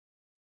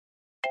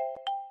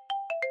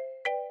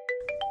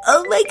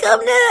Oh my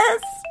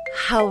goodness.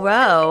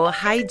 Hello.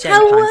 Hi, Jen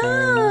Hello.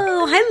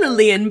 Ponton. Hi,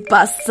 Lillian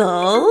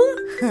Bustle.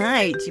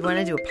 Hi. Do you want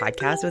to do a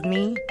podcast with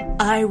me?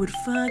 I would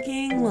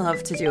fucking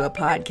love to do a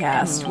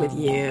podcast with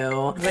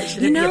you. What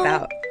should it be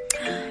about?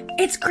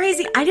 It's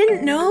crazy. I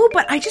didn't know,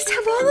 but I just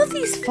have all of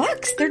these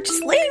fucks. They're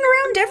just laying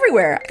around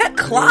everywhere. I got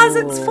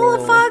closets full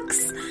of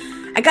fucks.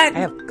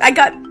 I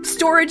got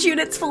storage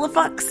units full of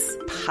fucks.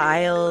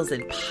 Piles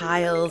and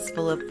piles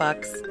full of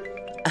fucks.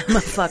 I'm a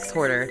fucks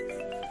hoarder.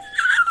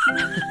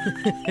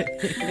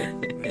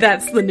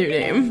 That's the new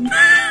name.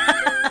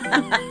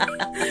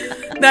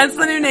 That's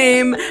the new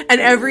name,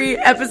 and every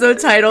episode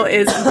title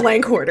is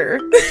Blank Hoarder.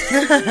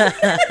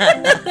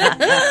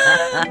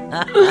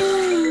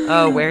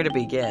 Oh, where to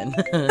begin?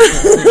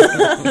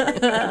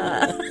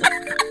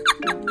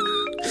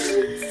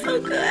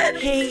 So good.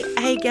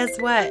 Hey, guess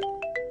what?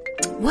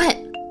 What?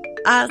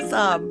 I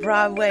saw a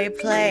Broadway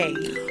play.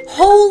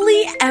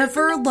 Holy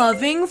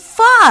ever-loving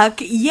fuck.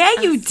 Yeah,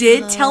 you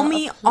did. Tell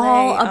me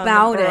all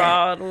about it.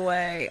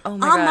 Broadway. Oh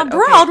my On God. the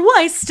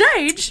Broadway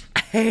stage.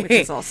 Okay. Which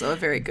is also a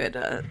very good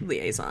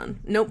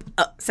liaison. Nope.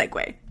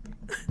 Segue.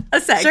 A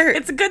seg. Sure.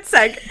 It's a good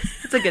seg.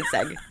 It's a good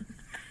seg.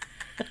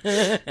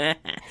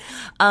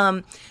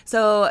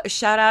 So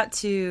shout out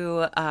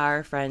to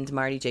our friend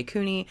Marty J.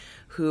 Cooney,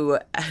 who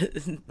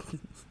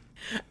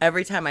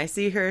every time I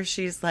see her,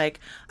 she's like,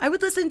 I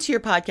would listen to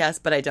your podcast,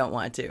 but I don't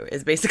want to,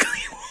 is basically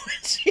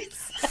what she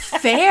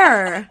said.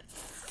 Fair.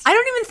 I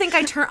don't even think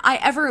I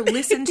ever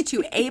listened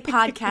to a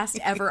podcast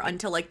ever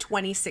until like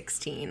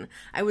 2016.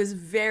 I was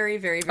very,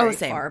 very, very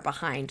far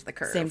behind the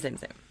curve.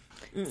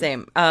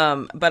 Same.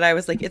 But I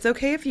was like, it's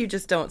okay if you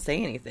just don't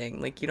say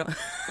anything. Like, you don't.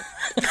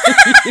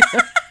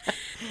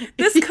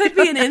 This could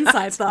be an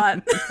inside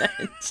thought.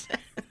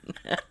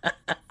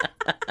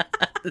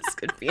 This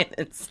could be an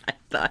inside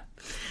thought.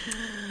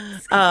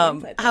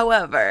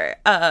 However,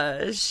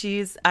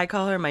 I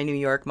call her my New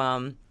York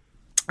mom.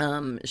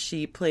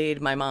 She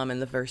played my mom in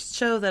the first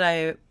show that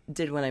I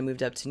did when I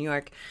moved up to New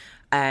York,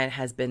 and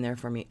has been there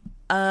for me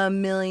a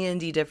million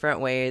different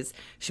ways.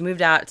 She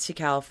moved out to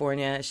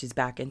California. She's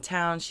back in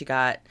town. She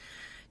got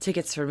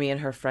tickets for me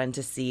and her friend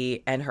to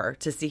see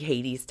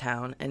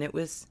Hadestown, and it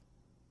was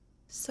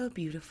so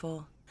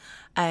beautiful.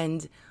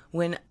 And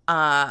when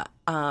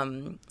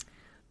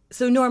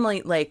so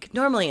normally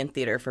in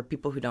theater, for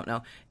people who don't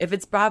know, if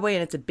it's Broadway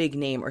and it's a big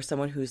name or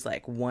someone who's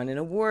like won an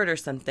award or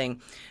something,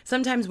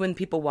 sometimes when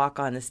people walk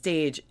on the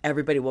stage,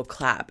 everybody will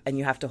clap and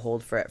you have to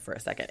hold for it for a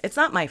second. It's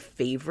not my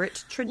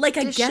favorite tradition. Like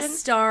a guest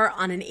star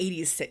on an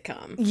 80s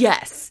sitcom.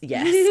 Yes,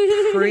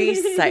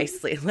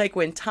 precisely. Like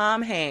when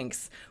Tom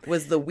Hanks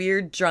was the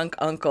weird drunk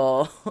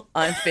uncle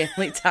on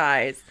Family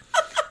Ties.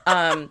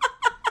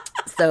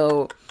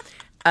 However,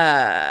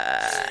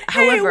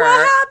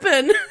 what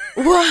happened?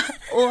 What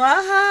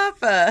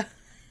happened?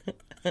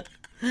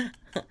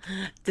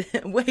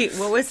 Wait,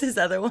 what was his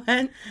other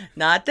one?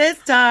 Not this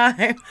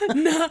time.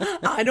 No,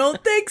 I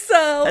don't think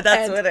so.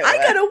 That's what it was. I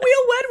got a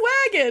wheel wet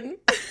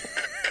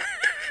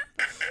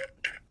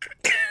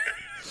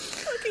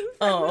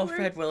wagon.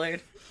 Fred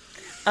Willard.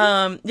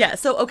 Yeah,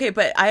 so, okay,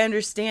 but I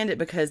understand it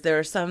because there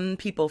are some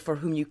people for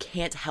whom you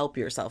can't help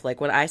yourself.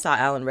 Like, when I saw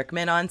Alan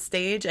Rickman on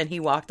stage and he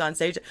walked on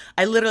stage,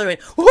 I literally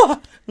went, whoa!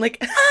 Like,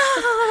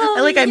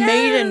 I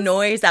made a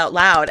noise out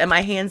loud, and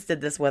my hands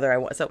did this whether I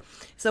was.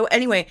 So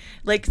anyway,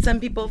 like, some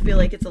people feel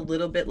like it's a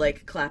little bit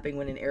like clapping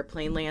when an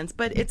airplane lands,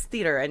 but it's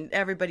theater, and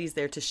everybody's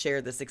there to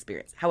share this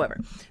experience. However,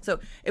 so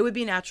it would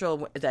be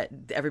natural that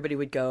everybody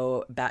would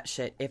go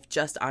batshit if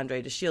just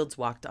Andre DeShields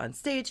walked on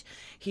stage.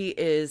 He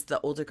is the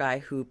older guy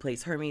who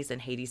plays Hermes in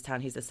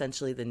Hadestown. He's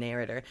essentially the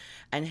narrator,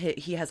 and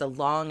he has a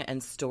long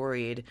and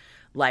storied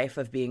life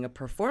of being a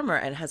performer,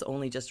 and has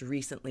only just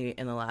recently,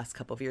 in the last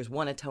couple of years,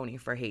 won a Tony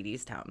for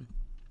Hadestown.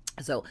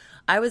 So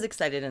I was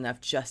excited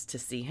enough just to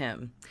see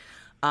him.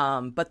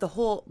 But the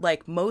whole,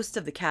 like, most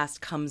of the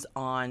cast comes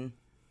on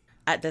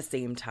at the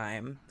same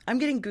time. I'm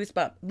getting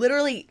goosebumps.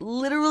 Literally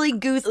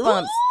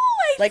goosebumps. Ooh,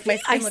 my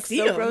skin looks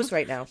so gross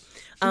right now.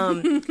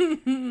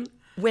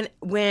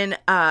 When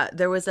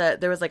there was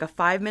like a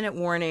 5-minute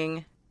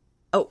warning.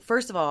 Oh,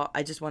 first of all,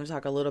 I just want to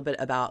talk a little bit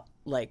about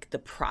like the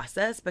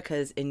process,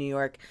 because in New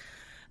York,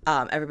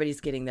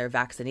 everybody's getting their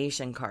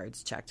vaccination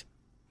cards checked.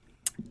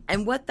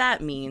 And what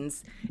that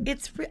means,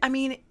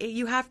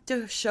 you have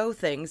to show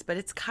things, but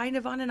it's kind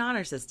of on an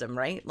honor system,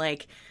 right?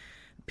 Like,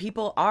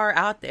 people are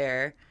out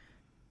there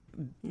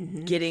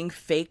getting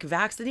fake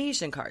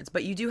vaccination cards,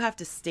 but you do have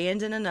to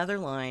stand in another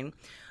line.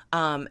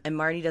 And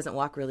Marty doesn't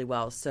walk really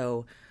well.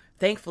 So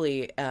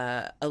thankfully,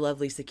 a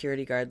lovely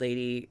security guard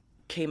lady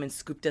came and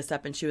scooped us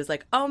up, and she was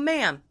like, oh,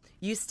 ma'am,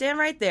 you stand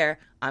right there.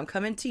 I'm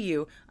coming to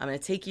you. I'm going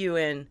to take you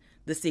in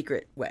the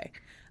secret way.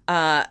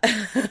 And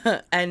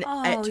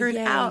it turned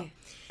out...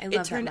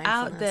 It turned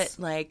out that,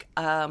 like,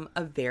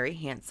 a very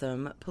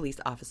handsome police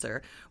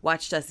officer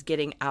watched us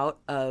getting out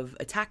of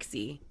a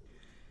taxi,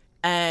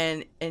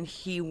 and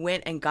he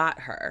went and got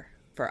her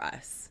for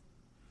us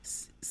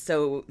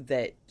so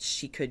that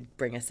she could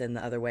bring us in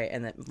the other way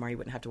and that Marty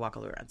wouldn't have to walk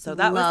all the way around. So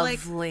that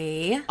was,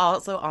 like,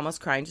 also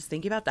almost crying just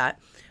thinking about that.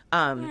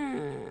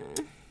 And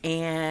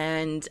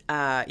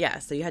yeah,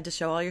 so you had to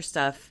show all your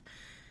stuff.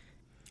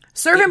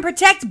 Serve and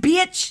protect,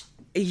 bitch.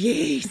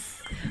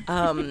 Yes.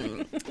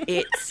 I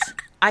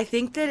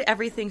think that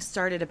everything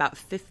started about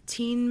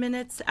 15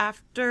 minutes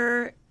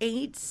after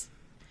 8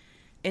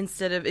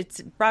 instead of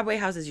Broadway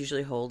houses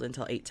usually hold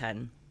until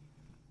 8:10.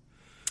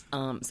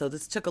 So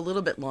this took a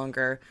little bit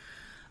longer.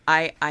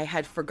 I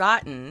had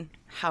forgotten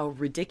how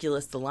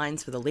ridiculous the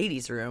lines for the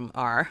ladies' room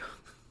are.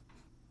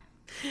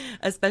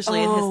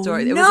 Especially in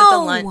historic. It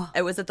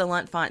was at the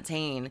Lunt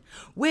Fontaine,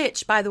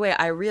 which, by the way,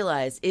 I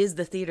realized is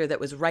the theater that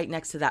was right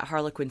next to that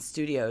Harlequin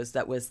Studios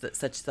that was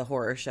such the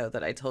horror show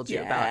that I told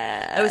you about.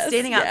 I was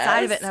standing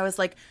outside of it, and I was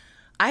like,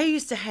 I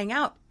used to hang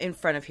out in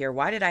front of here.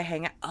 Why did I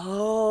hang out?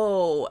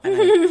 Oh. And I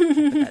put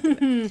that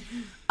to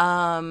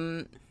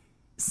it.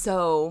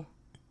 So,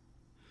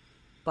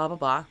 blah, blah,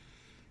 blah.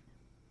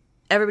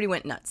 Everybody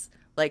went nuts.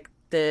 Like,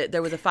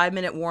 there was a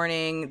 5-minute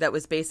warning that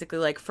was basically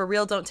like, for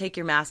real, don't take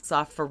your masks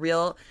off. For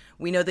real,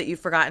 we know that you've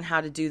forgotten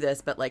how to do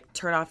this, but like,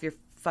 turn off your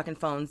fucking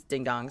phones,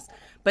 ding dongs.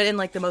 But in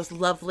like the most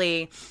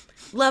lovely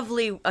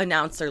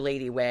announcer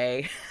lady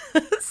way,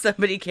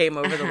 somebody came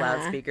over the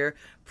loudspeaker,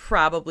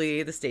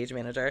 probably the stage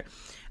manager,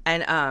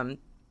 and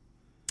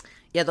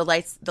yeah, the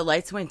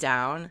lights went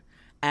down,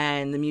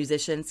 and the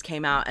musicians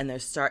came out, and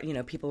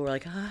people were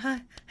like,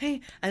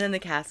 hey, and then the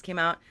cast came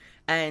out,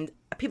 and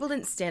people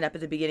didn't stand up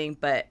at the beginning,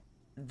 but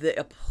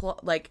the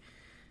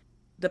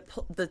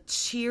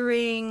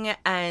cheering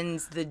and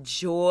the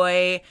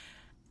joy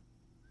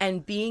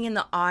and being in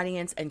the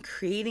audience and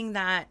creating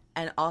that,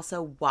 and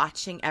also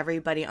watching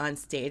everybody on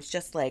stage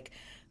just like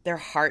their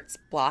hearts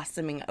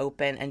blossoming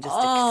open and just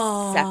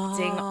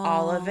accepting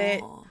all of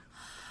it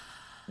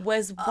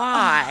was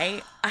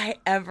why I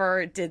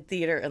ever did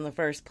theater in the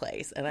first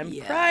place. And I'm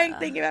crying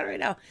thinking about it right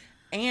now.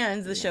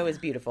 And the show is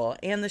beautiful,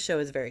 and the show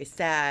is very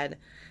sad,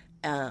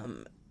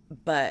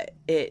 but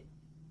it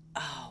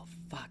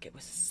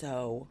was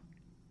so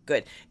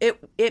good.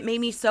 It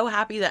made me so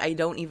happy that I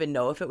don't even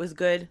know if it was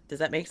good. Does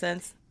that make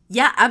sense?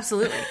 Yeah,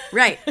 absolutely.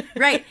 Right.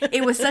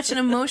 It was such an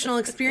emotional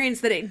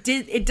experience that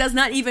it does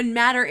not even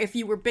matter if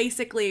you were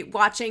basically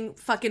watching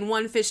fucking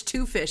One Fish,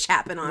 Two Fish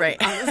happen on the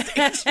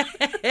stage.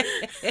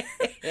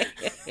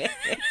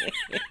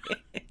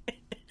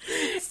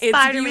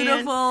 It's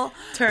beautiful.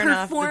 Turn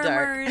off the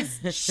dark.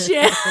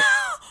 Shit.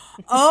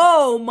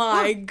 Oh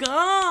my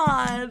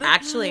God.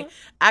 Actually,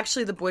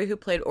 the boy who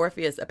played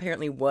Orpheus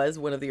apparently was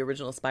one of the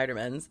original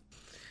Spider-Mans,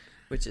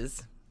 which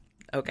is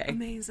okay.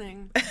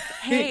 Amazing.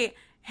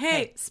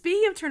 Hey,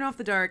 speaking of Turn Off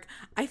the Dark,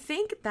 I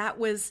think that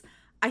was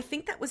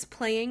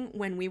playing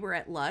when we were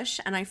at Lush,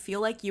 and I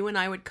feel like you and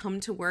I would come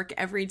to work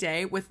every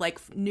day with like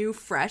new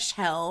fresh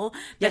hell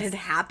that had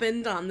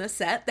happened on the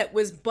set that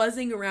was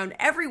buzzing around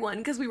everyone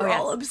because we were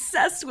all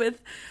obsessed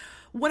with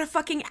what a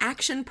fucking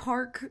action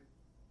park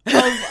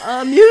of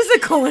a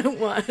musical it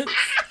was.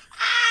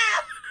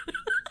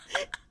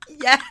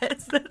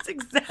 Yes, that's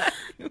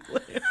exactly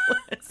what it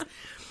was.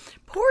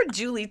 Poor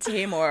Julie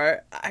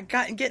Taymor,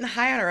 getting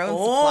high on her own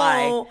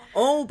supply.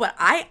 But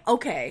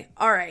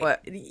all right.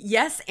 What?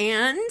 Yes,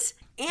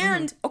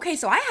 and okay,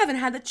 so I haven't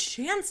had the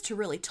chance to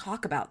really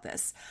talk about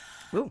this.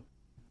 Ooh.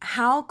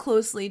 How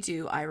closely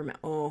do I remember?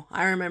 Oh,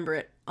 I remember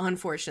it,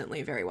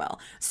 unfortunately, very well.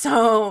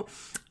 So,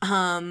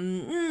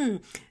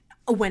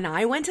 when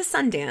I went to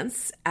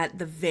Sundance at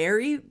the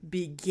very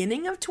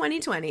beginning of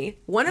 2020,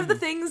 one of the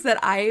things that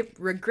I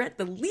regret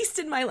the least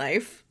in my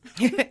life,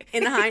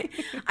 I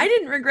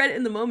didn't regret it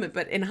in the moment,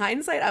 but in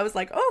hindsight, I was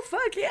like, oh,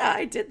 fuck yeah,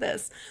 I did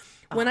this.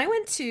 When I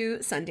went to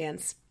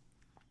Sundance,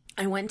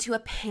 I went to a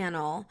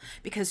panel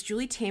because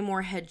Julie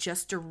Taymor had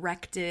just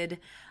directed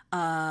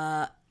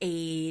a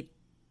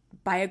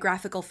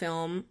biographical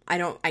film.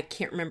 I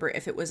can't remember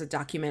if it was a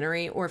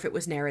documentary or if it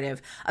was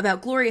narrative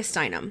about Gloria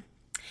Steinem.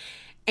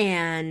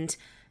 And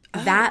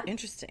that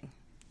interesting.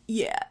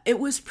 Yeah, it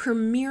was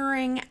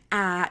premiering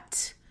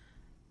at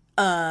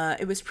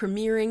Sundance,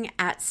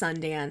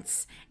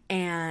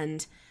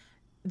 and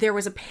there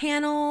was a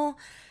panel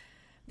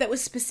that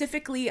was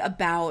specifically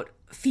about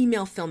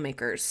female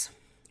filmmakers.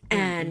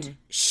 And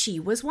she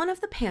was one of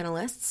the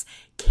panelists.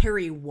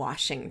 Kerry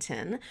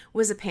Washington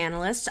was a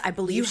panelist. I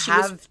believe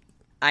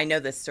I know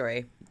this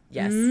story.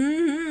 Yes.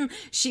 Mm-hmm.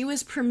 She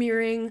was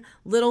premiering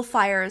Little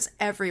Fires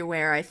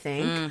Everywhere, I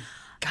think.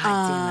 God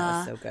damn, that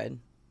was so good.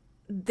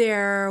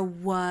 There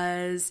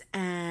was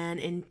an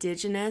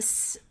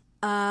Indigenous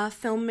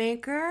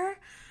filmmaker.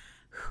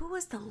 Who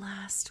was the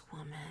last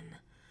woman?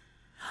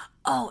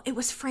 Oh, it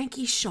was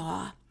Frankie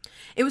Shaw.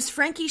 It was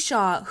Frankie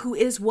Shaw, who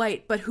is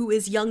white, but who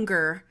is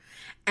younger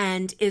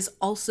and is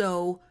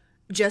also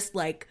just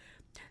like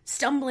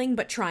stumbling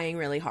but trying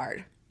really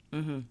hard.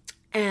 Mm-hmm.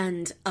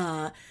 And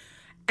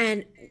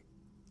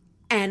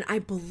I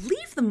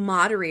believe the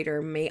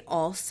moderator may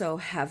also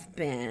have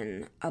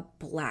been a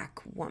black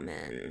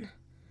woman.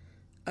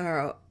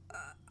 I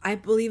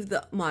believe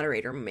the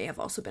moderator may have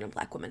also been a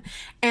black woman.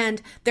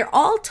 And they're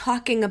all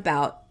talking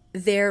about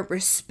their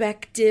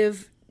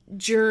respective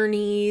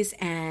journeys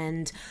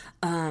and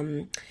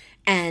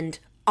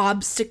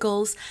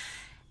obstacles.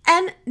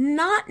 And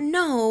not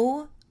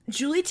know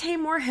Julie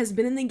Taymor has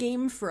been in the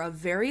game for a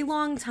very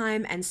long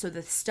time, and so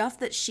the stuff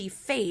that she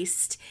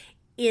faced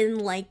in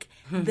like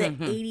the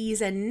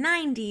 80s and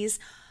 90s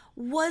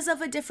was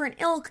of a different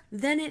ilk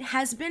than it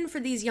has been for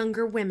these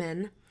younger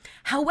women.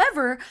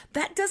 However,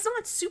 that does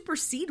not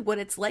supersede what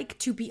it's like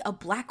to be a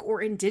Black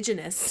or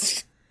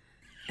Indigenous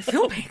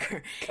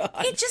filmmaker. God,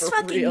 it just for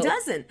fucking real.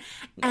 doesn't.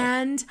 No.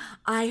 And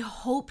I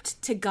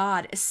hoped to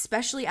God,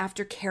 especially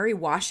after Kerry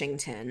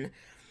Washington,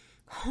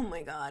 oh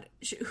my God,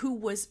 who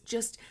was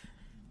just,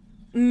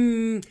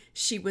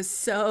 she was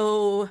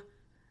so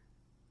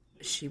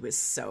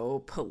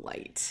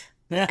polite.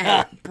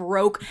 And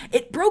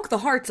it broke the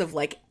hearts of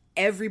like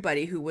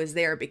everybody who was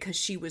there, because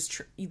she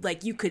was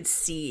like, you could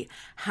see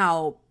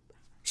how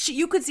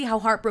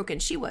heartbroken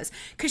she was,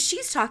 because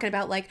she's talking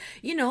about like,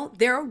 you know,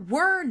 there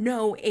were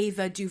no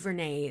Ava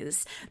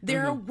DuVernays,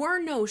 there were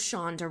no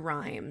Shonda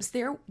Rhimes,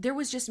 there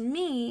was just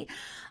me,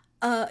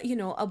 you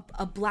know,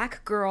 a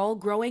Black girl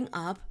growing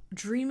up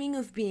dreaming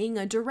of being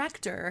a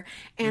director,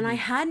 and I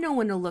had no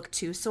one to look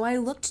to, so I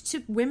looked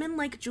to women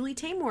like Julie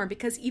Taymor,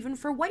 because even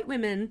for white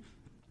women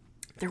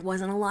there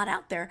wasn't a lot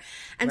out there.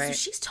 And so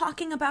she's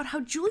talking about how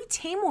Julie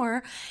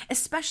Taymor,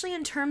 especially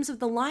in terms of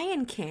The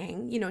Lion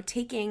King, you know,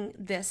 taking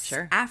this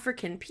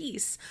African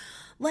piece,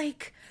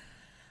 like,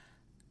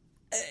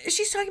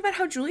 she's talking about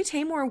how Julie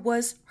Taymor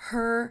was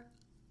her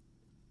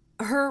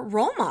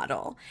role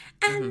model.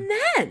 And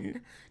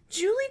then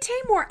Julie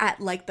Taymor, at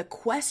like the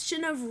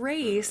question of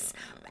race,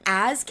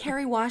 as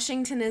Kerry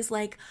Washington is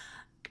like,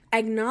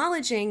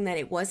 acknowledging that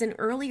it was an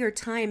earlier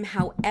time,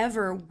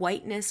 however,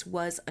 whiteness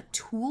was a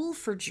tool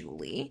for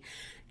Julie.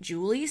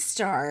 Julie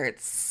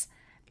starts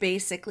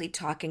basically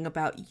talking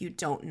about, you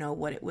don't know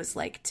what it was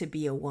like to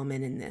be a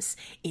woman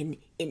in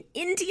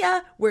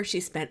India, where she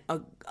spent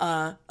a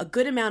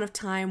good amount of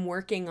time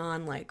working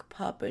on like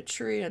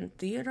puppetry and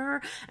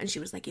theater, and she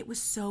was like, it was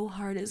so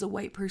hard as a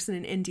white person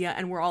in India,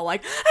 and we're all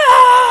like,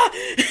 ah!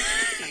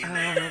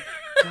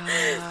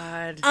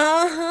 Oh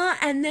God.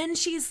 And then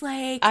she's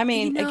like, I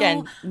mean, you know,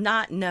 again,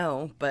 not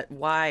no, but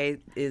why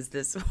is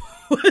this?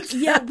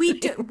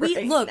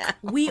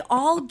 We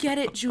all get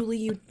it, Julie.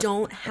 You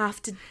don't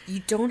have to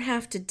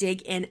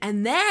dig in.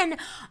 And then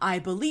I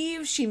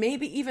believe she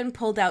maybe even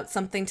pulled out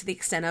something to the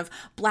extent of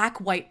black,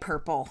 white,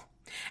 purple.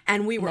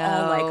 And we were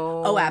all like,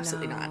 oh,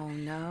 absolutely not.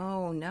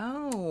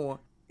 No.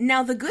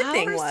 Now the good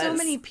thing was, how are so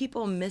many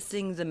people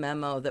missing the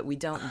memo that we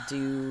don't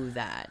do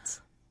that?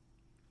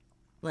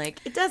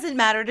 Like, it doesn't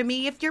matter to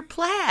me if you're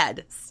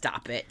plaid.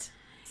 Stop it.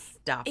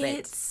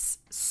 It's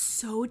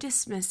so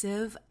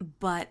dismissive,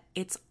 but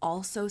it's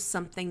also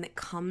something that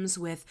comes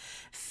with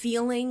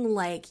feeling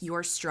like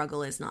your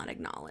struggle is not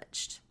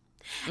acknowledged.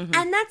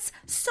 And that's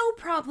so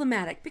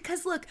problematic,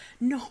 because look,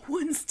 no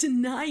one's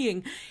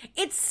denying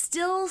it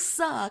still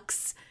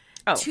sucks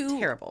to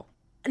terrible.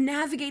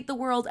 navigate the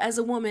world as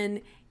a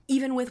woman,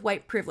 even with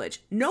white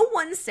privilege. No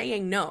one's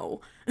saying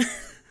no.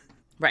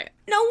 Right.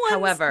 No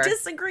one's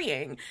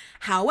disagreeing.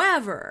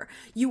 However,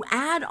 you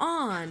add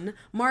on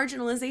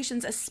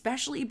marginalizations,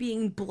 especially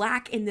being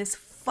black in this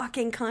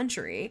fucking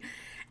country.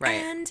 Right.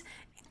 And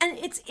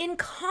it's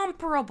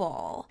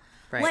incomparable.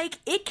 Right. Like,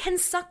 it can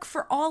suck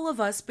for all of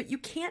us, but you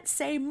can't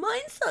say,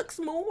 mine sucks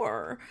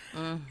more.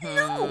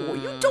 No,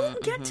 you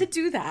don't get to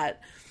do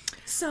that.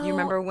 So you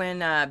remember when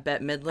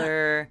Bette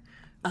Midler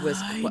was,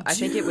 I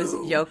think it was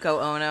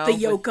Yoko Ono. The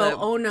Yoko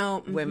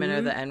Ono. Women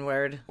are the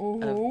N-word.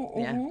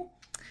 Yeah.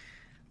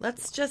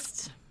 Let's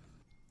just...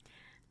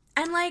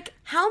 And, like,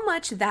 how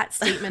much that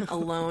statement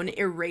alone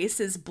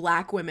erases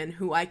black women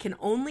who I can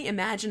only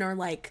imagine are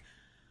like,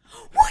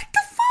 what the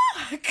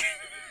fuck?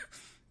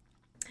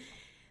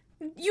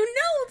 You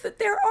know that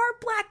there are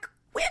black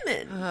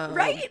women,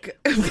 right?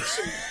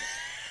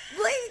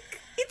 Like,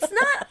 it's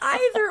not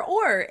either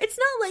or. It's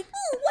not like,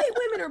 oh, white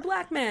women or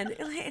black men.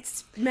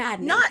 It's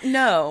madness.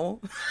 Not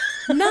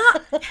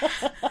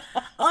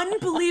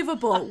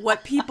unbelievable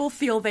what people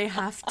feel they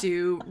have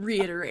to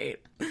reiterate.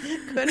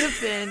 Could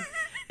have been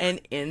an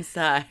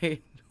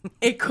inside.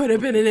 It could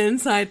have been an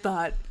inside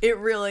thought. It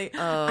really,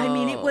 I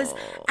mean, it was,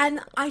 and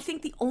I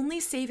think the only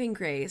saving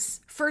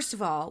grace, first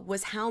of all,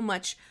 was how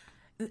much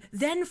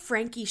then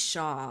Frankie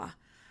Shaw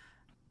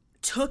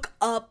took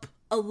up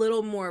a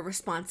little more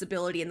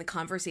responsibility in the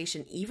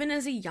conversation, even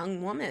as a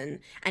young woman,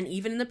 and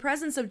even in the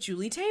presence of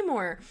Julie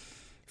Taymor.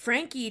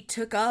 Frankie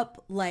took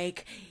up,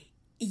 like,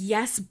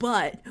 yes,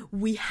 but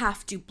we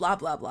have to blah,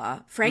 blah,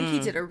 blah. Frankie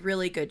did a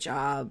really good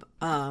job.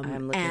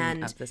 I'm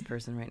looking up this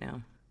person right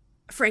now.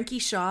 Frankie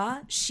Shaw,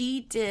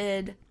 she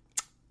did,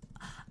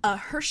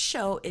 her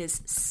show is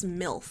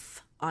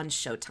Smilf on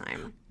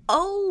Showtime.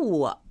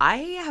 Oh, I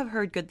have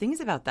heard good things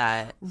about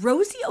that.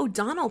 Rosie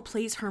O'Donnell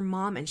plays her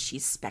mom, and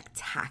she's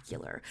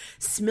spectacular.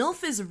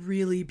 Smilf is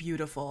really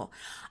beautiful.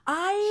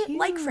 I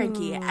like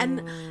Frankie,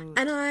 and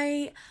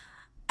I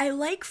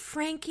like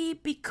Frankie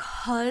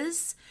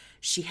because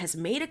she has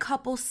made a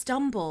couple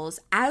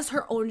stumbles as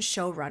her own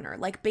showrunner.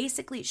 Like,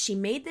 basically, she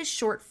made this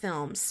short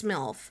film,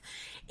 Smilf,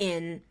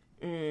 in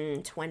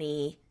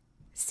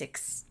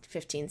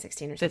 2015,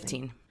 16 or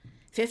something.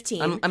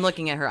 15. I'm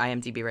looking at her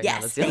IMDb right now.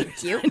 Yes,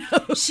 thank you.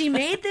 She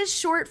made this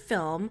short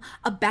film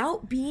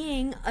about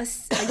being a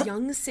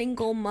young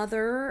single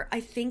mother, I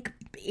think,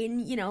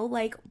 in,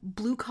 like,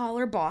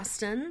 blue-collar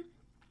Boston.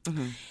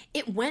 Mm-hmm.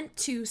 It went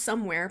to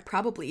somewhere,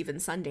 probably even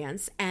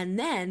Sundance, and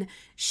then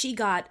she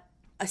got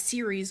a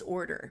series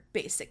order,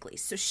 basically.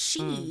 So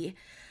she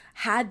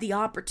had the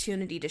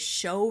opportunity to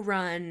show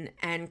run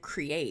and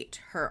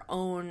create her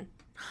own.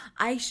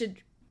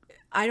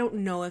 I don't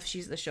know if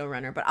she's the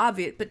showrunner,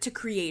 but to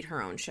create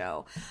her own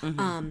show.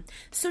 Mm-hmm.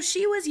 So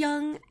she was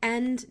young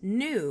and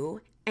new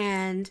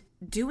and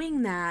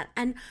doing that,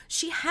 and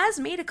she has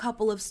made a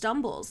couple of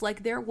stumbles.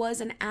 Like, there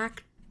was an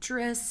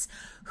actress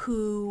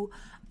who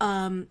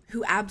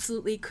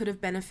absolutely could have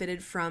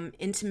benefited from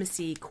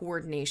intimacy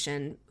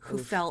coordination, who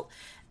felt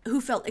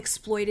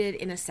exploited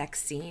in a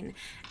sex scene,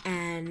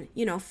 and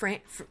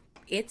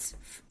it's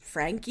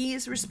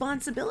Frankie's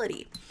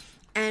responsibility,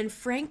 and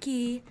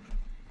Frankie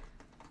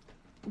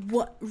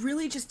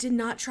really just did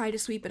not try to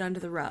sweep it under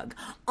the rug,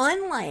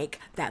 unlike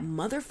that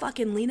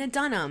motherfucking Lena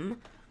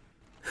Dunham,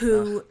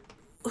 who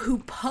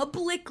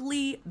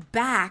publicly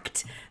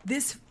backed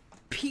this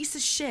piece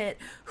of shit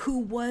who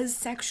was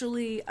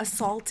sexually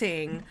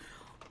assaulting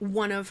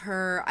one of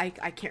her, I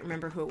can't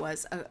remember who it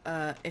was,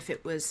 if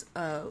it was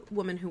a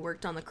woman who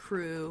worked on the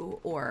crew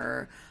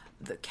or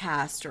the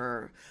cast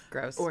or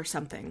gross or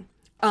something,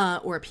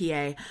 or a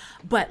PA.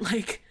 But,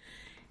 like,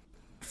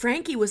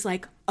 Frankie was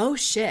like, oh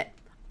shit,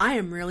 I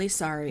am really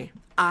sorry.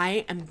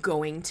 I am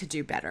going to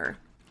do better.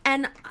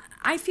 And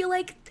I feel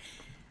like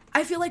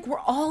we're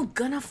all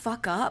gonna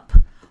fuck up.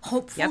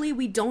 Hopefully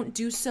we don't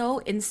do so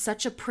in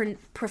such a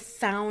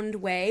profound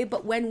way.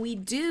 But when we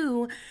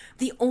do,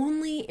 the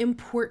only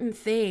important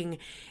thing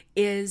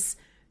is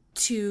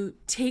to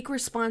take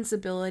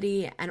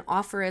responsibility and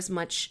offer as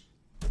much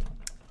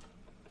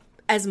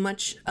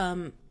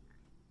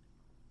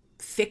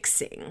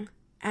fixing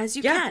as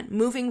you can,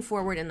 moving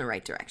forward in the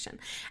right direction.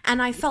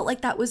 And I felt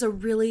like that was a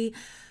really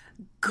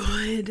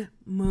good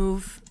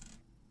move.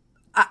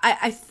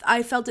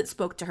 I felt it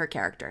spoke to her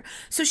character.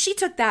 So she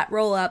took that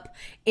role up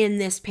in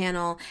this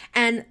panel,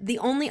 and the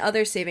only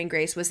other saving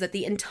grace was that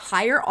the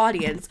entire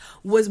audience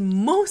was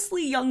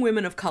mostly young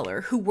women of color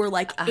who were,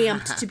 like,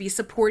 amped to be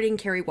supporting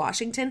Kerry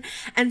Washington,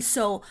 and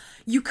so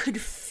you could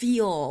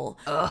feel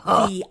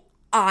the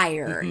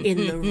ire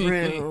in the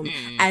room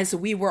as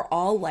we were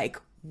all like,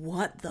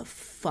 what the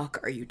fuck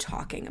are you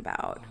talking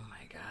about? Oh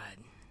my God.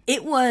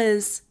 It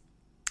was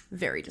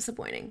very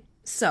disappointing.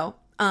 So,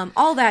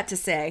 all that to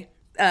say,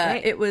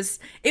 right. It was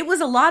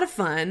a lot of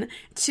fun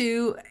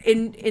to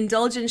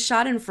indulge in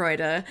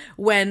Schadenfreude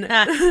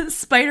when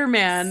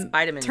Spider-Man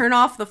Turn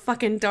Off the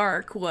Fucking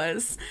Dark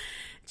was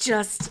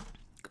just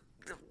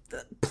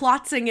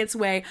plotzing its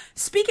way.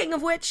 Speaking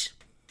of which,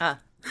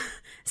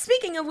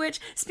 speaking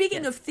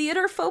of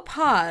theater faux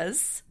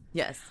pas.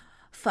 Yes.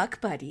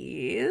 Fuck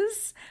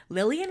buddies.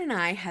 Lillian and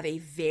I have a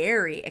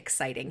very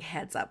exciting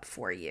heads up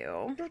for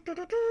you.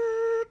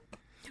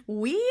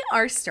 We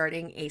are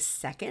starting a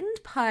second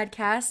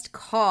podcast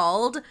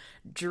called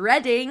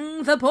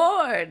Dreading the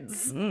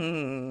Boards.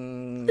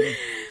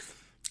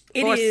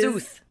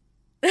 Forsooth.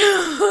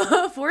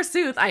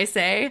 Forsooth, I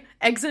say.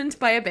 Exeunt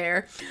by a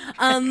bear.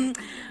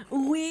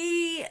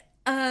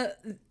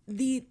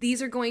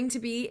 These are going to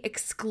be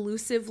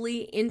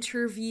exclusively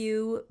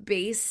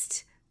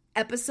interview-based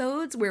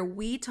episodes where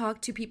we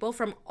talk to people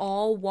from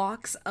all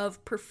walks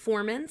of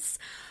performance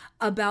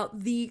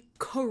about the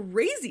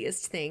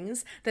craziest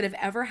things that have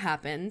ever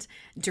happened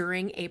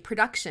during a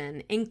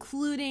production,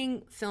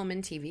 including film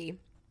and TV.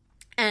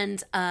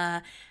 And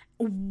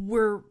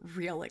we're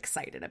real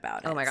excited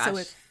about it. Oh my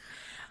gosh.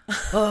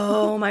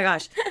 Oh my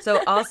gosh.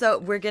 So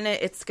also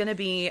it's gonna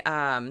be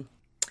to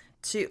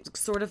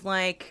sort of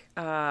like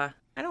I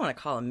don't want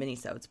to call them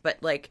mini-sodes,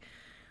 but like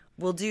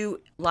we'll do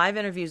live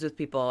interviews with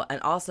people,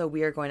 and also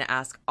we are going to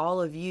ask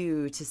all of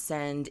you to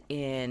send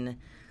in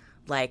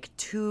like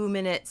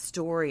 2-minute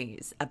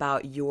stories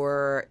about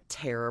your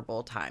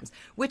terrible times,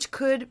 which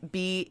could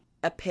be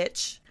a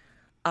pitch.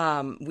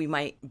 We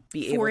might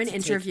be able to for an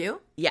interview.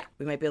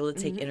 We might be able to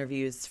take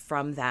interviews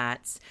from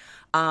that.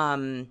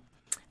 And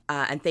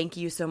thank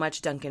you so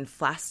much, Duncan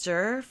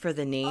Flaster, for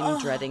the name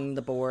Dreading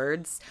the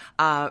Boards.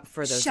 For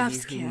those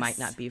Chef's of you who kiss. might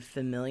not be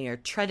familiar,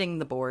 treading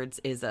the boards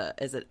is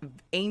an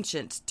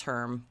ancient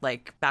term,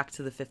 like back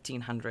to the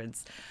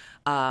 1500s,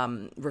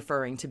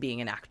 referring to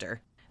being an actor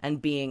and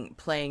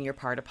playing your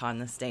part upon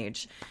the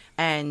stage.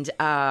 And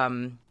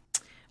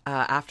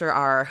after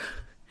our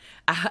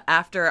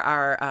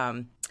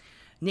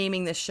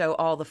naming this show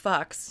All the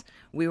Fucks,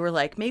 we were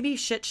like, maybe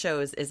shit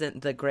shows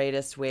isn't the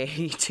greatest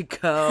way to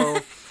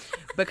go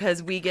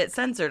because we get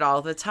censored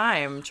all the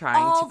time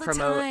trying to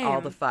promote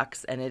All the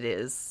Fucks, and it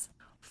is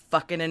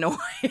fucking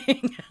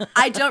annoying.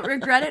 I don't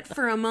regret it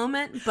for a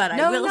moment, but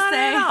I will not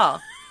say at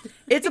all.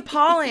 It's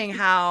appalling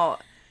how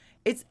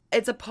it's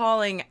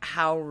appalling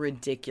how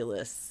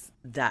ridiculous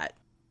that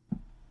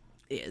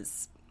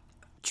is.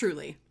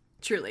 Truly.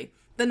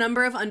 The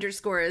number of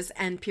underscores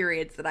and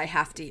periods that I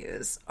have to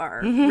use are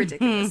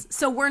ridiculous.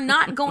 So we're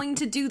not going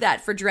to do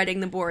that for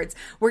Dreading the Boards.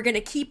 We're going to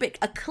keep it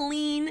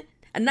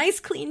a nice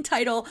clean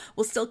title.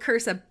 We'll still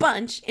curse a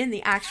bunch in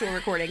the actual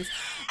recordings.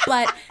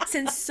 But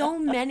since so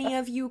many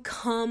of you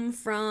come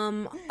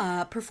from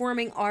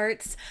performing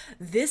arts,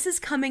 this is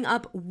coming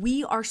up.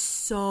 We are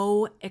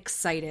so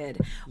excited.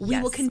 We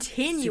will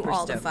continue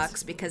all the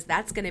fucks because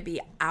that's going to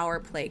be our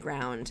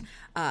playground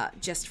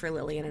just for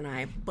Lillian and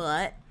I.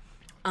 But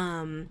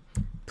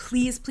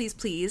please, please,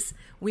 please,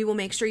 we will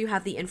make sure you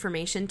have the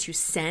information to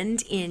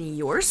send in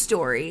your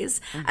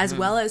stories as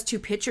well as to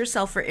pitch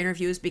yourself for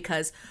interviews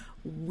because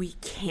we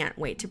can't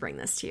wait to bring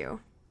this to you.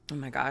 Oh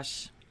my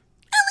gosh.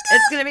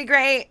 It's going to be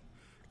great.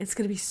 It's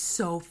going to be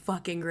so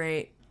fucking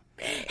great.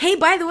 Hey,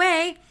 by the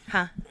way,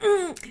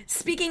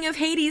 speaking of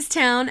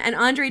Hadestown and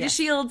Andre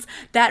DeShields,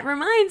 that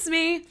reminds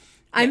me,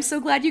 I'm so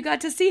glad you got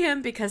to see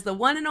him because the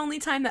one and only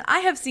time that I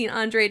have seen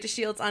Andre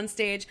DeShields on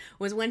stage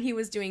was when he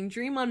was doing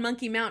Dream on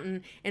Monkey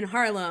Mountain in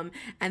Harlem.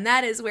 And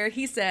that is where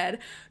he said,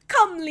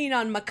 "Come lean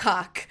on my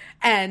cock."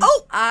 And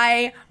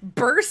I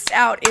burst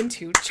out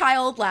into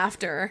child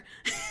laughter.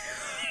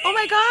 Oh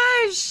my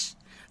gosh.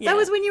 That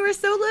was when you were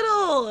so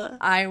little.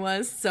 I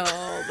was so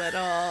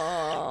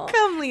little.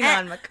 Come lean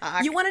on my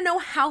cock. You want to know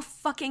how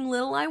fucking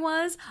little I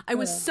was? I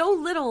was so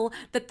little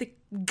that the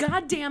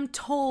goddamn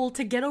toll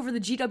to get over the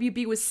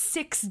GWB was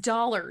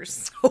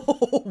 $6.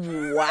 Oh,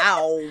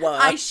 wow.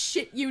 I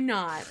shit you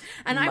not.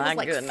 And I was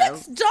like,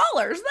 goodness. $6?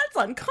 That's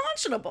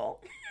unconscionable.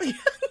 You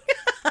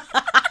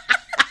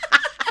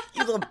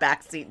little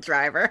backseat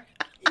driver.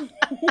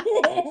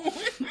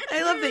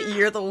 I love that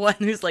you're the one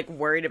who's like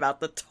worried about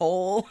the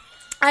toll.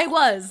 I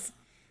was.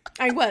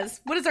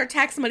 What is our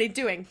tax money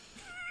doing?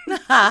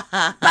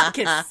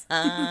 Bupkis.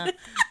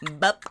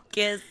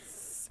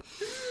 Bupkis.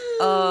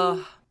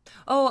 Oh,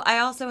 I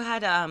also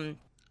had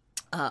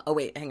oh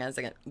wait, hang on a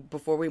second.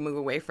 Before we move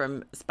away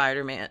from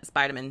Spider-Man,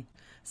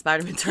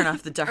 turn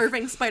off the dark.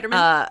 Irving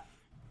Spider-Man.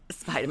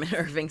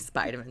 Irving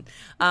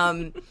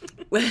Spider-Man.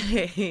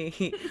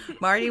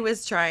 Marty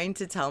was trying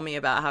to tell me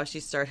about how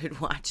she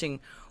started watching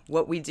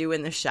What We Do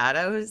in the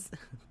Shadows.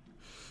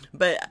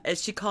 But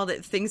as she called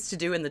it, Things to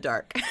Do in the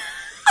Dark. I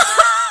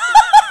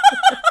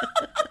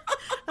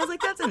was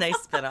like, that's a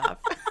nice spinoff.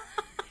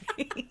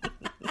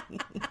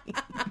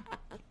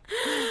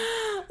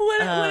 What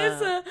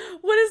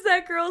does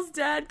that girl's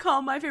dad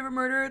call My Favorite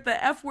Murder?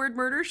 The F-word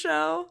murder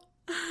show?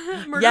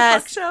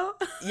 Fuck show?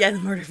 Yeah, the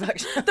murder fuck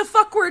show. The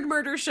fuck word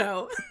murder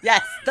show.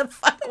 Yes, the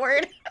fuck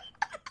word.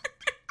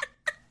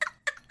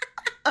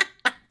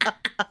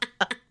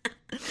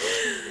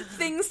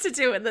 Things to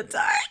Do in the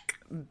Dark.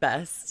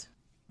 Best.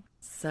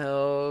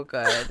 So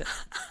good.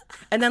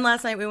 And then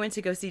last night we went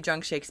to go see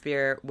Drunk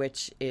Shakespeare,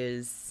 which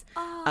is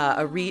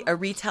a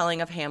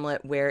retelling of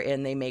Hamlet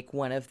wherein they make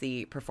one of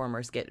the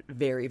performers get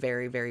very,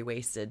 very, very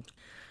wasted.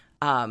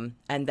 And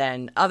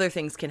then other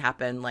things can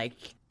happen, like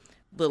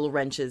little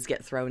wrenches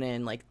get thrown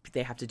in, like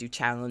they have to do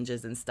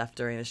challenges and stuff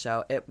during the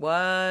show. It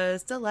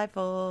was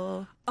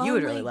delightful. You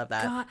would really love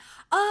that. God.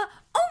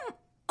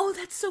 Oh,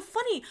 that's so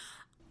funny.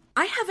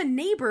 I have a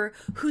neighbor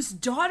whose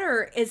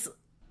daughter is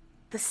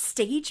the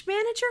stage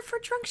manager for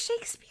Drunk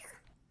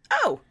Shakespeare.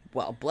 Oh,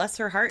 well, bless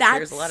her heart. That's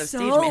There's a lot of so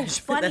stage management.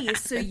 Funny.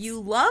 So you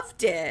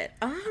loved it.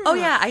 Oh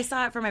yeah, I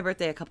saw it for my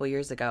birthday a couple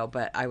years ago,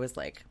 but I was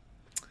like,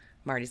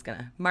 Marty's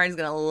gonna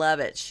love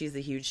it. She's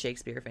a huge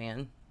Shakespeare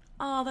fan.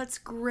 Oh, that's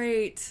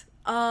great.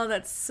 Oh,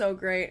 that's so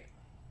great.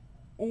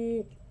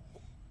 Mm.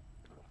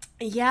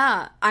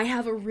 Yeah, I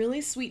have a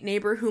really sweet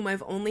neighbor whom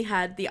I've only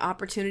had the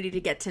opportunity to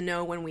get to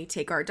know when we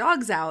take our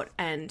dogs out,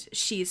 and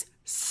she's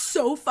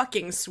so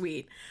fucking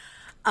sweet.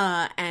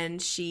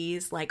 And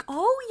she's like,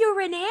 "Oh,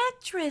 you're an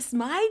actress.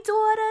 My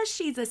daughter,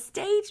 she's a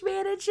stage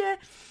manager.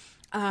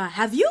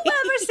 Have you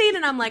ever seen?"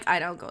 And I'm like, "I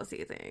don't go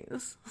see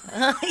things."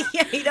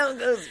 Yeah, you don't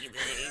go see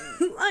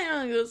things. I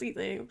don't go see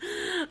things.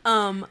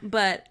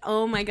 But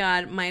oh my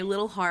God, my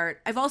little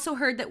heart. I've also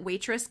heard that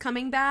Waitress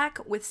coming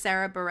back with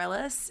Sarah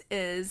Bareilles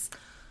is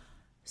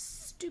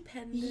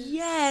stupendous.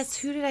 Yes.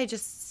 Who did I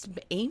just?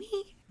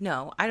 Amy?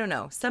 No, I don't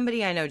know.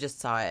 Somebody I know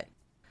just saw it.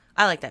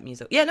 I like that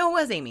music. Yeah, no, it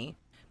was Amy.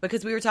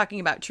 Because we were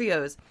talking about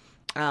trios,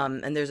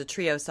 and there's a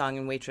trio song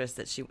in Waitress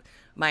that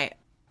my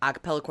a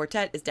cappella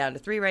quartet is down to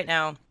 3 right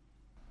now,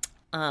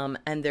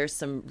 and there's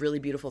some really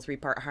beautiful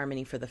 3-part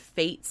harmony for the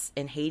Fates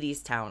in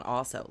Hadestown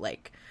also,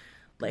 like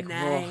nice.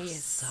 Oh,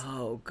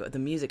 so good. The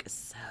music is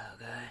so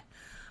good.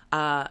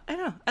 I don't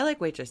know. I like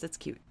Waitress. It's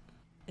cute.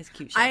 It's a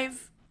cute show.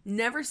 I've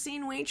never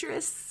seen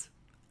Waitress.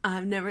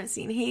 I've never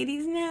seen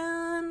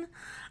Hadestown.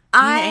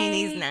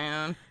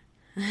 Hadestown.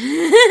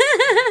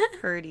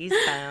 Purdy's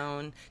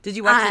Town. Did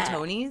you watch the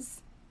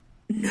Tonys?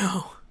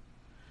 No.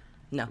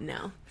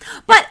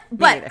 But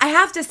I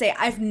have to say,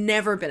 I've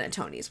never been a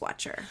Tonys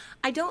watcher.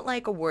 I don't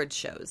like award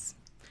shows.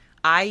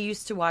 I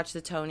used to watch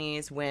the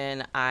Tonys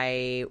when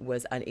I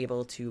was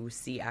unable to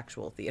see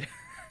actual theater.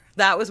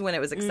 That was when it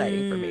was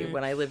exciting for me,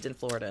 when I lived in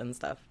Florida and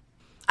stuff.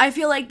 I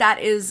feel like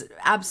that is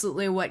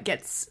absolutely what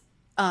gets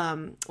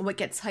what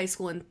gets high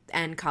school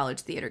and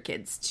college theater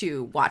kids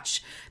to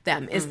watch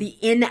them is the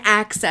in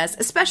access,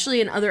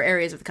 especially in other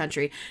areas of the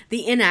country,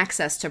 the in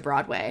access to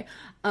Broadway.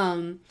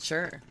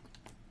 Sure.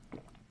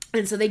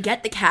 And so they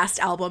get the cast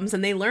albums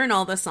and they learn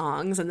all the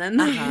songs, and then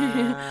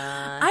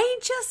I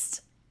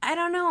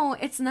don't know.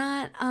 It's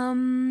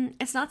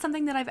not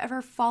something that I've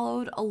ever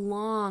followed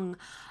along.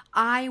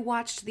 I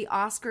watched the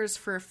Oscars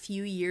for a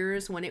few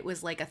years when it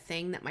was like a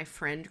thing that my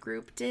friend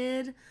group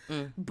did,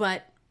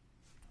 but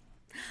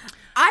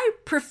I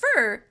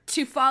prefer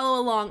to follow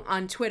along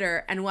on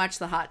Twitter and watch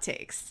the hot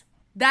takes.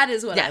 That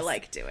is what I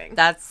like doing.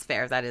 That's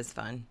fair. That is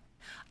fun.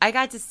 I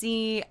got to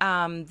see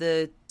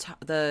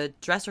the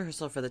dress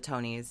rehearsal for the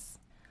Tonys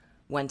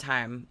one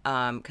time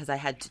because I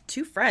had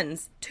two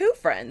friends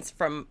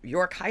from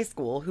York High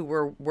School who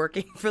were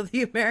working for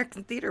the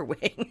American Theater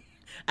Wing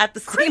at the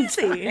same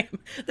time.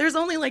 There's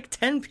only like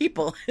 10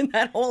 people in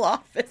that whole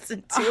office,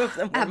 and two of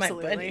them were my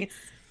buddies.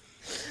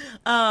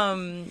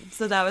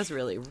 So that was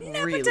really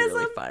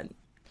fun.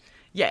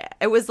 Yeah,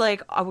 it was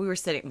like we were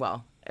sitting.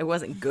 Well, it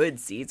wasn't good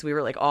seats. We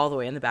were like all the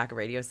way in the back of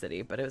Radio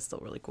City, but it was still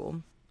really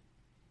cool.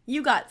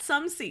 You got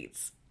some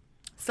seats.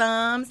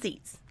 Some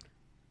seats.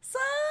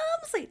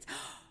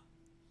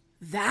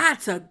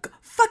 That's a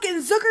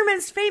fucking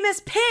Zuckerman's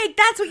Famous Pig.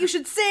 That's what you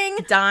should sing.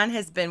 Don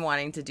has been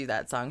wanting to do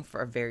that song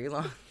for a very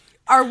long.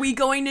 Are we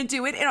going to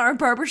do it in our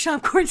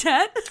barbershop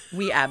quartet?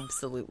 We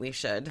absolutely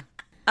should.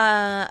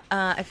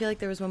 I feel like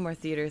there was one more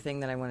theater thing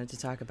that I wanted to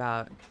talk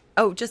about.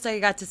 Oh, just I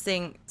got to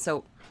sing.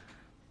 So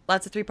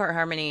lots of 3-part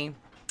harmony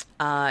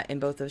in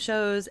both those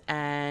shows,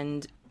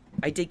 and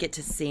I did get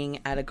to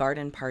sing at a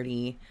garden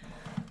party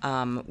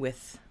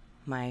with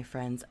my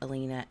friends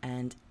Alina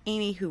and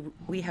Amy, who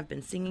we have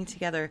been singing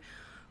together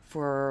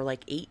for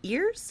like 8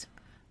 years.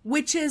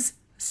 Which is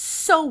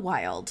so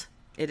wild.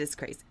 It is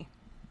crazy.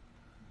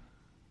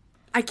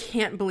 I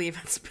can't believe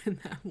it's been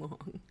that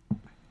long.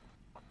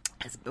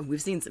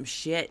 We've seen some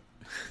shit.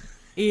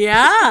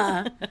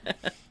 Yeah.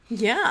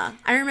 Yeah.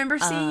 I remember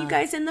seeing you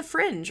guys in the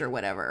Fringe or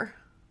whatever.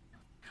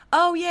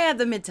 Oh, yeah,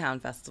 the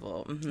Midtown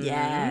Festival. Mm-hmm.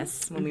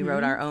 Yes. When we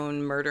wrote our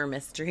own murder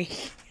mystery.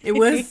 It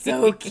was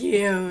so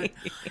cute.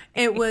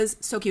 It was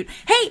so cute.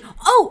 Hey,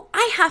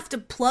 I have to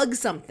plug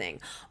something.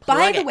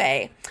 By the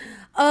way,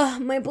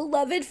 my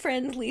beloved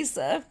friend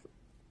Lisa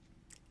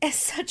is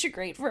such a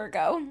great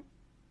Virgo.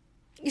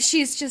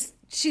 She's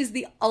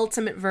the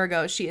ultimate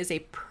Virgo. She is a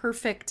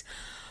perfect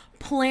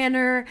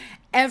planner.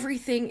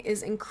 Everything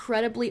is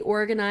incredibly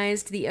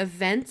organized. The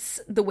events,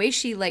 the way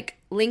she like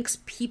links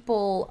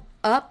people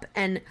up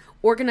and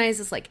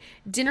organizes like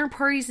dinner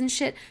parties and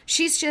shit.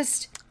 She's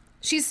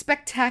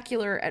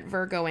spectacular at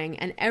Virgoing,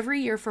 and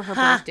every year for her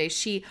birthday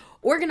she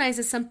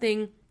organizes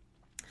something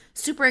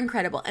super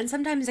incredible, and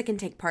sometimes I can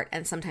take part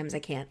and sometimes I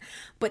can't.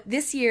 But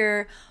this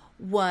year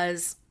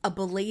was a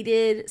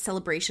belated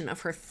celebration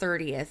of her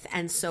 30th,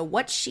 and so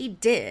what she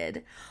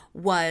did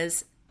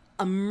was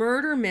a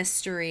murder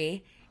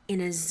mystery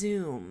in a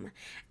Zoom,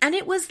 and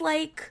it was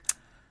like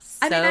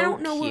I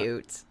don't know,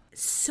 cute.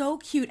 So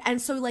cute.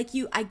 And so like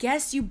I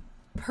guess you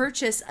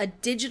purchase a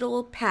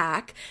digital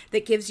pack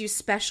that gives you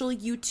special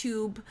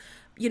YouTube,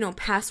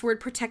 password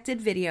protected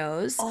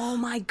videos. Oh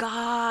my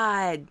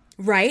God.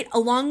 Right?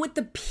 Along with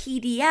the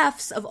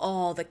PDFs of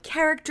all the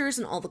characters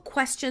and all the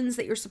questions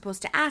that you're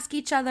supposed to ask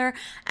each other,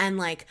 and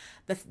like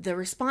the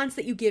response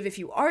that you give if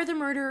you are the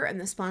murderer, and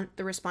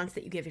the response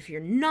that you give if you're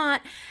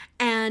not.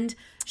 And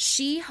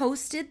she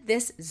hosted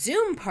this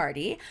Zoom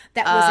party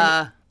that was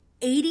an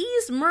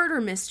 80s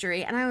murder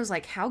mystery, and I was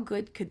like, how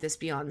good could this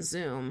be on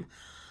Zoom?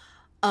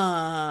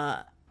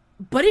 But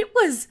it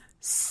was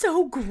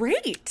so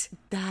great.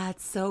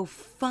 That's so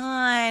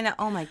fun.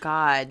 Oh my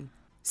God.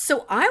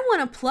 So I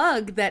want to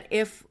plug that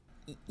if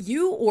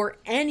you or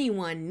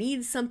anyone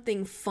needs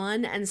something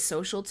fun and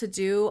social to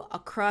do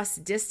across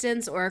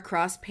distance or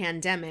across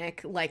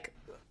pandemic, like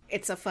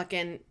it's a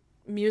fucking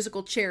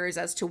musical chairs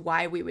as to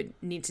why we would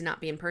need to not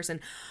be in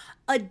person,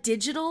 a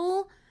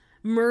digital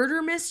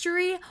murder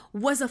mystery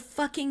was a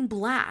fucking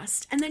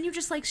blast. And then you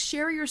just like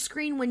share your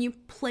screen when you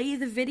play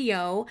the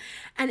video,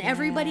 and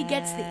everybody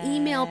gets the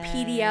email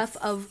PDF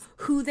of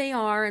who they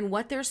are and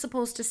what they're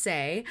supposed to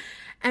say,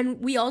 and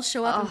we all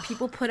show up and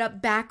people put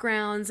up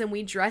backgrounds and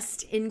we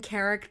dressed in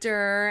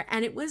character,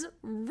 and it was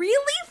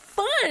really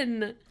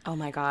fun. Oh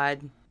my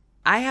God.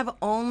 I have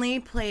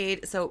only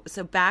played so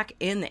back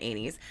in the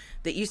 80s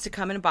that used to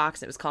come in a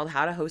box. It was called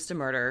How to Host a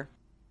Murder,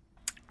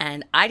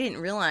 and I didn't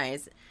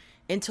realize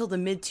until the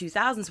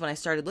mid-2000s when I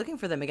started looking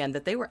for them again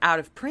that they were out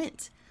of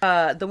print.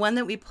 The one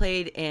that we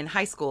played in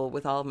high school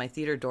with all of my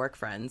theater dork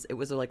friends, it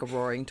was like a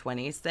Roaring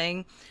Twenties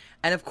thing.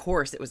 And of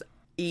course, it was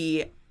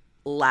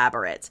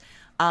elaborate.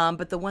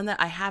 But the one that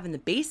I have in the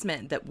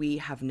basement that we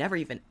have never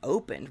even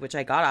opened, which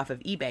I got off of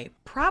eBay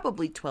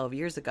probably 12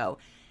 years ago,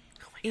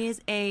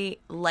 is a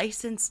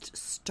licensed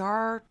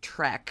Star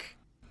Trek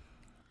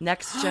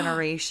Next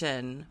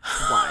Generation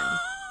one.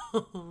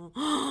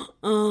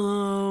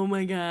 Oh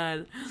my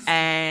God.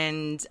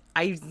 And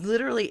I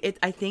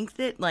think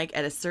that like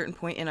at a certain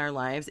point in our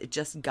lives, it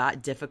just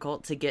got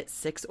difficult to get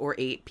 6 or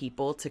 8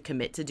 people to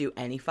commit to do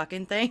any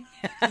fucking thing.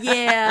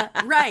 Yeah,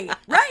 right.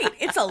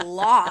 It's a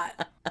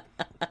lot.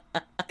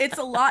 It's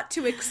a lot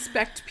to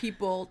expect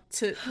people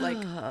to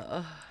like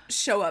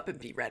show up and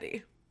be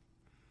ready.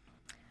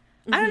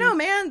 I don't know,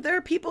 man. There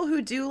are people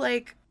who do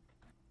like,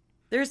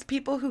 there's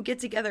people who get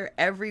together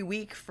every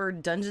week for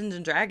Dungeons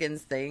and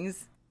Dragons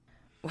things.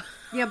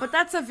 Yeah, but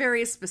that's a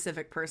very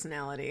specific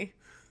personality.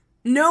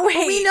 No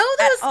hate. We know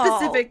those at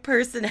specific all.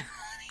 personalities.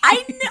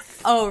 I know.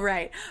 Oh,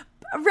 right.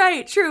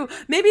 Right, true.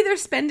 Maybe they're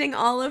spending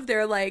all of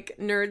their, like,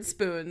 nerd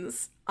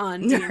spoons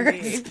on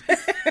D&D.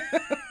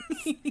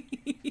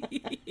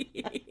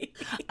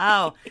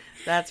 Oh,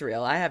 that's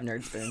real. I have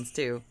nerd spoons,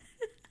 too.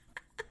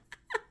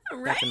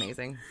 Right? That's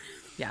amazing.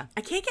 Yeah.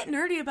 I can't get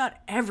nerdy about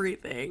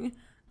everything.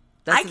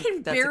 That's I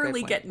can that's a good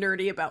barely point. get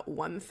nerdy about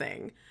one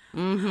thing.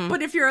 Mm-hmm.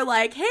 But if you're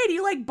like, hey, do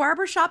you like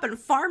barbershop and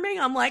farming?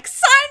 I'm like,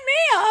 sign me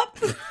up!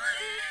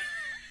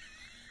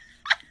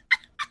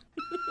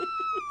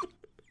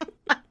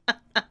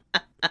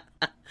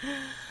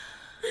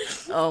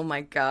 Oh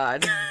my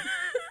God.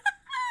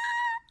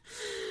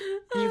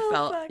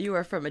 You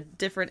are from a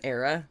different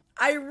era.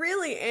 I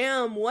really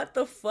am. What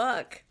the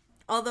fuck?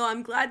 Although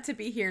I'm glad to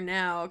be here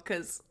now,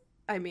 because,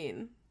 I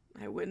mean,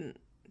 I wouldn't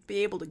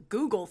be able to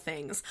Google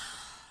things.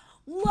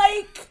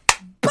 Like,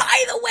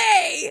 by the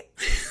way!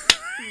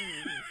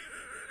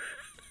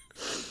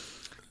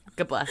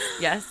 God bless.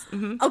 Yes.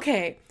 Mm-hmm.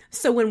 Okay,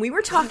 so when we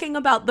were talking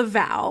about The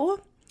Vow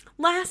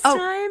last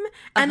time,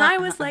 and I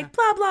was like,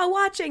 blah, blah,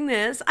 watching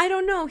this, I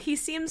don't know, he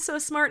seems so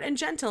smart and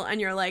gentle,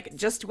 and you're like,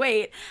 just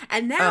wait,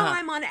 and now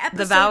I'm on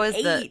episode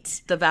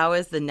 8. The Vow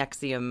is the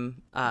Nexium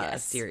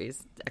Yes.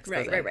 series.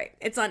 Expose. Right.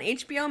 It's on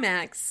HBO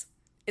Max.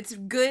 It's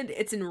good.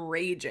 It's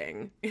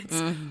enraging. It's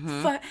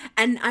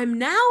and I'm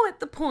now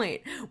at the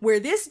point where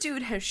this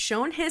dude has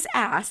shown his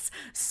ass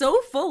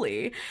so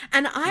fully,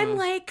 and I'm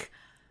like,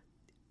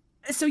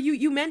 so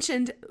you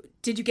mentioned,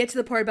 did you get to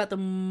the part about the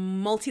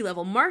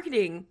multi-level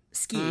marketing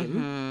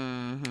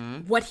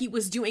scheme? What he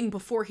was doing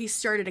before he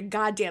started a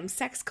goddamn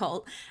sex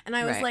cult? And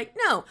I was like,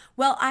 no.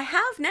 Well, I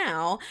have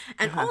now.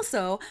 And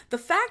also, the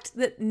fact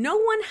that no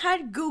one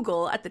had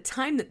Google at the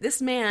time that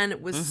this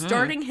man was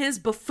starting his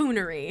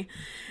buffoonery.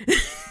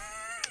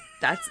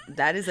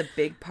 That is a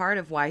big part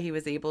of why he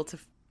was able to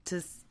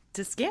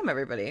scam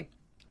everybody.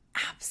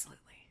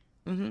 Absolutely.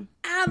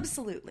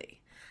 Absolutely.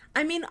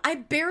 I mean, I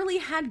barely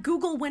had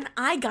Google when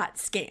I got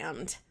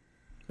scammed.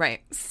 Right.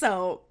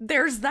 So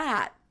there's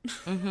that.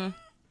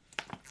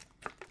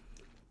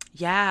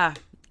 Yeah.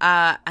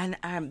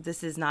 And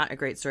this is not a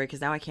great story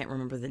because now I can't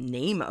remember the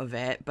name of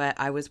it, but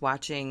I was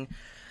watching,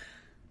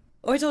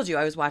 I told you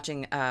I was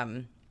watching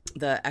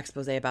the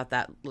expose about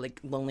that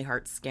like Lonely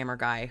Hearts scammer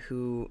guy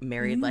who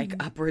married like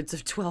upwards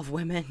of 12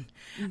 women.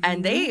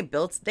 And they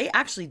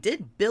actually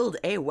did build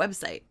a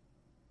website.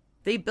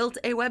 They built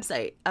a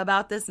website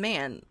about this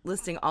man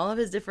listing all of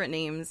his different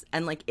names.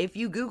 And like, if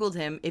you Googled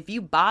him, if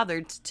you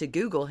bothered to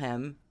Google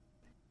him,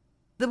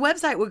 the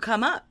website would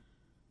come up.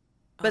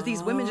 But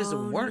these women just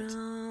weren't.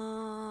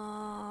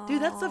 No. Dude,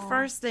 that's the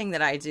first thing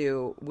that I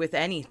do with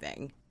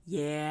anything.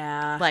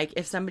 Yeah. Like,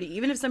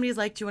 even if somebody's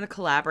like, do you want to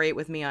collaborate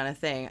with me on a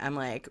thing? I'm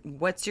like,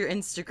 what's your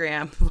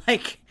Instagram?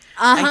 Like,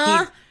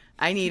 I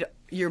need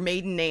your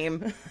maiden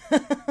name.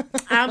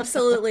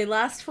 Absolutely.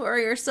 Last 4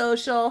 your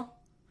social.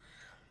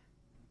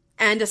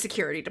 And a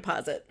security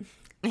deposit.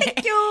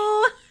 Thank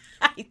you.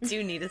 I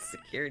do need a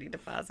security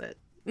deposit.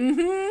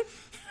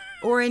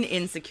 Or an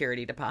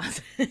insecurity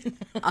deposit.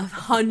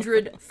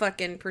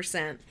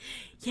 100%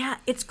 Yeah,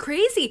 it's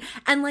crazy.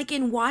 And like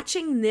in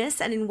watching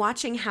this and in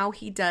watching how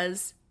he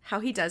does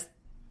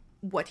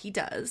what he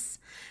does.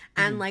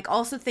 And like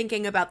also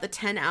thinking about the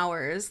 10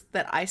 hours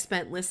that I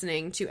spent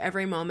listening to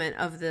every moment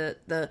of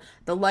the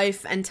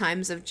life and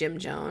times of Jim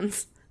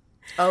Jones.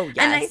 Oh, yes.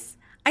 And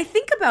I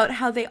think about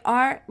how they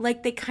are,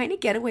 like, they kind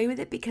of get away with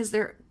it because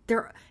they're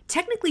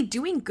technically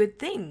doing good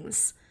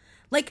things.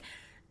 Like,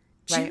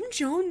 Jim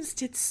Jones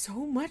did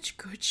so much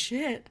good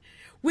shit,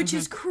 which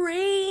is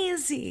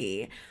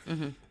crazy.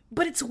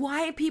 But it's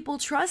why people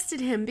trusted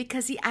him,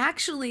 because he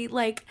actually,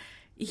 like,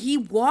 he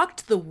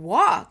walked the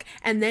walk,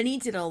 and then he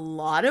did a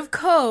lot of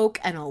coke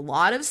and a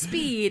lot of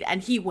speed,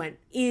 and he went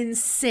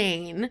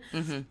insane.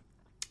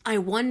 I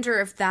wonder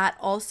if that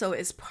also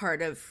is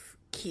part of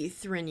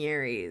Keith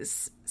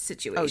Ranieri's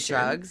situation. Oh,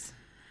 drugs?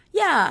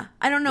 Yeah.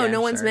 I don't know. Yeah,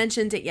 no one's sure.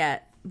 mentioned it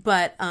yet.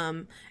 But,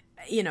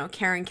 you know,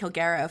 Karen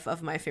Kilgariff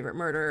of My Favorite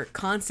Murder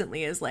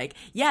constantly is like,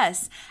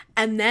 yes.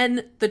 And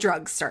then the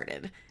drugs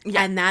started.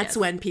 Yeah, and that's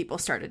when people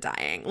started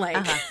dying.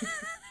 Like,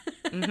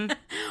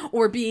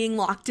 or being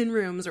locked in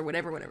rooms or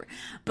whatever.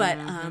 But,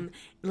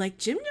 like,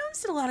 Jim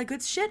Jones did a lot of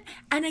good shit.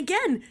 And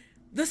again,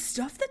 the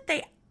stuff that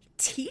they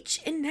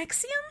teach in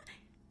NXIVM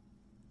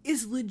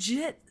is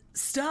legit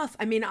stuff.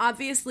 I mean,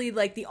 obviously,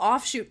 like, the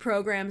offshoot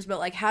programs, but,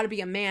 like, how to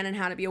be a man and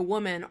how to be a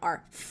woman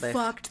are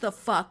fucked the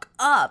fuck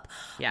up.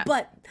 Yeah.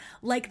 But,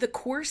 like, the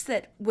course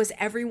that was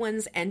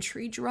everyone's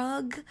entry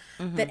drug,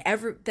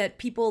 that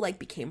people, like,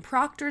 became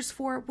proctors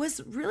for,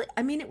 was really,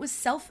 I mean, it was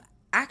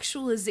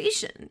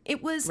self-actualization.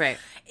 It was,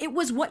 it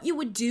was what you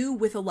would do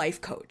with a life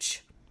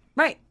coach.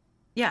 Right.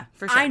 Yeah,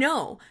 for sure. I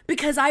know,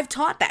 because I've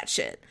taught that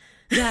shit.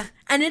 Yeah.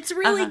 And it's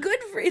really good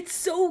it's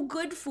so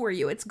good for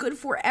you. It's good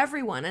for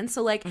everyone. And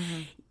so, like,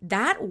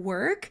 that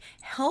work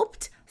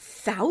helped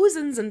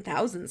thousands and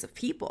thousands of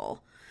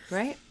people.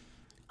 Right.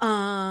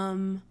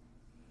 Yeah.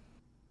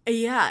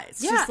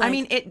 It's just like, I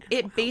mean,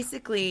 it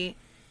basically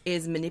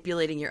is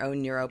manipulating your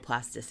own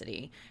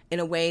neuroplasticity in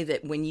a way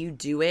that when you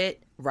do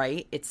it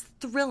right, it's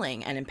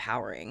thrilling and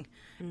empowering.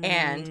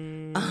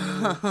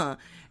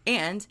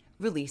 And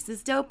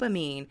releases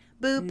dopamine.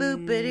 Boop,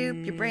 boop,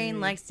 ba-doop. Your brain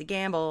likes to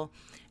gamble.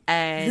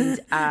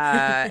 And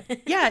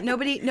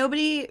nobody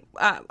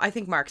I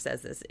think Mark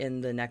says this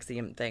in the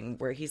NXIVM thing,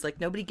 where he's like,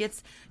 nobody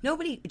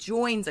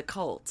joins a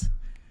cult.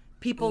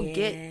 People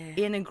get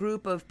in a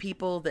group of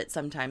people that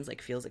sometimes,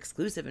 like, feels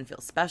exclusive and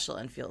feels special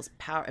and feels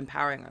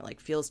empowering, or,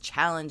 like, feels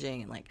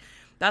challenging, and, like,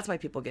 that's why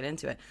people get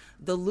into it.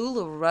 The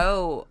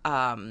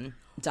LuLaRoe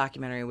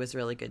documentary was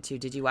really good too.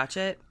 Did you watch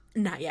it?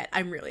 Not yet.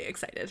 I'm really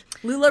excited.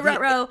 Lula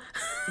Rutrow.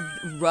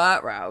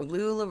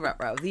 Lula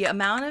Rutrow. The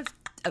amount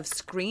of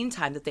screen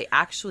time that they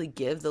actually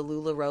give the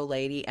LuLaRoe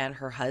lady and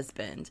her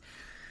husband.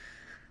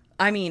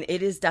 I mean,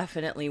 it is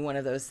definitely one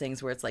of those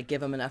things where it's like,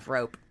 give them enough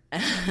rope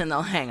and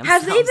they'll hang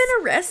themselves. Have they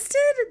been arrested?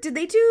 Did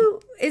they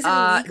do? Is it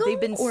illegal? They've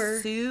been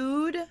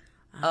sued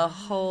a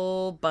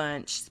whole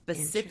bunch,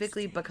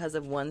 specifically because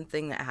of one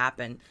thing that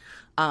happened.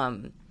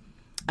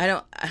 I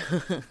don't.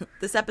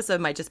 This episode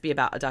might just be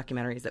about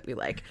documentaries that we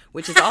like,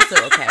 which is also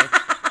okay.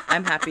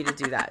 I'm happy to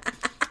do that.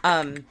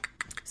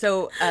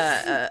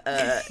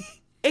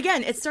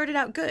 Again, it started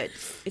out good.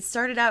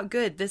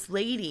 This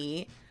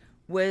lady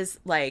was,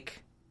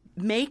 like,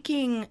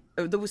 making,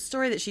 the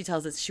story that she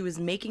tells us, she was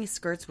making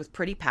skirts with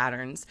pretty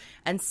patterns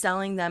and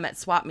selling them at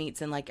swap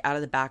meets and, like, out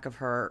of the back of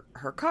her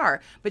car.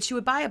 But she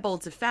would buy a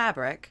bolt of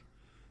fabric,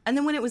 and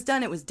then when it was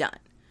done, it was done.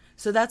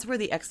 So that's where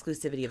the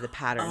exclusivity of the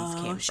patterns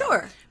came from.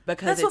 Sure.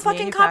 Because that's what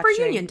fucking Copper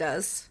Union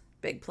does.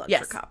 Big plug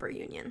for Copper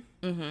Union.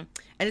 Mm-hmm. And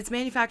it's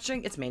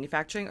manufacturing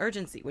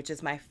urgency, which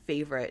is my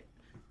favorite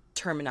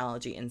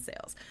terminology in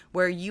sales,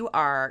 where you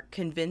are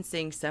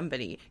convincing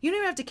somebody. You don't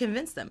even have to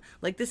convince them.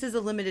 Like, this is a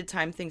limited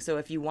time thing, so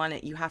if you want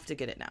it, you have to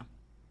get it now.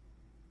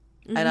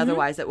 And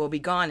otherwise it will be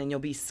gone, and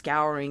you'll be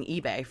scouring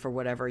eBay for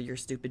whatever your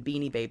stupid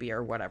Beanie Baby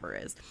or whatever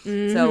is.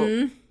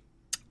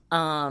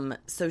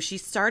 So she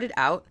started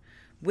out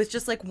with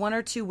just, like, one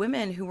or two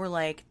women who were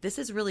like, this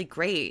is really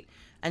great.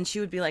 And she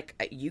would be like,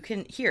 I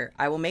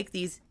will make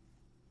these.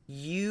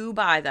 You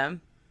buy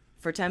them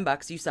for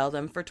 $10. You sell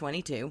them for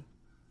 $22.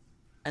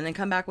 And then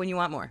come back when you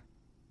want more.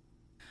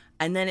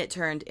 And then it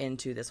turned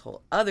into this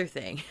whole other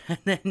thing.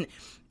 And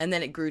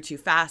then it grew too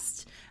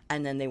fast.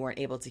 And then they weren't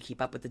able to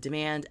keep up with the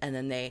demand. And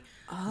then they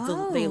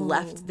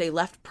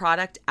left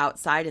product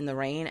outside in the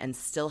rain and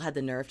still had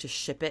the nerve to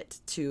ship it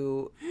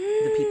to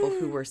the people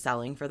who were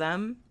selling for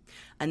them.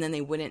 And then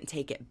they wouldn't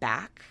take it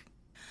back.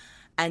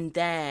 And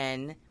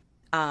then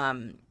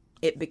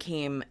it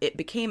became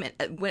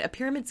when a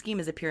pyramid scheme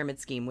is a pyramid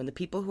scheme, when the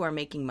people who are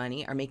making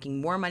money are making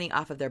more money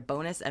off of their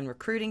bonus and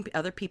recruiting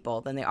other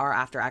people than they are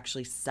after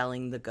actually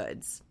selling the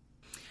goods.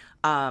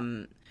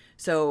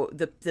 So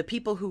the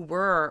people who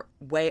were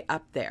way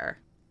up there,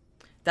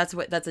 that's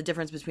a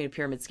difference between a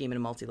pyramid scheme and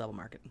a multi-level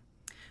marketing.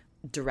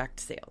 Direct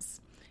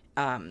sales.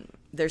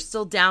 There's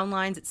still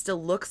downlines. It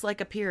still looks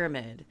like a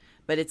pyramid,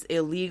 but it's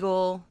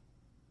illegal.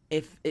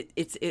 If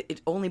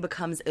it only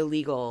becomes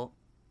illegal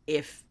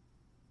if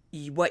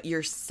what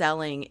you're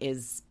selling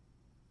is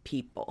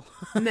people.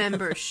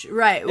 Membership.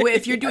 Right.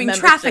 If you're doing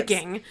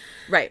trafficking.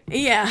 Right.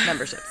 Yeah.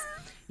 Memberships.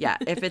 Yeah.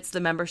 If it's the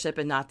membership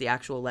and not the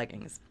actual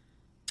leggings,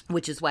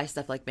 which is why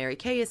stuff like Mary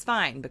Kay is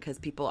fine, because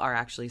people are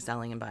actually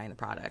selling and buying the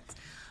product.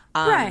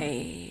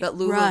 Right. But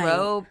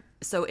LuLaRoe,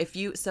 so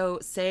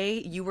say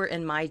you were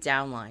in my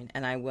downline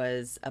and I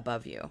was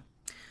above you.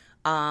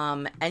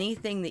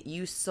 Anything that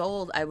you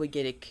sold, I would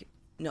get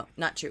no,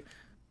 not true.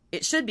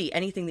 It should be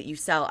anything that you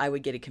sell, I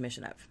would get a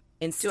commission of.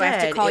 Instead, do I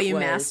have to call you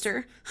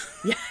master?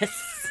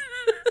 Yes.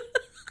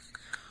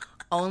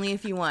 Only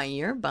if you want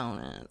your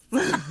bonus.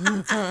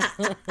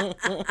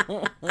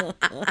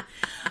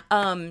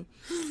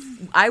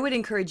 I would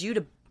encourage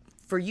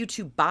for you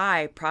to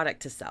buy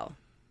product to sell.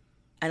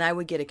 And I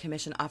would get a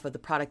commission off of the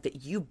product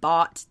that you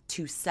bought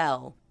to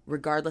sell,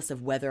 regardless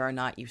of whether or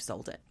not you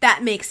sold it.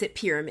 That makes it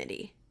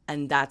pyramid-y.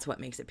 And that's what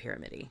makes it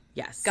pyramid-y.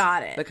 Yes.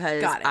 Got it.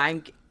 Because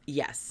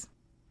yes.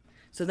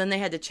 So then they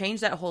had to change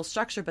that whole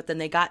structure, but then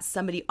they got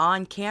somebody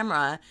on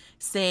camera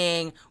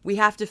saying, we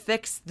have to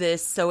fix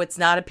this so it's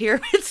not a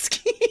pyramid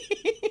scheme.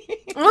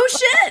 Oh,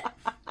 shit.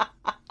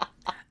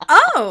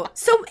 Oh,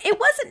 so it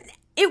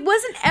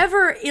wasn't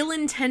ever ill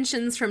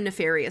intentions from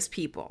nefarious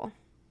people.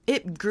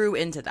 it grew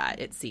into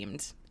that. It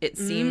seemed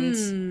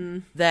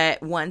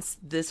that once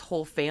this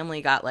whole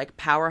family got like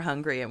power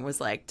hungry and was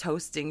like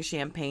toasting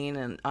champagne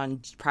and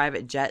on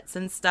private jets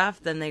and stuff,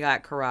 then they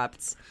got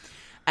corrupt.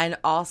 And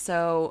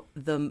also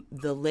the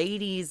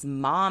lady's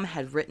mom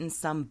had written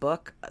some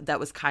book that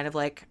was kind of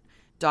like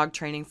dog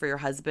training for your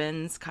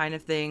husbands kind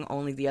of thing,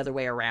 only the other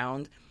way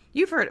around.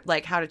 You've heard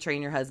like How to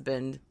Train Your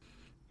Husband.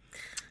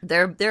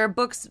 There are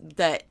books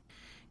that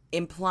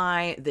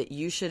imply that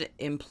you should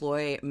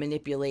employ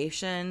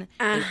manipulation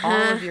in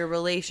all of your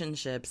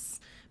relationships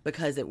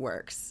because it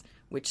works,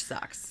 which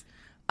sucks.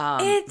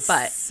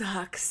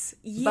 Sucks.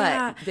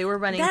 Yeah. But they were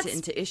running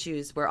into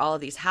issues where all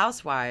of these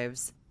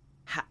housewives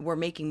were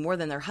making more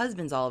than their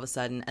husbands all of a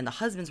sudden, and the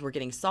husbands were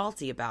getting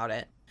salty about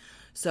it.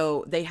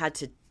 So they had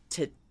to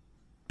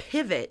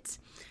pivot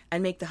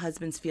and make the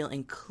husbands feel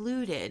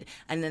included.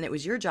 And then it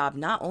was your job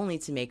not only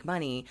to make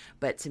money,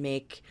 but to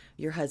make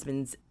your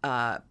husband's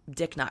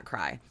dick not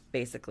cry,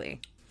 basically.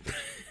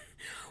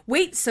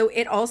 Wait, so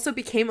it also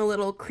became a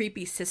little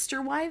creepy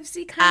sister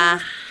wivesy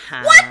kind of?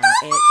 What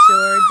the It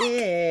sure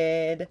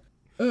did.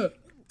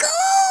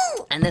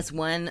 Go! And this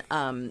one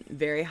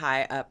very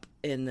high up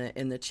in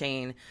the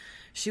chain,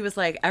 she was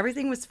like,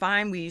 everything was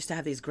fine. We used to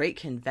have these great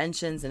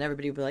conventions and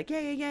everybody would be like,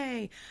 yay, yay,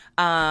 yay.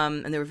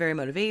 And they were very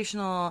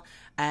motivational.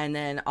 And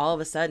then all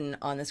of a sudden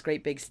on this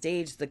great big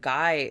stage, the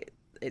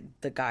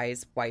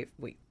guy's wife,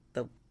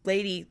 the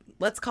lady,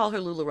 let's call her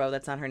LuLaRoe.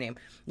 That's not her name.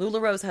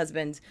 LuLaRoe's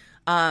husband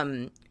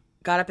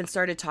got up and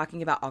started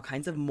talking about all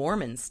kinds of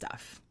Mormon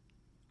stuff.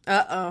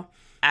 Uh-oh.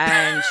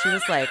 And she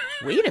was like,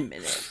 wait a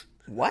minute.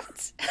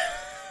 What?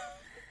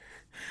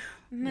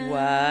 No.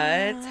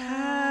 What's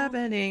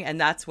happening?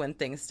 And that's when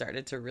things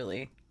started to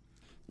really,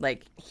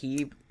 like,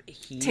 he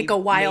take a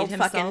wild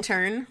fucking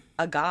turn.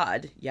 A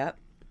god. Yep.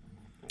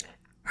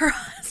 Her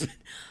husband.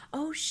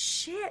 Oh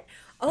shit.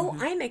 Oh,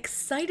 I'm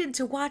excited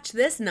to watch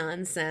this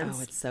nonsense.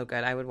 Oh, it's so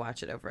good. I would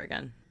watch it over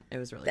again. It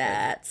was really good.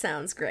 That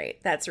sounds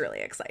great. That's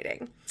really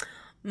exciting.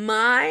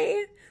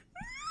 I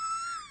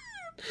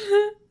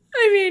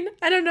mean,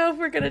 I don't know if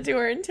we're going to do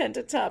our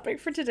intended topic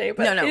for today,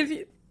 but no. if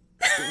you...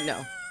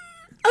 No.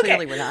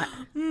 Clearly we're not.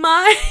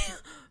 My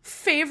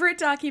favorite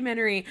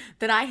documentary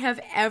that I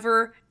have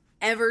ever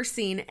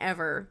seen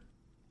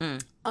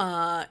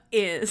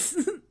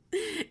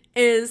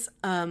is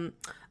The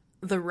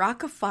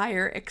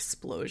Rock-afire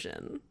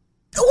Explosion.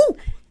 Oh!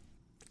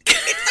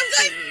 It's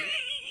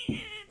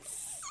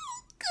so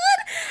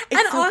good.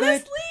 And so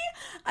honestly,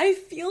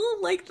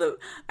 good.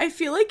 I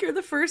feel like you're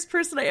the first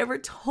person I ever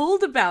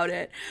told about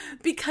it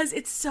because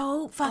it's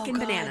so fucking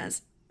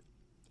bananas.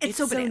 It's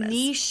so bananas.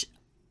 Niche.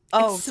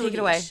 Oh, so take it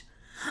away.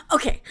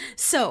 Okay,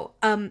 so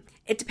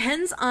it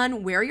depends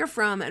on where you're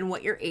from and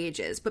what your age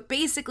is, but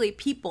basically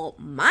people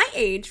my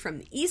age from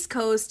the East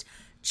Coast,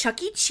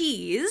 Chuck E.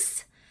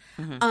 Cheese,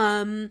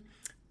 the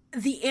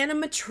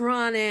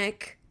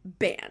animatronic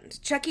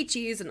band, Chuck E.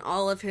 Cheese and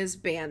all of his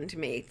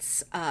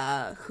bandmates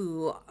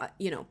who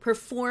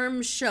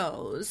perform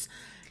shows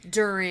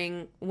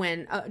during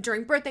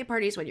birthday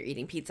parties, when you're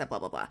eating pizza, blah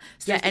blah blah.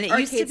 So and it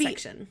used to be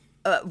section.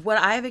 What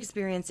I've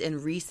experienced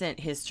in recent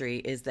history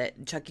is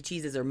that Chuck E.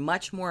 Cheese's are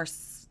much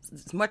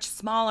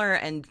smaller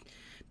and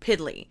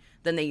piddly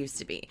than they used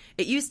to be.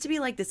 It used to be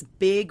like this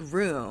big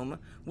room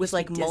with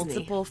like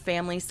multiple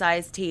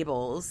family-sized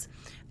tables,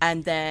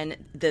 and then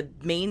the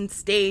main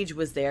stage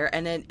was there,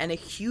 and a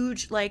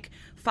huge like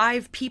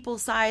 5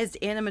 people-sized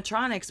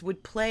animatronics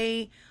would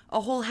play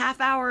a whole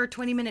half-hour,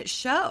 20-minute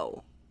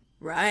show.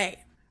 Right.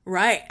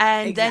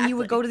 And then you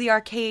would go to the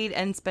arcade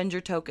and spend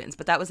your tokens,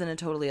 but that was in a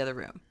totally other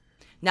room.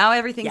 Now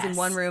everything's in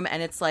one room,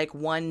 and it's like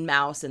one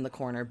mouse in the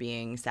corner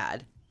being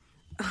sad.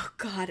 Oh,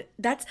 God.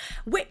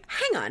 Wait,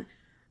 hang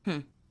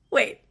on.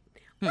 Wait.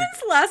 When's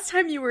the last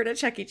time you were at a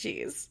Chuck E.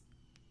 Cheese?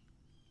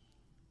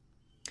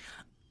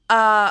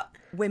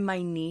 When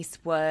my niece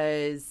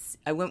was...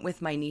 I went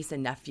with my niece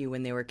and nephew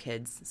when they were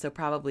kids, so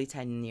probably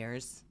 10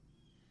 years.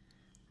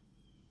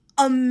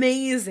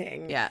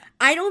 Amazing. Yeah.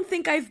 I don't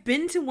think I've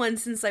been to one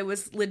since I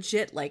was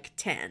legit like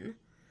 10.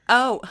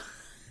 Oh.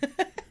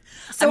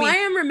 So I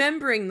am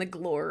remembering the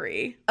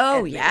glory.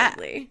 Oh,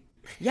 admittedly.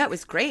 Yeah, it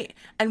was great.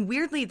 And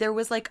weirdly, there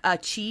was like a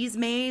cheese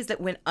maze that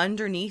went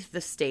underneath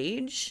the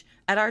stage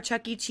at our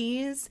Chuck E.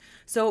 Cheese.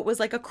 So it was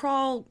like a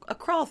crawl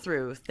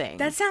through thing.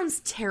 That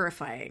sounds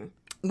terrifying.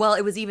 Well,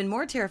 it was even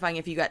more terrifying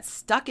if you got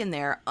stuck in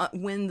there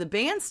when the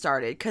band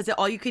started, because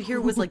all you could hear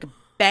was like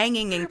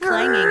banging and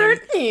clanging.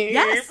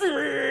 Yes,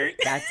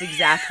 that's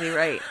exactly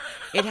right.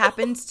 It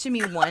happened to me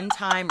one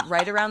time,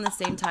 right around the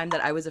same time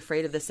that I was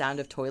afraid of the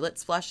sound of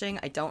toilets flushing.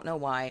 I don't know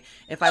why.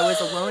 If I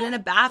was alone in a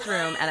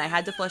bathroom and I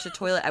had to flush a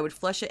toilet, I would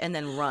flush it and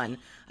then run.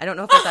 I don't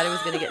know if I thought it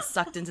was going to get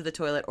sucked into the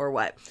toilet or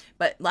what.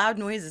 But loud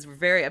noises were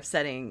very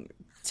upsetting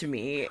to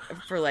me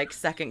for like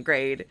second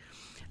grade.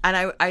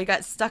 And I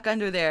got stuck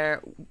under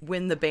there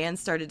when the band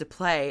started to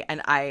play,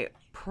 and I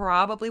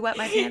probably wet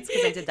my pants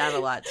because I did that a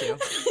lot too.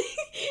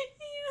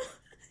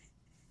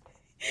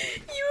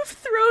 You've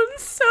thrown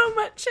so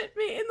much at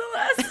me in the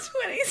last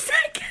 20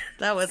 seconds.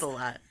 That was a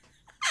lot.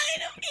 I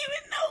don't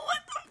even know what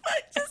the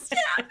fuck just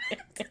happened.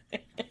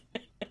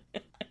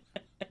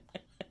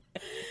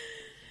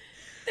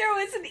 There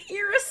was an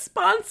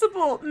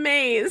irresponsible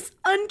maze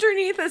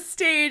underneath a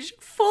stage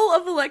full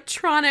of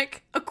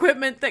electronic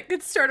equipment that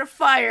could start a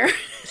fire.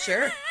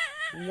 Sure.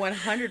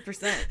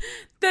 100%.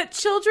 That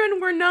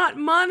children were not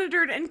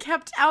monitored and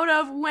kept out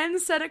of when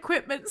said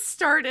equipment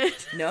started.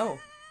 No.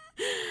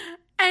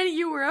 And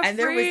you were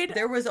afraid. And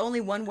there was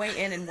only one way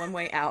in and one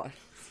way out.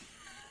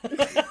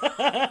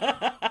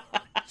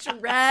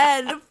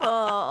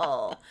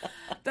 Dreadful.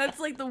 That's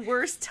like the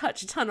worst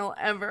touch tunnel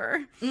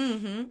ever.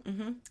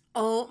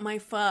 Oh my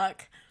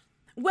fuck.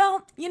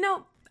 Well,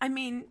 I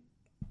mean,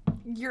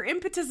 your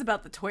impetus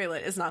about the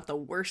toilet is not the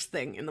worst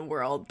thing in the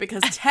world,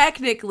 because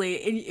technically,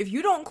 if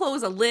you don't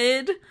close a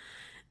lid,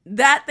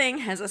 that thing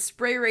has a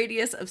spray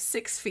radius of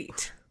 6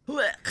 feet.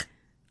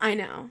 I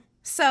know.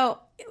 So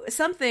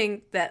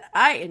something that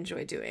I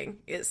enjoy doing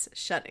is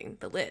shutting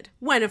the lid.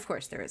 When, of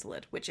course, there is a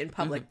lid, which in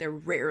public, there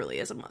rarely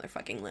is a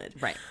motherfucking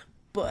lid. Right.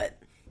 But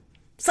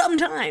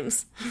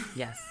sometimes.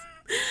 Yes.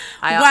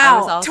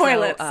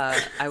 Toilets.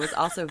 I was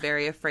also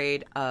very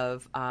afraid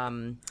of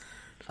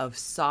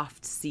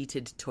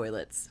soft-seated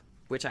toilets,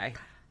 which I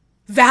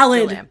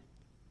Valid. still am.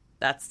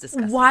 That's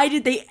disgusting. Why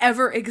did they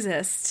ever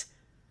exist?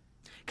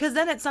 Because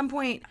then at some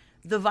point,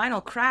 the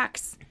vinyl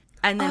cracks,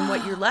 and then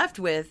what you're left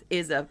with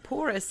is a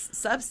porous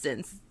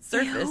surface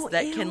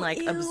that can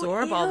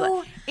absorb all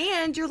the...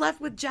 And you're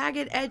left with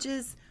jagged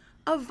edges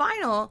of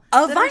vinyl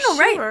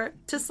right,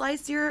 to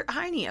slice your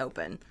hiney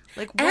open.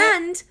 Like, what?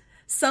 And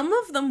some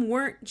of them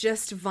weren't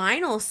just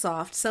vinyl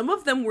soft. Some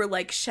of them were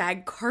like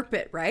shag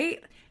carpet,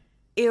 right?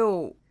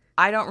 Ew.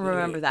 I don't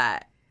remember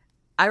that.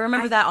 I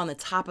remember that on the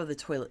top of the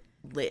toilet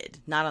lid,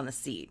 not on the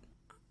seat.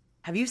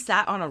 Have you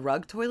sat on a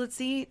rug toilet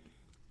seat?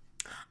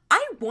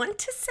 I want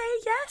to say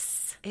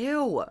yes.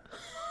 Ew.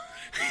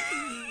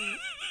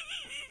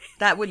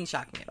 That wouldn't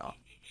shock me at all.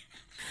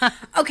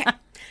 Okay.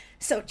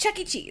 So Chuck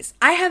E. Cheese.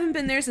 I haven't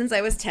been there since I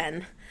was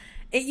 10.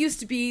 It used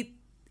to be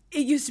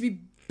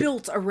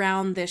built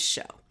around this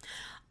show.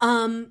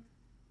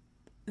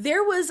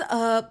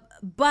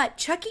 But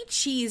Chuck E.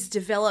 Cheese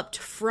developed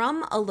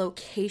from a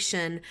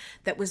location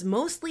that was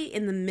mostly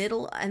in the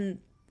middle and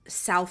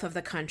south of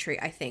the country,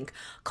 I think,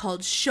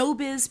 called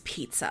Showbiz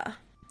Pizza.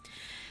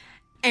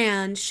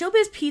 And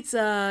Showbiz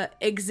Pizza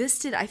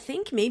existed, I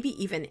think, maybe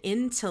even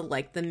into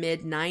like the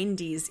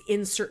mid-90s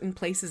in certain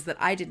places that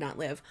I did not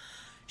live.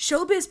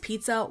 Showbiz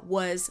Pizza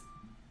was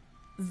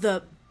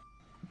the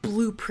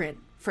blueprint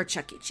for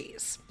Chuck E.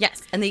 Cheese.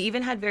 Yes, and they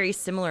even had very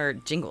similar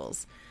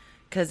jingles.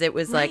 Because it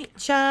was like,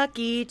 Chuck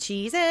E.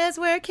 Cheese is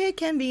where a kid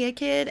can be a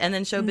kid. And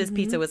then Showbiz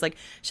Pizza was like,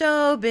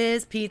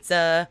 Showbiz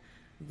Pizza,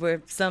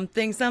 where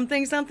something,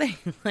 something, something.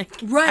 Right.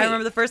 I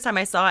remember the first time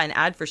I saw an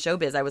ad for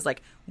Showbiz, I was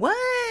like,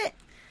 what?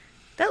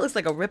 That looks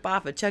like a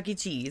ripoff of Chuck E.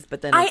 Cheese,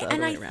 but then it's the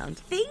other way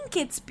around. I think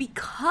it's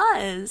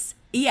because...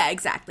 Yeah,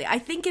 exactly. I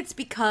think it's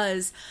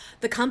because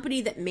the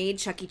company that made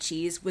Chuck E.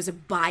 Cheese was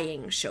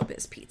buying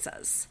Showbiz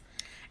Pizzas.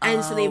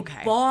 And so they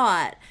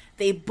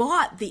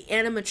bought the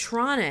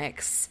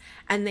animatronics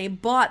and they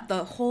bought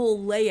the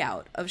whole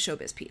layout of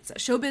Showbiz Pizza.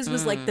 Showbiz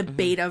was like the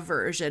beta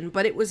version,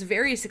 but it was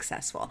very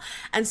successful.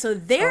 And so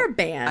their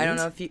band... I don't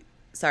know if you...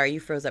 Sorry, you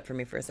froze up for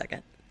me for a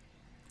second.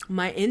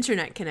 My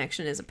internet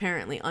connection is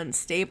apparently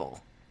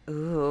unstable.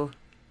 Ooh.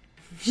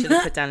 Should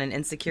have put down an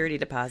insecurity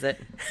deposit.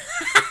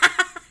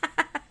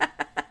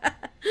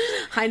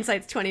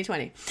 Hindsight's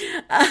 2020.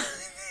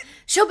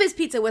 Showbiz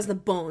Pizza was the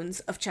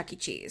bones of Chuck E.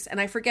 Cheese,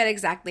 and I forget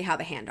exactly how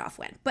the handoff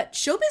went. But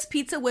Showbiz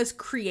Pizza was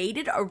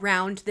created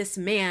around this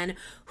man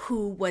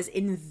who was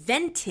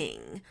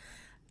inventing,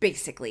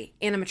 basically,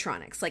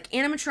 animatronics. Like,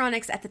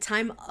 animatronics at the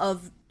time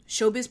of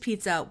Showbiz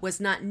Pizza was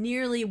not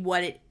nearly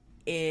what it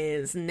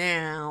is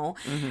now.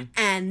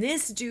 And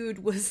this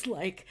dude was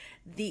like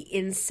the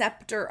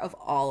inceptor of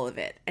all of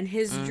it. And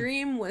his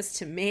dream was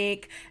to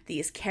make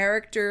these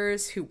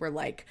characters who were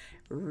like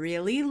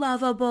really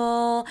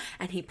lovable,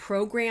 and he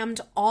programmed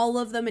all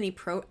of them,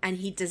 and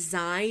he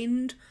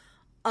designed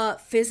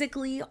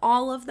physically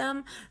all of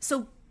them.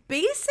 So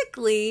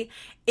basically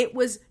it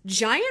was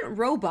giant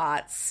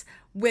robots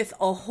with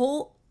a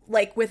whole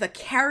with a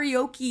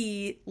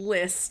karaoke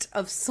list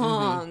of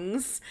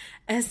songs,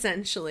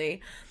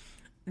 essentially.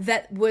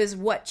 That was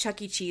what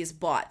Chuck E. Cheese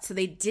bought. So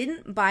they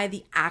didn't buy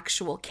the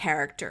actual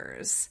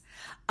characters.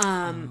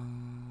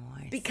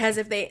 Because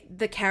if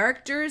the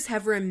characters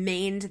have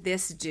remained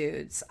this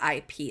dude's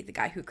IP, the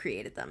guy who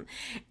created them.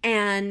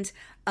 And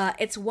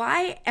it's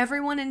why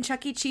everyone in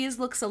Chuck E. Cheese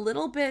looks a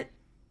little bit,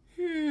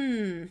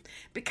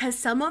 because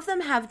some of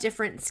them have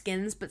different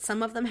skins, but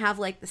some of them have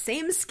like the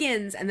same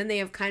skins, and then they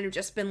have kind of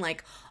just been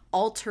like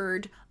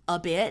altered a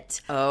bit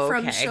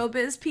from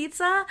Showbiz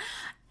Pizza.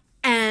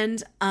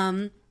 And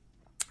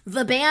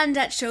the band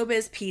at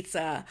Showbiz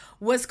Pizza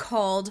was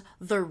called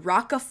the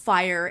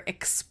Rock-afire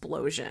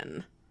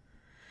Explosion.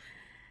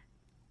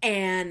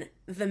 And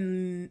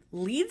the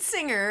lead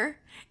singer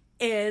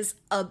is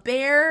a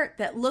bear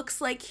that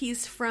looks like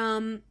he's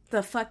from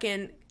the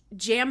fucking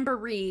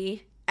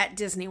Jamboree at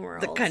Disney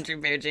World. The Country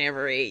Bear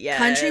Jamboree, yes.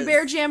 Country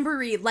Bear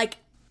Jamboree. Like,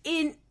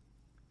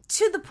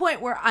 to the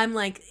point where I'm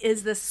like,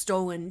 is this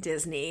stolen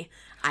Disney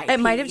IP? It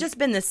might have just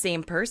been the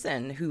same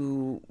person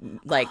who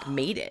like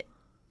made it.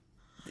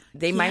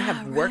 They might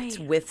have worked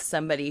with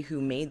somebody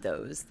who made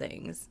those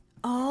things.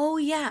 Oh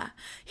yeah,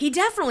 he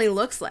definitely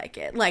looks like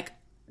it. Like,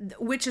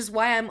 which is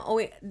why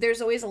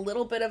there's always a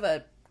little bit of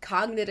a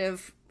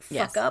cognitive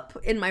fuck up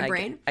in my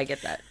brain. I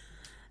get that.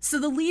 So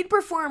the lead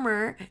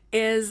performer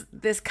is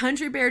this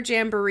Country Bear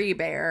Jamboree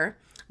Bear.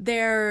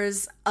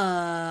 There's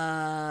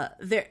and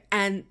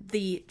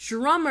the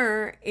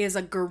drummer is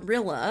a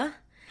gorilla.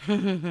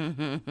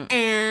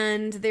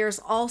 And there's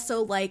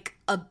also like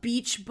a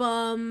beach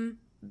bum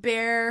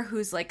bear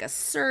who's like a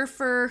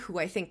surfer who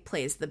I think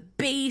plays the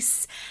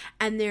bass,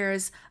 and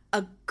there's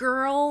a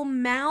girl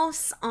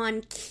mouse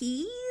on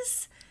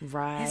keys.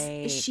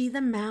 Right. Is she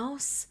the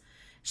mouse?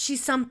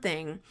 She's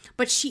something,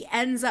 but she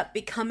ends up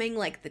becoming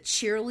like the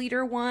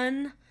cheerleader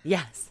one.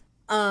 Yes.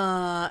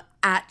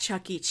 At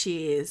Chuck E.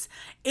 Cheese.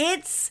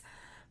 It's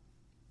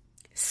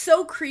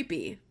so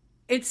creepy.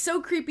 It's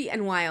so creepy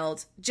and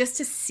wild just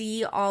to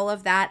see all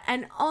of that.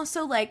 And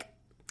also, like,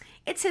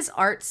 it's his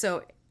art,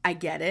 so I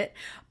get it.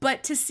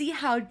 But to see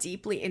how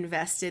deeply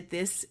invested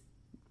this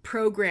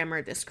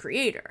programmer, this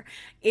creator,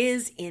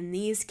 is in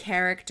these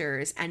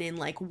characters and in,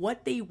 like,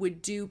 what they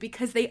would do.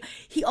 Because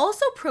he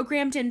also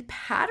programmed in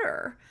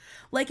patter.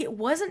 Like, it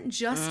wasn't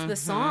just the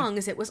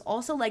songs. It was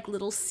also, like,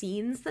 little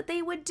scenes that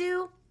they would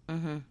do.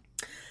 Mm-hmm.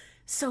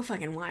 So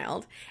fucking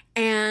wild.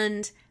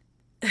 And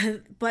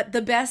but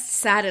the best,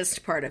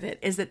 saddest part of it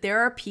is that there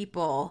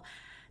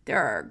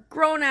are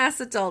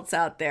grown-ass adults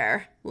out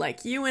there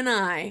like you and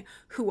I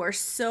who are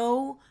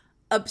so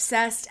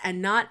obsessed,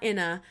 and not in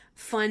a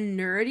fun,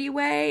 nerdy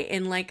way,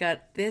 in like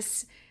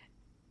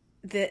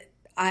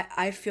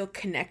I feel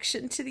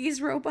connection to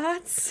these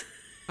robots,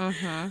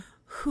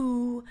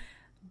 who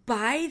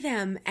buy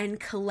them and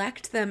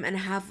collect them and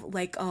have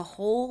like a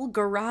whole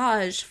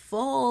garage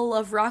full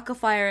of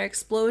Rockafire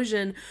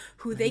Explosion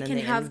who they can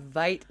have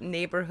invite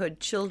neighborhood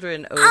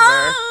children over.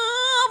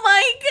 Oh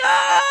my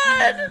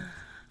God.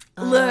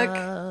 Look,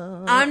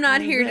 I'm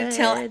not here to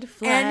tell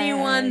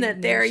anyone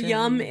that their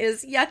yum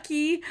is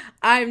yucky.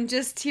 I'm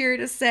just here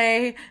to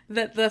say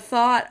that the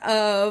thought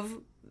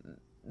of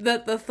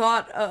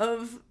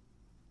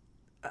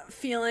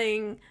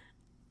feeling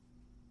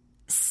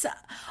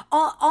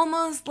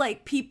almost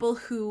like people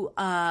who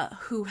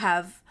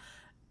have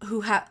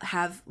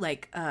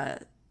like I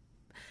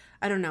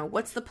don't know,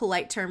 what's the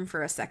polite term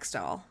for a sex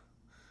doll?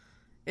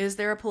 Is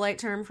there a polite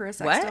term for a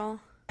sex doll?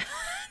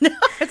 No,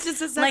 it's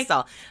just a sex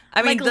doll.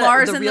 I mean, like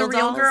Lars and the Real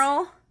dolls?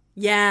 Girl.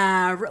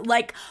 Yeah,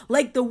 like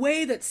the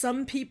way that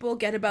some people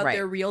get about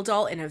their real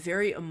doll in a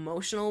very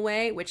emotional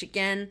way, which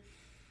again,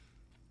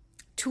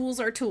 tools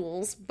are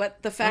tools,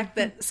 but the fact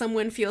that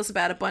someone feels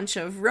about a bunch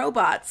of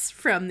robots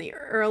from the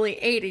early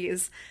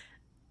 80s,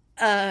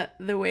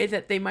 the way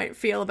that they might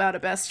feel about a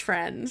best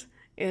friend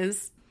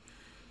is,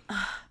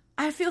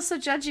 I feel so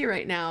judgy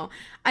right now.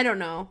 I don't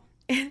know.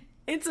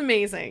 It's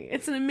amazing.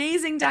 It's an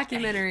amazing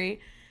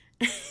documentary.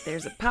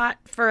 There's a pot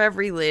for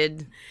every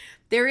lid.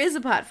 There is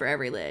a pot for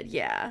every lid.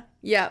 Yeah.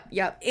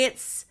 Yep.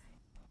 It's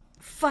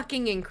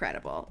fucking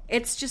incredible.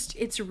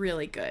 It's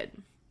really good.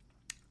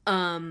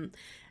 And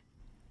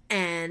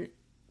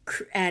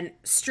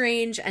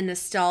strange and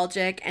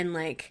nostalgic and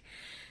like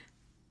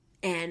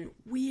and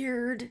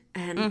weird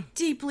and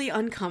deeply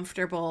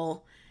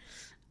uncomfortable.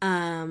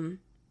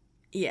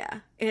 Yeah,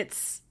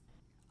 it's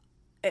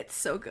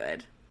so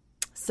good.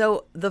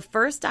 So the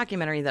first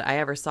documentary that I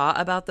ever saw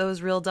about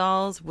those real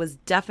dolls was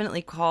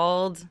definitely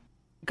called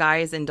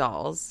Guys and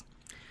Dolls.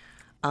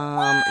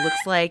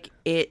 Looks like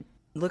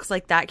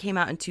that came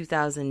out in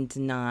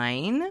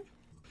 2009.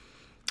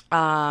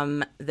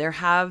 There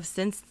have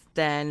since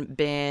then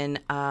been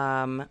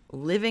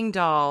living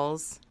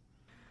dolls,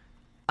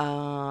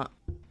 but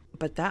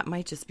that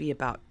might just be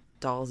about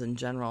dolls in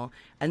general.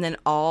 And then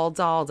All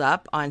Dolled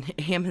Up on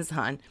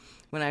Amazon.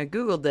 When I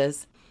Googled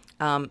this,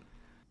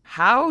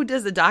 how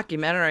does a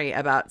documentary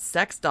about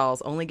sex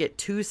dolls only get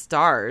 2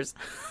 stars?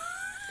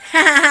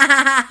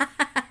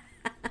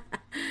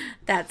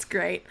 That's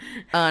great.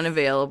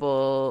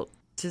 Unavailable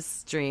to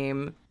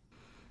stream.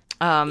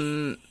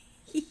 Yeah.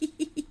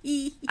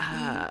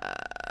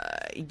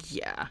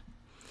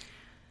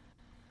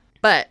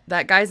 But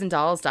that Guys and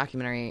Dolls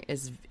documentary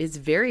is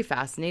very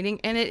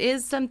fascinating, and it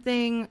is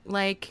something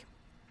like,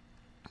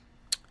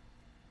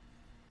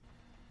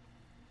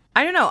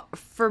 I don't know,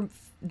 for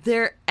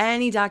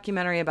any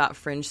documentary about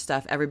fringe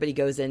stuff, everybody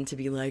goes in to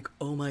be like,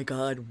 oh my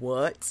God,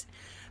 what?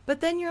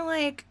 But then you're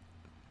like,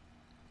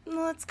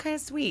 well, that's kind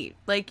of sweet.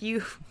 Like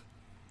you,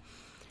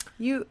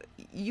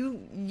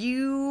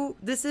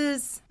 this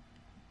is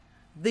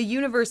the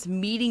universe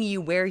meeting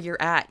you where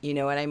you're at. You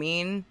know what I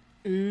mean?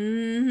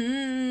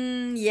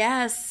 Mm-hmm.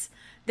 Yes.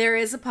 There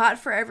is a pot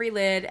for every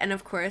lid. And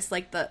of course,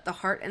 like the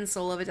heart and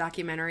soul of a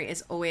documentary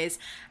is always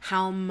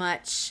how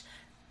much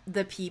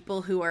the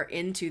people who are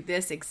into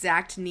this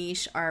exact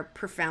niche are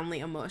profoundly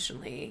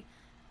emotionally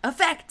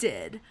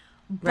affected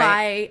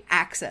by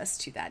access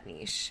to that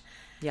niche.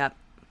 Yep.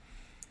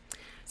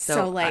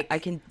 So like I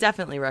can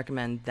definitely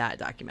recommend that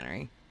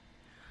documentary.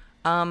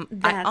 I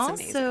that's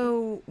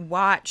also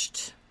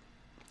watched.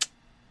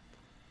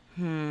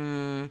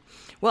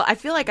 Well, I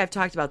feel like I've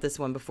talked about this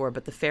one before,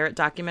 but the ferret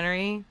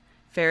documentary,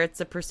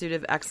 Ferrets: A Pursuit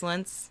of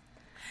Excellence.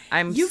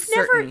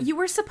 You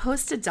were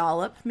supposed to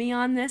dollop me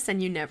on this,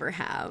 and you never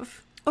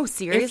have. Oh,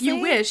 seriously? If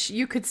you wish,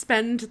 you could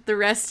spend the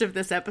rest of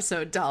this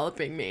episode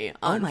dolloping me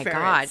on Oh my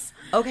ferrets.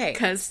 God.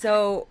 Okay.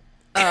 So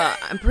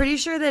I'm pretty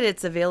sure that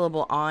it's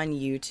available on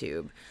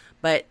YouTube,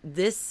 but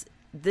this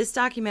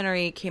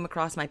documentary came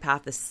across my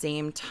path the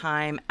same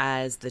time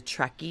as the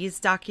Trekkies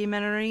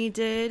documentary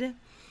did,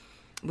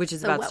 which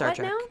is about Star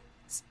Trek. Now?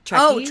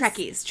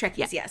 Trekkies?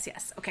 Trekkies. Yeah.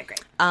 Yes. Okay,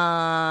 great.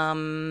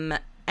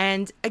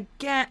 And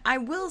again, I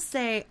will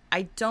say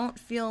I don't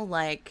feel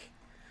like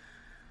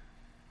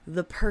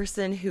the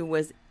person who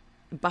was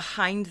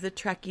behind the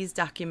Trekkies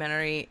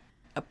documentary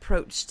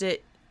approached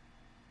it.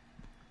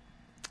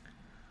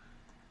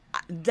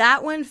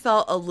 That one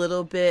felt a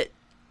little bit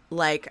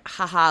like,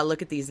 haha,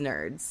 look at these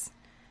nerds,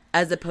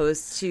 as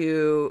opposed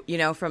to,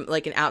 from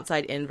like an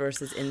outside in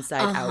versus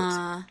inside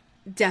out.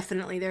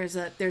 Definitely, there's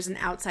an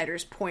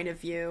outsider's point of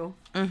view.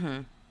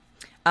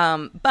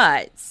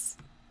 But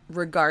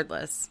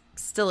regardless,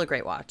 still a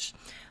great watch.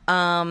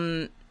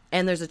 And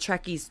there's a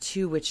Trekkies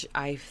 2, which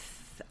I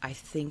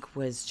think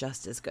was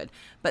just as good.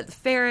 But the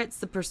Ferrets: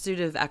 The Pursuit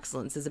of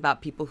Excellence is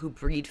about people who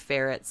breed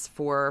ferrets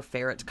for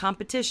ferret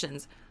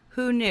competitions.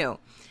 Who knew?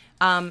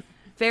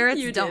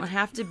 Ferrets don't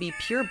have to be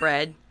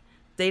purebred.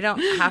 They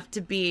don't have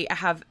to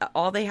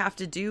all they have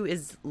to do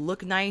is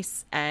look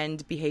nice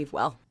and behave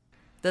well.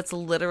 That's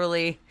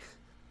literally,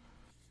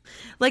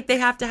 like, they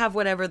have to have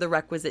whatever the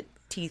requisite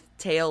teeth,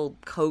 tail,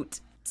 coat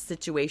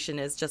situation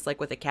is, just like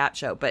with a cat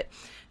show. But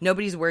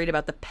nobody's worried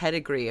about the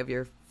pedigree of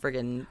your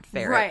friggin'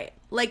 ferret. Right.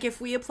 Like,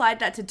 if we applied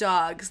that to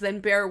dogs, then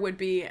Bear would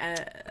be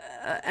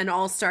an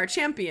all-star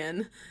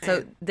champion.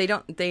 So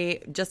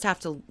they just have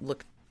to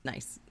look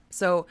nice.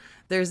 So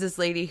there's this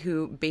lady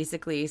who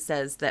basically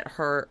says that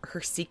her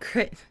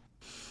secret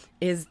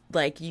is,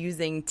 like,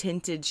 using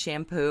tinted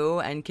shampoo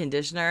and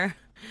conditioner.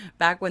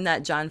 Back when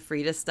that John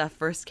Frieda stuff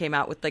first came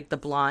out with, like, the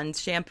blonde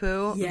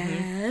shampoo.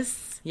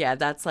 Yes. Yeah,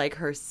 that's, like,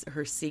 her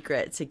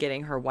secret to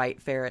getting her white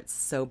ferrets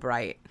so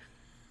bright.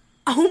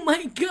 Oh,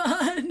 my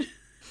God.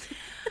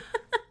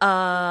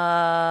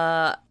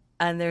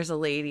 And there's a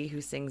lady who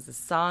sings a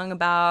song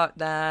about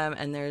them,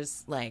 and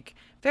there's, like,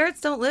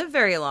 ferrets don't live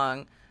very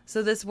long.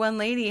 So this one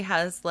lady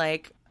has,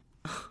 like,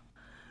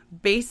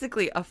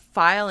 basically a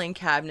filing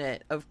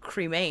cabinet of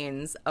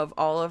cremains of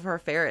all of her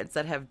ferrets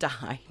that have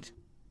died.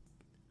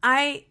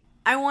 I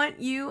want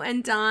you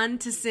and Don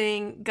to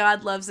sing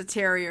God Loves a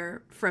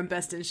Terrier from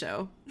Best in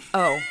Show.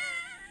 Oh.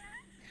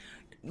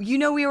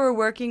 We were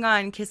working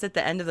on Kiss at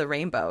the End of the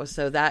Rainbow,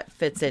 so that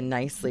fits in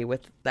nicely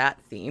with that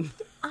theme.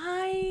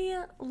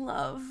 I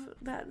love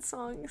that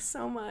song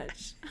so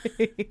much.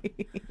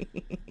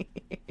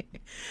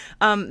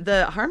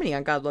 The harmony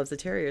on God Loves a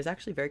Terrier is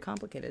actually very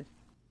complicated.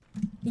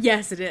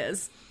 Yes, it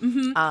is.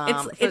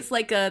 Mm-hmm. It's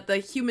like the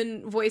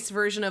human voice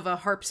version of a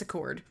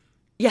harpsichord.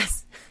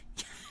 Yes.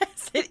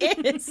 Yes,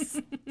 it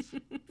is.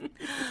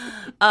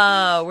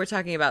 We're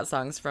talking about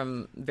songs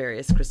from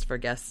various Christopher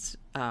Guest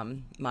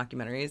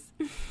mockumentaries.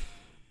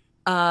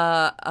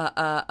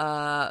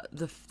 The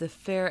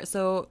fair.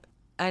 So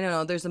I don't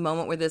know. There's a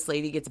moment where this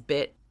lady gets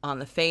bit on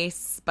the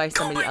face by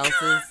somebody else's,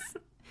 God.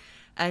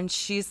 And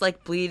she's,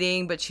 like,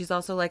 bleeding, but she's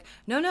also like,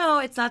 no,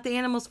 it's not the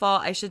animal's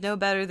fault. I should know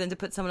better than to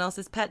put someone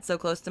else's pet so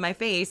close to my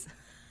face.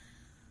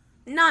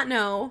 Not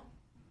no.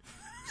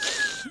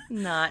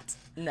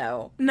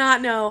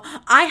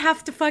 I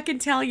have to fucking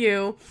tell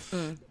you.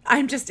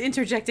 I'm just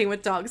interjecting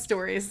with dog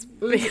stories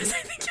because I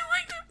think you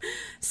like them.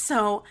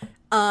 So,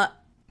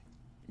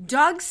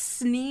 dogs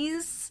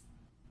sneeze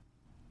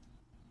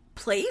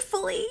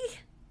playfully.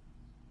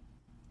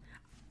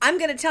 I'm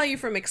going to tell you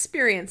from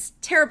experience,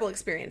 terrible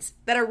experience,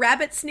 that a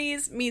rabbit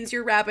sneeze means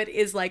your rabbit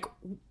is, like,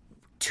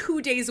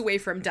 2 days away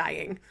from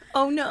dying.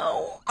 Oh,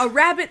 no. A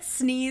rabbit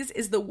sneeze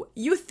is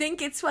you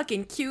think it's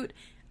fucking cute.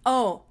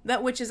 Oh,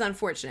 which is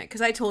unfortunate, because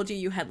I told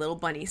you had little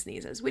bunny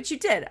sneezes, which you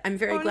did. I'm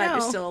very glad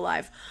you're still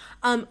alive.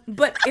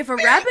 But if a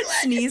rabbit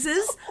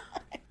sneezes,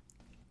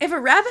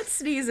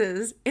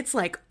 it's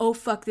like, oh,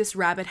 fuck, this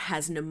rabbit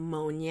has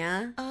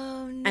pneumonia.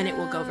 Oh, no. And it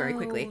will go very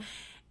quickly.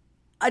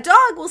 A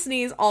dog will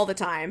sneeze all the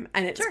time,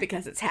 and it's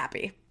because it's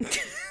happy.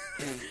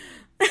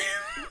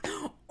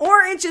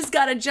 Or it just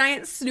got a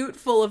giant snoot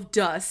full of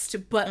dust,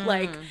 but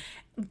like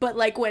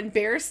when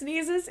Bear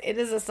sneezes, it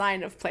is a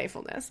sign of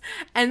playfulness.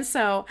 And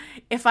so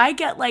if I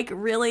get, like,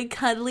 really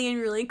cuddly and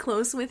really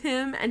close with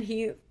him, and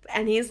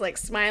he's like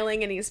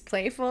smiling and he's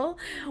playful,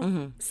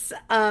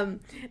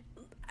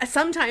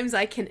 sometimes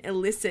I can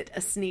elicit a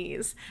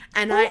sneeze,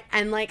 and I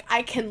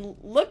can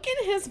look in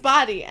his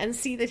body and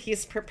see that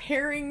he's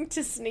preparing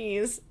to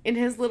sneeze in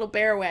his little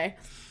bear way.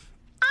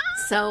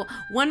 So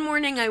one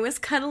morning I was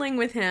cuddling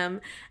with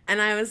him,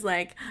 and I was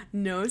like,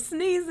 no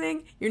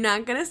sneezing, you're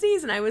not gonna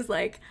sneeze. And I was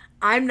like,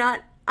 I'm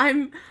not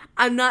I'm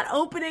not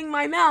opening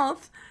my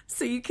mouth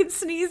so you can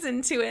sneeze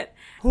into it.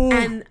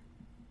 And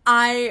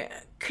I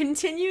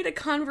continued a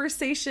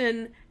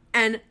conversation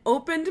and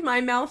opened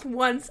my mouth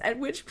once, at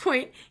which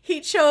point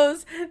he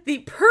chose the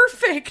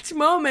perfect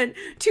moment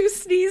to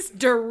sneeze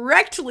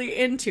directly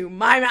into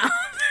my mouth.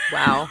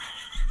 Wow.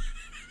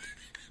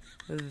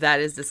 That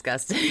is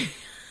disgusting.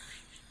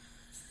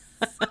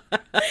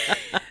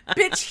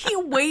 Bitch, he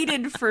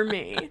waited for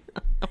me.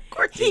 Of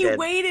course He did.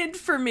 waited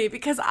for me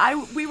because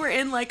we were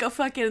in a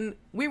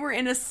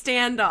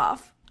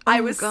standoff.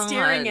 I was God.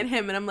 staring at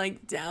him and I'm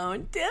like,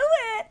 don't do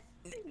it.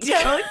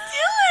 Don't do it.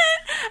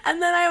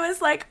 And then I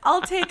was like,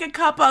 I'll take a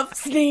cup of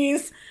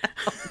sneeze.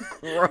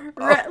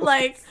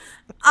 Like,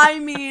 I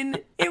mean,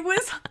 it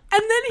was,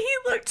 and then he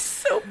looked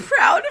so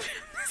proud of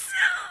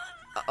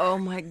himself. Oh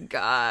my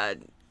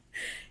God.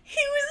 He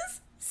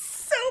was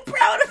so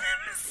proud of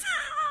himself.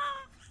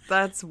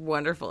 That's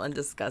wonderful and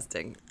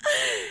disgusting.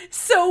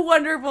 So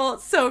wonderful,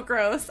 so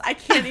gross. I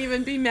can't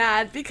even be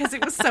mad because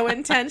it was so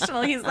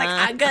intentional. He's like,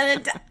 I'm gonna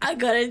do it.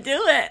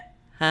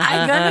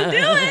 I'm gonna do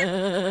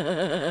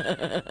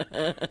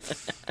it.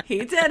 He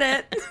did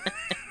it.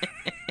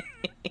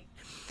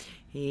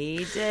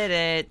 He did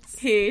it.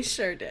 He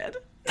sure did.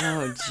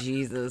 Oh,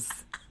 Jesus.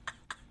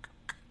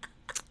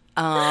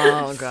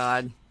 Oh,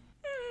 God.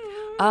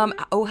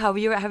 Have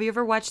you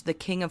ever watched The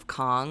King of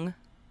Kong?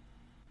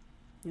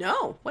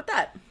 No, what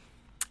that?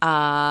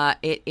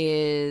 It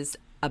is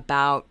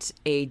about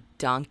a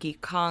Donkey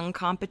Kong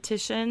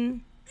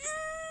competition.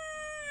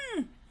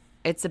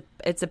 It's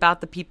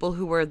about the people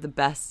who were the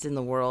best in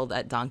the world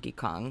at Donkey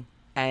Kong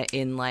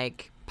in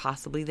like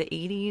possibly the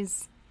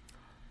 80s.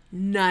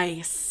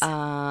 Nice.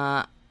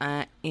 It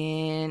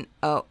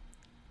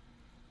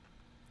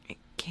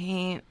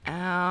came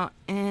out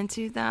in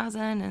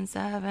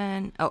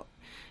 2007. Oh,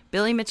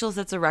 Billy Mitchell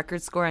sets a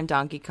record score on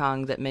Donkey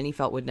Kong that many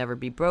felt would never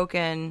be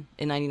broken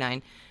in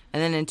 99.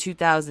 And then in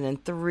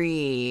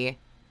 2003,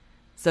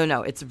 so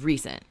no, it's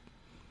recent.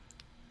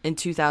 In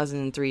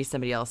 2003,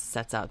 somebody else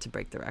sets out to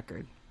break the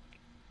record.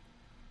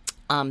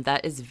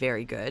 That is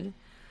very good.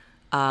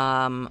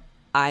 I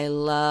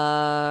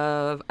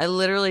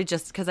literally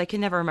just, because I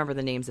can never remember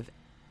the names of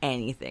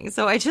anything.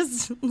 So I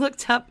just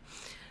looked up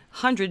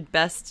 100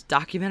 best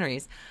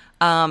documentaries.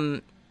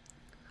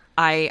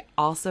 I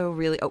also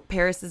really,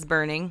 Paris is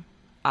Burning,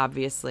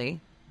 obviously.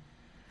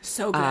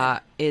 So good.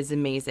 Is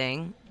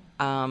amazing.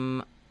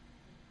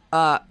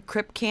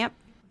 Crip Camp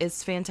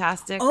is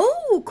fantastic.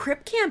 Oh,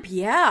 Crip Camp.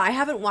 Yeah, I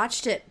haven't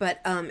watched it,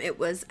 but it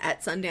was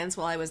at Sundance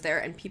while I was there,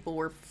 and people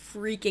were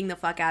freaking the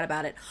fuck out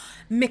about it.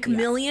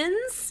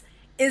 McMillions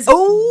is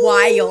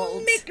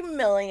wild.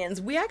 McMillions.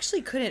 We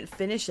actually couldn't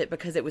finish it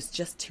because it was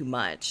just too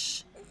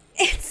much.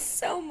 It's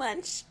so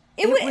much.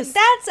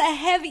 That's a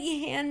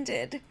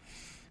heavy-handed.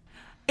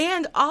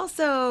 And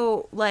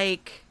also,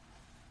 like,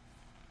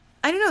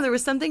 I don't know, there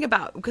was something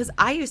about, because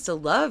I used to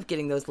love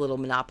getting those little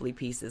Monopoly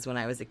pieces when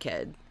I was a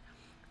kid.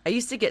 I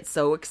used to get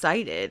so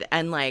excited,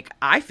 and, like,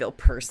 I feel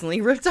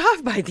personally ripped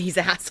off by these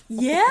assholes.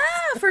 Yeah,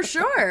 for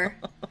sure.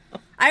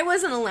 I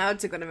wasn't allowed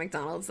to go to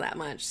McDonald's that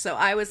much, so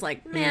I was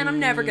like, man, I'm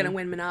never going to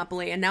win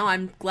Monopoly, and now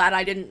I'm glad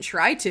I didn't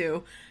try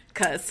to,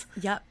 because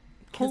Yep.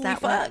 holy that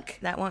fuck.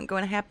 That wasn't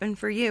going to happen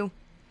for you.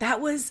 That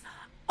was,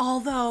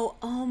 although,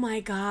 oh my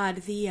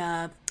God,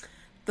 the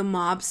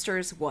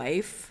mobster's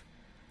wife,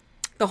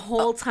 the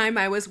whole time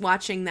I was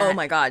watching that. Oh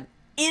my God.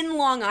 In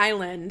Long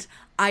Island,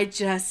 I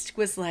just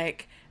was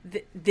like,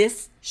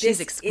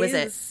 She's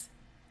exquisite. Is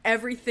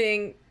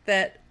everything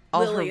that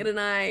Lillian and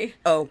I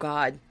Oh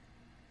God.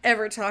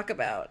 ever talk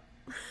about.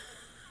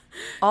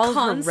 All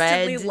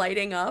Constantly her red.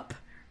 lighting up.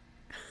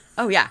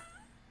 Oh yeah.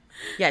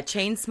 Yeah,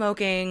 chain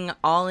smoking,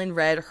 all in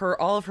red,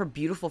 all of her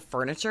beautiful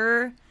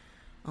furniture.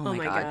 Oh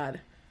my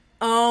God.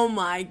 Oh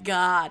my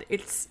God.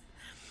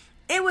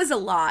 It was a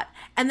lot.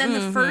 And then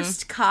the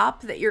first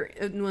cop that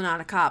not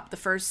a cop, the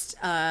first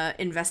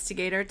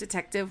investigator,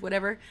 detective,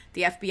 whatever,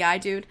 the FBI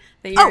dude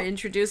that you're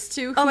introduced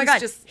to. Oh my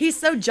God. He's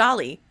so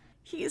jolly.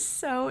 He is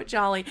so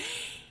jolly.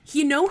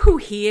 You know who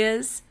he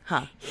is?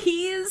 Huh.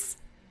 He's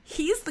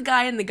the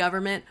guy in the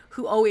government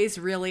who always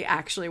really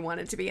actually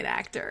wanted to be an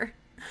actor.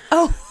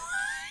 Oh,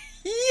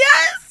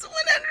 yes, 100%.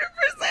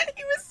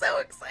 He was so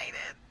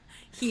excited.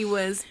 He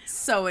was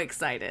so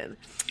excited.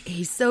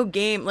 He's so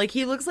game. Like,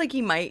 he looks like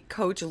he might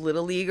coach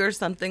Little League or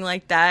something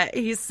like that.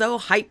 He's so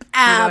hype.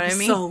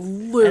 Absolutely. You know what I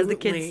mean? As the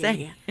kids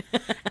say.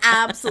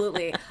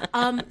 Absolutely.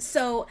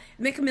 So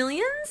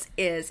McMillions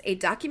is a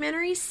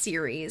documentary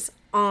series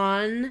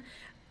on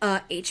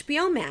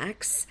HBO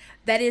Max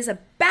that is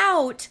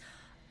about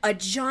a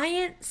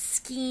giant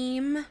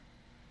scheme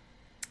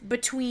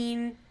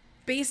between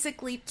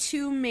basically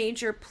two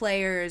major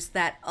players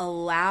that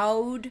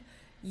allowed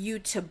you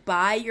to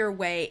buy your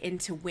way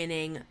into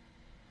winning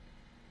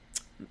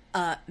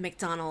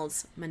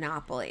McDonald's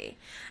Monopoly.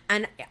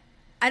 And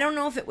I don't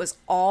know if it was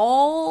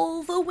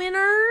all the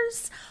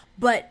winners,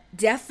 but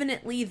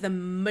definitely the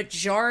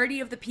majority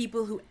of the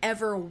people who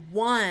ever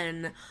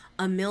won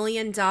 $1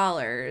 million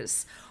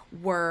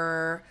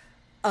were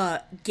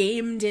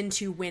gamed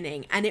into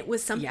winning, and it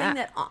was something Yeah.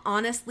 that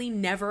honestly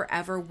never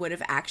ever would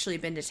have actually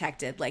been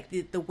detected.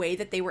 Like the way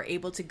that they were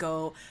able to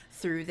go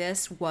through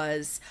this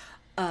was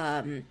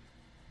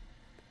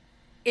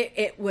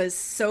it was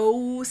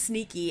so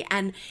sneaky,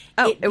 and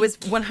it was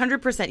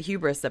 100%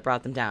 hubris that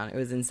brought them down. It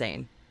was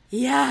insane.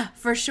 yeah,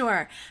 for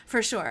sure,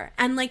 for sure.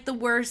 And like the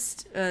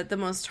worst, the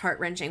most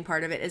heart-wrenching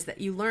part of it is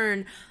that you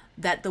learn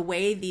that the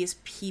way these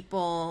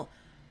people,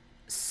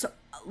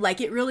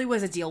 like, it really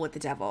was a deal with the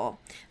devil.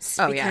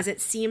 Oh, Because yeah. it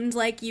seemed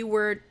like you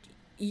were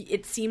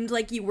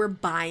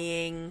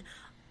buying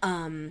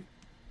 $1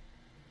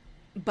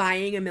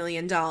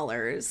 million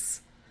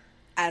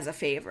as a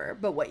favor,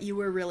 but what you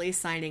were really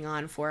signing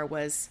on for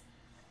was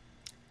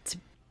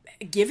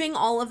giving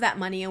all of that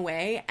money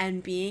away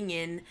and being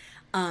in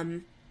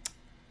Like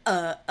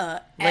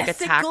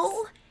ethical a tax.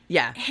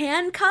 Yeah.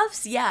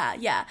 handcuffs.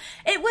 Yeah.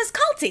 It was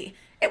culty.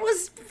 It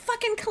was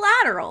fucking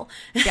collateral.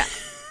 Yeah.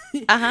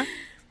 Uh-huh.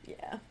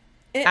 Yeah.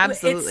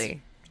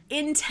 Absolutely. It's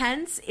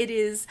intense. It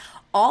is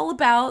all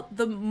about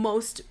the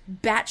most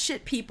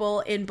batshit people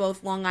in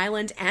both Long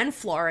Island and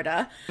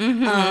Florida.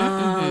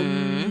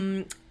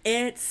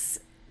 It's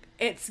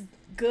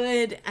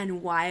good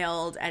and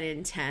wild and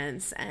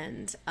intense,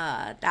 and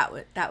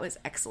that was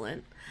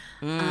excellent.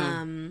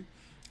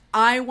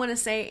 I want to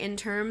say, in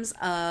terms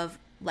of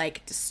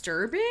like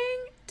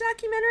disturbing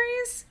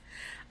documentaries,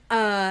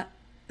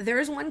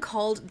 there's one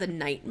called The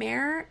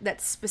Nightmare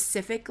that's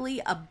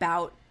specifically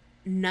about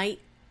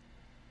night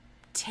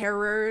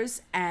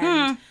terrors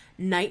and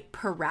night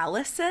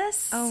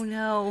paralysis. Oh,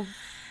 no.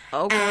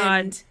 Oh, God.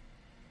 And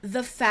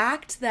the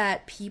fact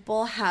that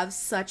people have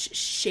such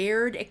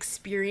shared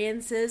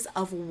experiences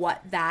of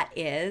what that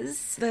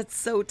is. That's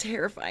so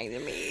terrifying to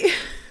me.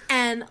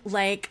 And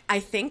like, I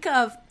think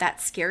of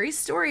that scary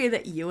story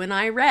that you and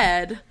I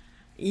read.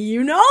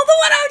 You know the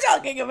one I'm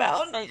talking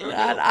about.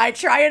 That I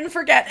try and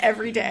forget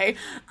every day.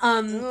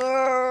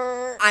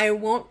 I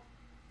won't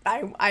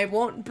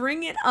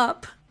bring it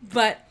up,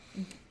 but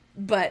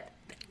the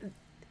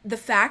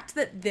fact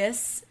that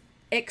this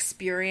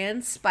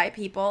experience by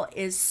people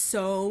is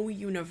so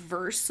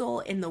universal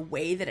in the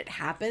way that it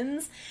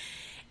happens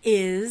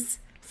is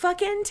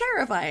fucking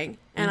terrifying.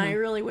 And I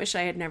really wish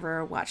I had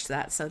never watched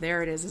that. So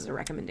there it is as a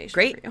recommendation.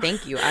 Great. For you.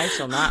 Thank you. I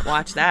shall not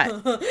watch that.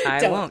 I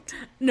Don't. won't.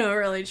 No,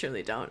 really,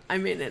 truly don't. I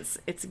mean, it's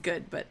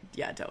good, but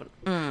yeah, don't.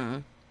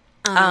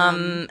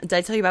 Did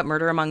I tell you about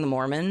Murder Among the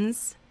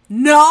Mormons?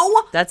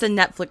 No! That's a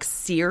Netflix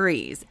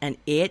series, and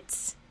I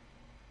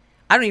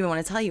don't even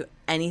want to tell you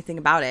anything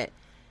about it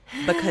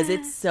because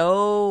it's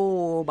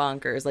so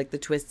bonkers. Like the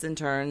twists and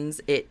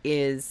turns. It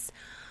is,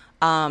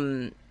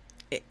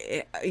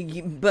 it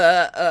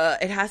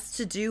has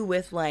to do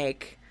with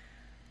like,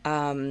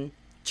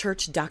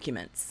 church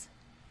documents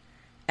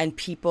and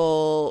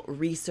people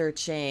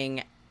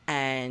researching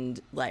and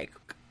like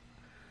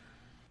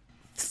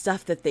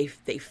stuff that they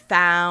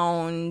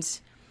found.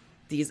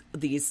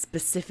 These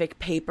specific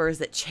papers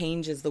that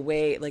changes the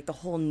way, like the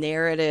whole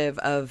narrative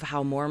of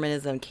how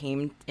Mormonism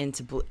came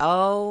into.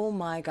 Oh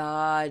my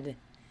God.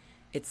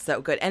 It's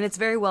so good. And it's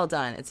very well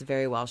done. It's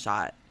very well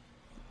shot.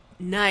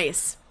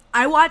 Nice.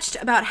 I watched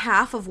about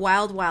half of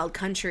Wild Wild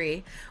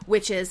Country,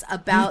 which is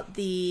about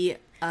the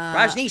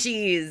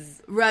Rajneeshis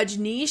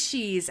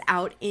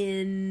out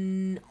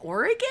in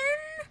Oregon,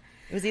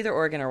 It was either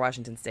Oregon or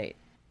Washington State.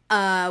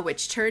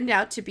 which turned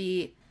out to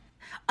be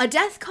a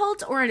death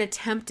cult or an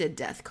attempted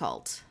death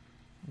cult.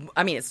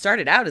 I mean, it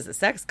started out as a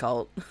sex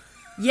cult.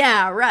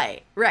 Yeah,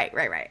 right.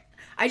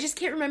 I just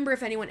can't remember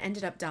if anyone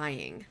ended up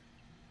dying.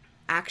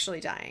 Actually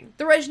dying.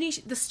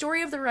 The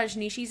story of the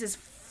Rajneeshis is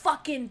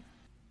fucking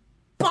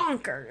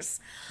bonkers.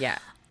 Yeah.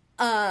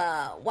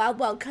 Wild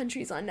Wild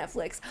Country's on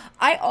Netflix.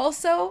 I'm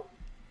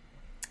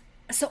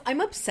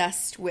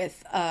obsessed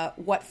with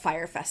what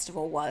Fire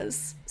Festival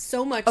was.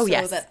 So much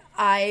that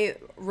I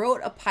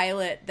wrote a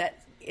pilot that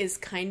is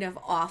kind of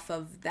off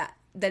of that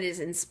is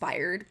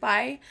inspired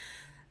by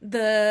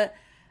the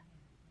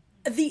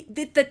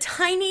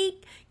tiny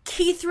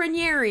Keith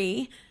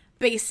Raniere,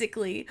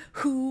 basically,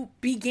 who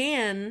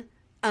began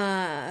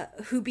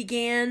Firefest.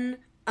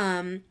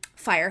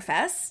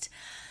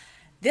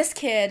 This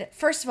kid,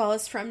 first of all,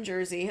 is from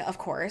Jersey, of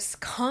course,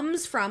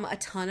 comes from a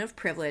ton of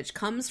privilege,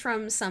 comes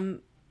from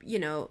some,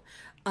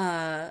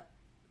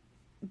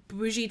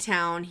 bougie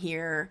town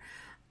here,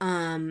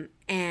 and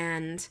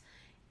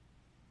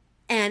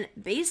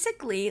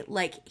basically,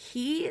 like,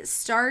 he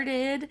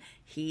started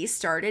his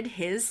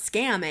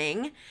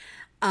scamming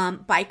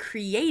by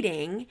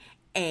creating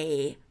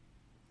a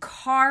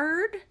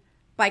credit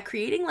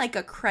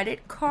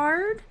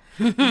card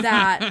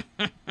that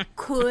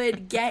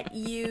could get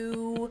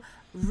you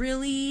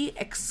really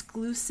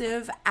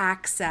exclusive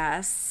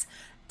access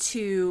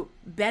to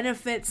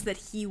benefits that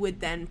he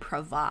would then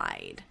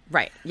provide.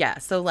 Right. Yeah.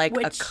 So like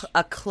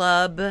a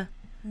club,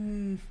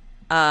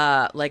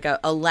 like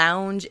a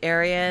lounge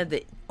area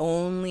that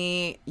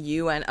only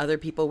you and other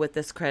people with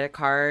this credit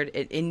card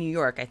in New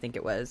York, I think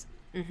it was,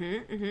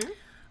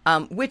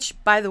 Which,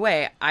 by the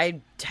way,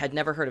 I had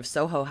never heard of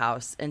Soho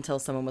House until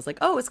someone was like,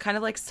 oh, it's kind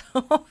of like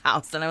Soho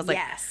House. And I was like,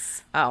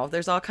 Yes. oh,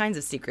 there's all kinds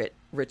of secret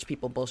rich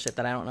people bullshit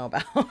that I don't know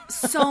about.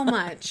 So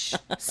much.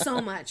 So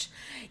much.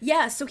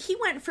 Yeah, so he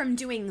went from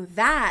doing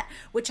that,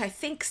 which I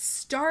think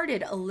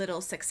started a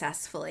little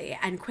successfully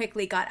and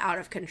quickly got out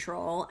of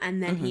control,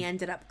 and then he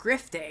ended up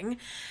grifting,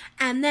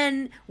 and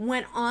then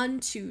went on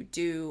to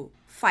do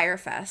Fyre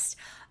Fest.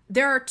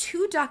 There are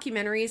 2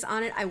 documentaries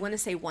on it. I want to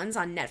say one's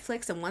on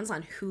Netflix and one's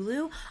on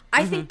Hulu.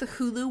 I think the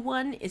Hulu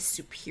one is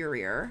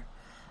superior.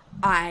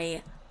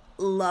 I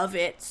love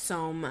it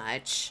so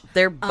much.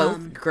 They're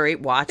both great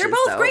watches. They're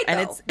both though. great, And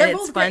though. it's They're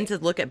both fun great. to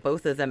look at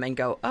both of them and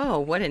go, oh,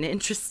 what an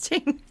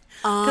interesting.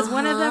 Because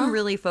one of them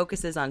really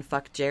focuses on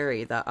Fuck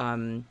Jerry,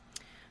 the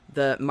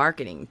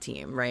marketing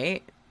team,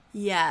 right?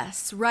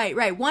 Yes, right.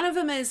 One of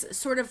them is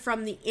sort of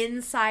from the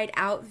inside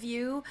out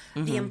view,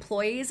 the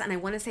employees, and I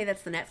want to say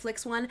that's the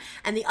Netflix one.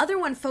 And the other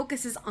one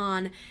focuses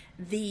on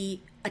the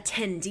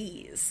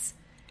attendees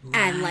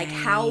and like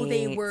how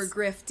they were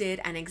grifted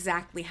and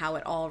exactly how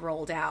it all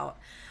rolled out,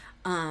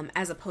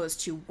 as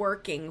opposed to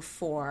working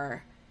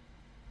for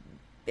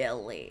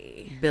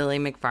Billy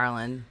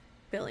McFarland.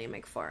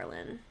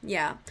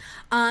 Yeah.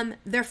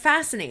 They're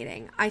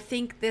fascinating. I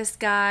think this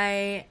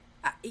guy,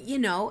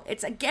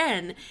 it's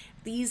again,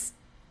 these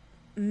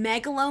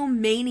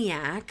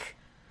megalomaniac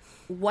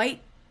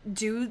white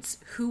dudes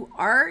who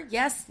are,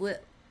 yes,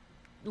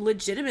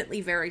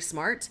 legitimately very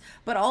smart,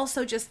 but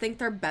also just think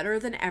they're better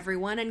than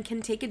everyone and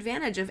can take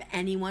advantage of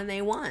anyone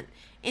they want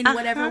in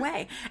whatever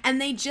way. And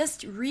they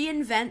just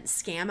reinvent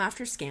scam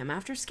after scam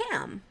after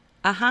scam.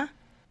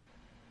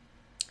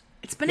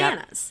 It's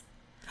bananas.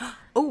 Yep.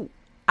 Oh,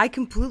 I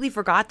completely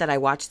forgot that I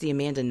watched the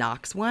Amanda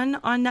Knox one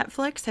on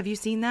Netflix. Have you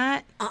seen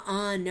that?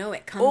 No,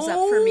 it comes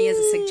up for me as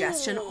a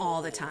suggestion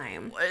all the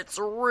time. It's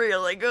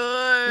really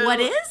good. What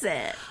is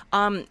it?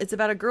 It's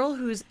about a girl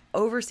who's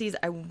overseas.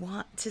 I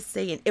want to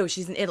say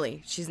she's in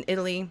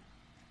Italy.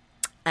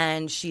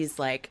 And she's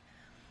like,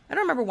 I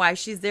don't remember why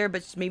she's there,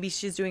 but maybe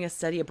she's doing a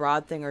study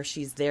abroad thing, or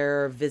she's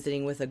there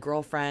visiting with a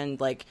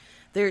girlfriend. Like,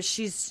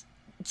 she's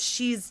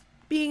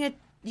being a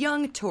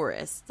young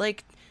tourist,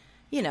 like,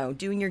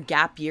 doing your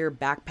gap year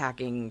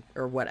backpacking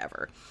or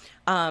whatever.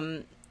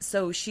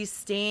 So she's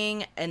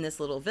staying in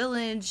this little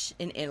village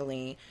in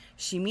Italy.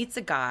 She meets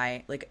a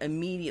guy, like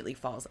immediately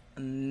falls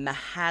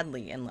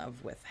madly in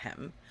love with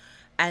him.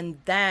 And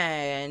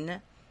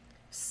then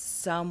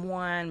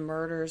someone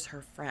murders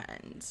her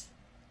friend.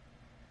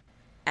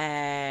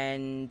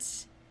 And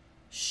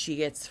she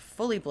gets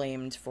fully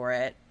blamed for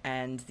it.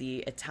 And the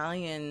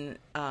Italian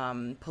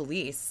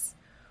police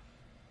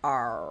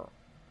are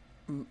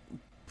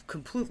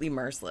completely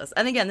merciless.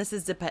 And again, this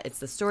is it's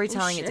the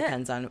storytelling. It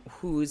depends on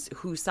whose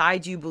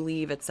side you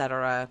believe,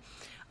 etc.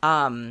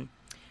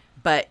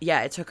 But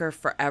yeah, it took her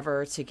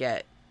forever to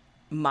get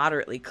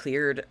moderately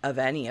cleared of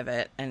any of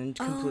it, and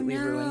completely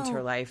ruined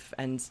her life.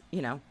 And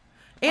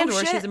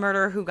or she's a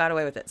murderer who got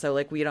away with it. So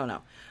like, we don't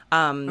know.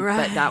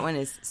 Right. But that one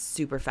is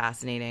super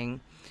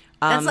fascinating.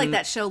 That's like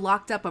that show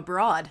Locked Up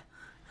Abroad.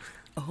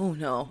 Oh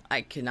no,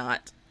 I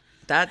cannot.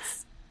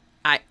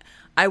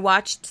 I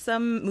watched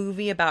some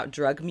movie about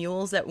drug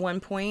mules at one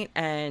point,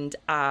 and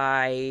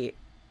I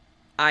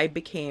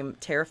became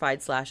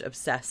terrified /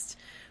 obsessed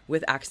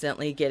with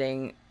accidentally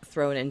getting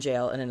thrown in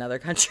jail in another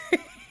country.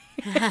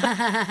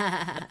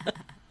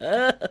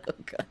 Oh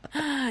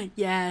God.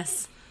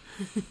 Yes.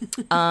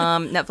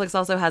 Netflix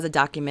also has a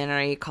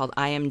documentary called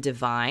I Am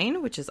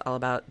Divine, which is all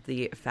about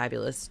the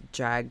fabulous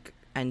drag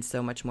and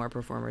so much more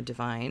performer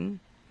Divine.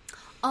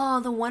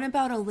 Oh, the one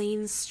about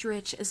Elaine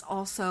Stritch is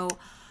also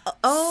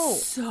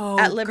so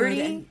at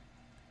Liberty.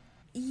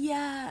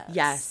 Good.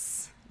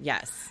 Yes.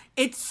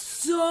 It's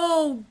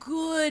so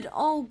good.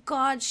 Oh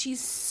God, she's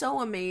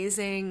so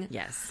amazing.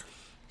 Yes.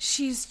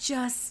 She's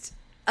just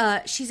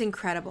she's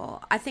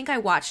incredible. I think I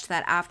watched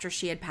that after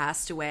she had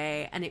passed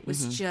away, and it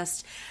was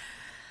just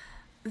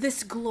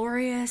this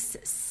glorious,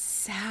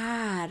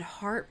 sad,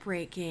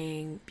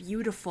 heartbreaking,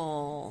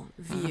 beautiful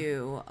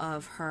view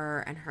of her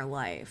and her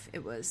life.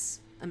 It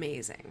was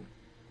amazing.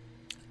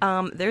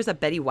 There's a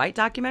Betty White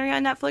documentary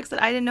on Netflix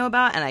that I didn't know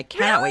about, and I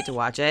cannot wait to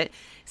watch it.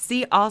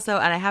 See, also,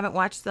 and I haven't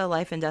watched The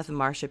Life and Death of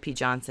Marsha P.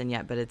 Johnson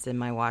yet, but it's in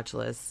my watch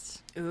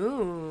list.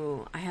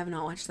 Ooh, I have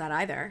not watched that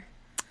either.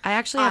 I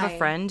actually have a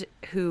friend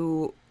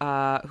who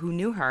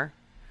knew her.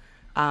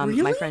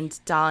 Really? My friend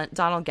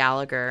Donald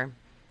Gallagher,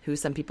 who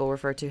some people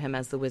refer to him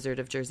as the Wizard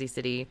of Jersey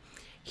City.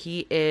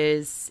 He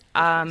is,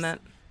 when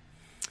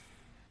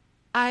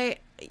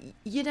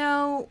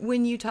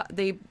you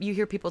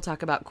hear people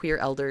talk about queer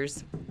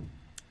elders.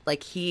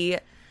 Like, he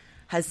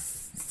has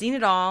seen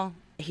it all.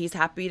 He's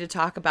happy to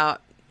talk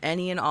about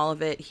any and all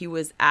of it. He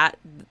was at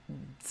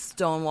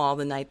Stonewall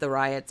the night the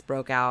riots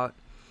broke out.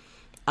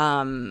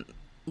 The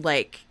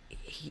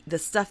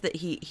stuff that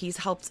he's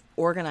helped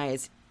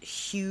organize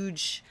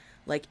huge,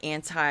 like,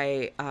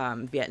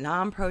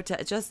 anti-Vietnam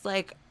protest, just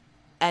like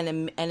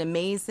an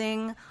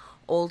amazing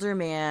older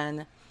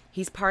man.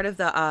 He's part of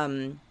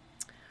the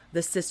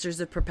the Sisters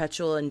of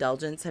Perpetual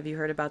Indulgence. Have you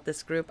heard about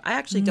this group? I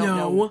actually don't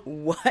know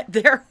what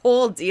their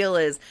whole deal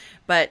is,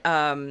 but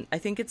I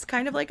think it's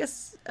kind of like a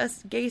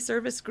gay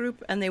service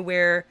group, and they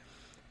wear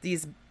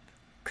these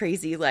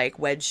crazy like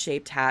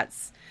wedge-shaped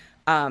hats.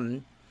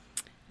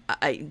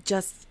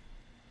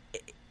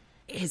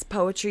 His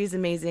poetry is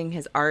amazing.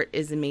 His art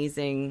is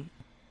amazing.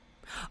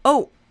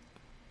 Oh,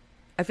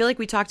 I feel like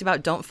we talked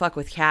about Don't Fuck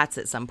with Cats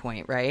at some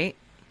point, right?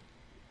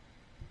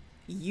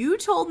 You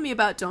told me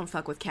about Don't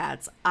Fuck with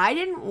Cats. I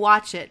didn't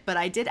watch it, but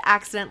I did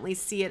accidentally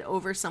see it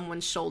over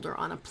someone's shoulder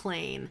on a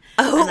plane.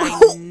 Oh, and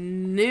I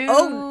knew.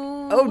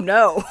 Oh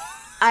no!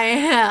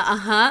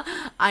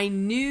 I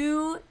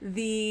knew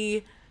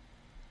the.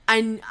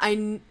 I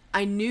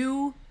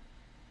knew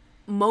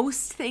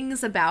most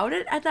things about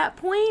it at that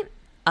point.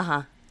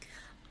 Uh-huh.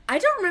 I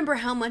don't remember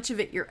how much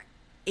of it you're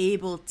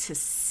able to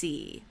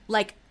see.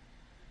 Like,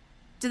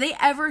 do they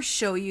ever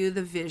show you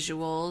the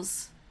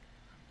visuals?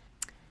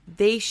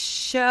 They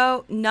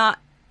show the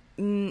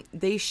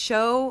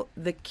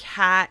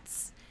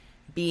cats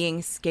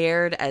being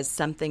scared as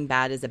something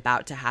bad is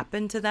about to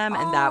happen to them,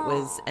 and that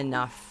was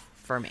enough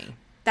for me.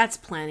 That's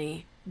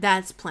plenty.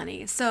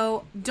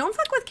 So, Don't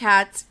Fuck with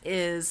Cats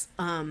is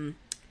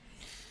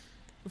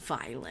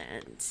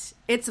violent.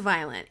 It's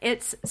violent.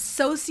 It's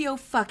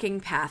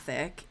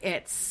socio-fucking-pathic.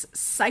 It's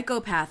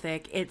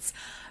psychopathic.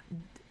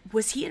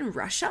 Was he in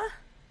Russia?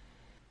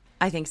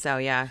 I think so,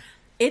 yeah.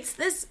 It's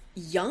this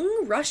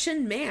young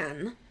Russian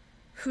man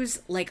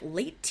who's like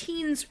late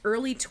teens,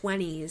 early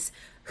 20s,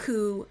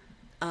 who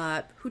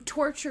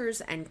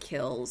tortures and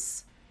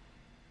kills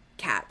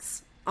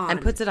cats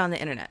and puts it on the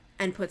internet.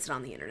 In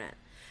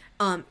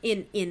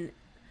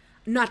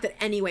not that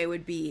any way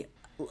would be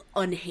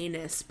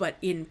unheinous, but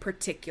in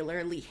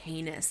particularly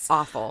heinous,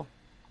 awful,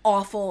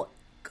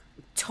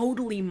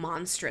 totally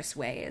monstrous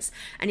ways.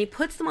 And he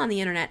puts them on the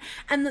internet.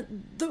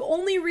 And the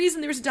only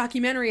reason there's a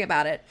documentary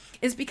about it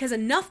is because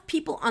enough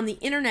people on the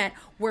internet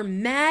were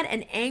mad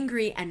and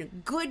angry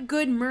and good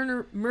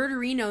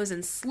murderinos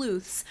and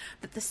sleuths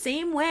that the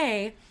same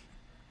way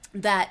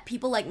that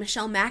people like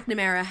Michelle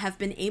McNamara have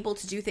been able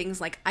to do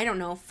things like, I don't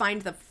know,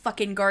 find the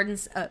fucking Garden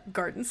State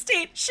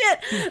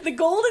the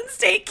Golden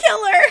State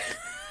Killer.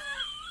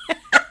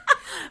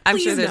 I'm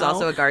sure there's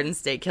also a Garden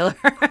State Killer.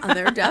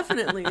 There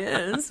definitely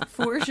is,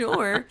 for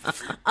sure.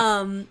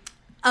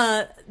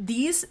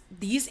 These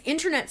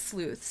internet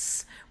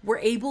sleuths were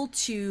able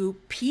to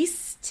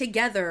piece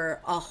together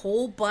a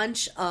whole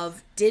bunch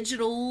of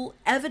digital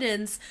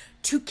evidence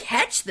to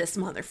catch this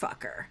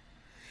motherfucker.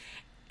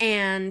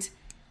 And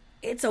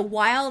it's a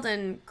wild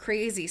and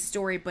crazy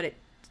story, but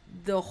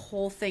the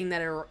whole thing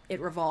that it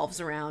revolves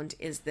around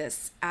is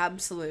this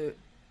absolute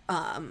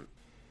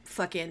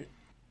fucking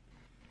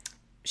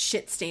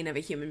shit stain of a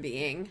human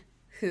being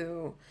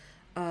who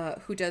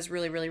does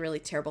really, really, really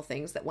terrible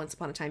things that once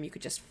upon a time you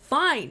could just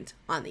find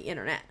on the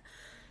internet.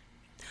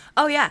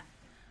 Oh yeah.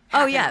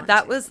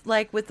 That was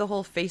like with the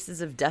whole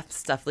Faces of Death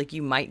stuff. Like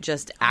you might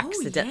just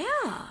accidentally,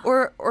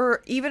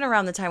 or even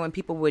around the time when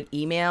people would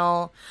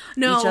email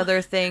each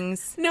other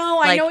things.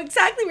 No, I know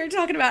exactly what you're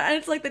talking about, and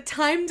it's like the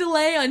time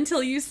delay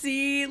until you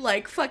see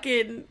like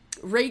fucking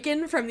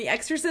Reagan from The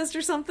Exorcist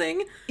or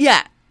something.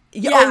 Yeah.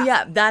 Oh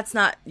yeah. That's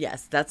not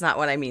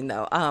what I mean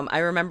though. I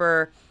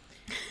remember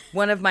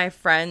one of my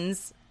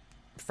friends?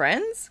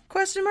 Are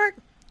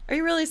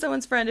you really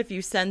someone's friend if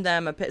you send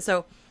them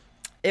so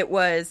it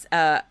was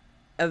a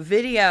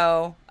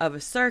video of a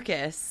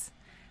circus,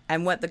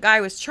 and what the guy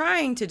was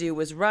trying to do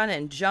was run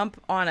and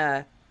jump on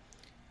a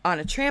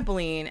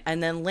trampoline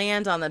and then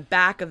land on the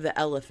back of the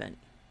elephant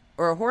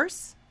or a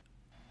horse.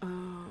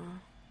 Either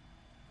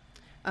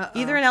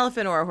an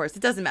elephant or a horse,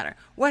 it doesn't matter.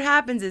 What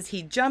happens is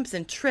he jumps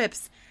and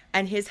trips,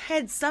 and his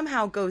head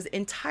somehow goes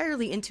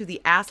entirely into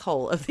the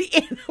asshole of the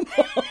animal.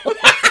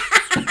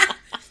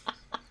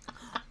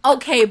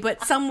 Okay,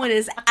 but someone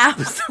is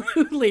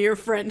absolutely your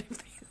friend.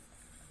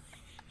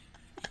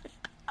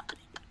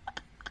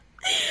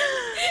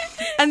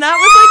 And that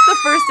was like the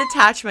first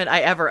attachment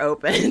I ever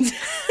opened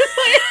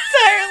my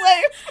entire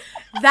life.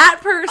 That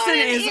person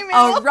is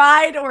a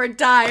ride or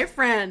die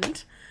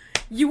friend.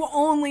 You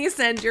only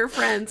send your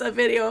friends a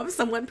video of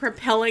someone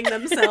propelling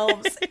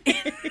themselves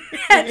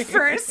head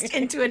first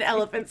into an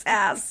elephant's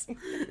ass.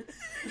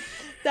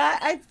 That,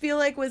 I feel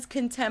like, was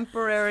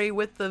contemporary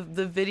with the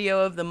video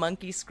of the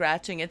monkey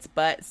scratching its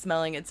butt,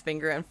 smelling its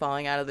finger, and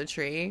falling out of the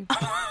tree.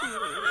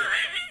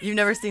 You've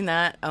never seen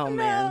that? Oh,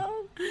 man.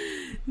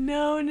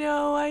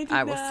 No, I did not.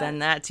 I will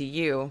send that to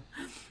you.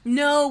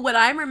 No, what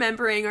I'm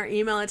remembering are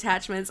email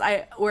attachments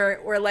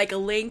or like a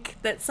link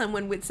that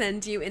someone would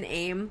send you in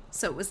AIM.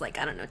 So it was like,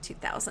 I don't know,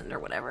 2000 or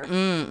whatever.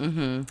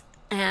 Mm-hmm.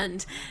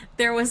 And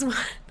there was one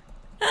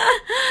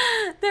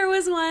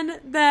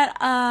that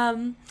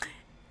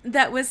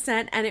was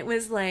sent, and it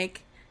was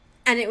like,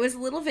 and it was a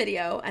little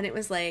video, and it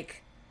was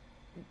like,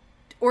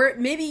 or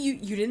maybe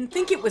you didn't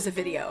think it was a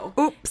video.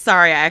 Oops,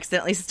 sorry, I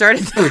accidentally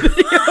started the video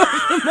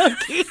of the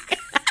monkey.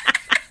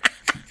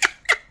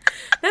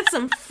 That's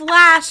some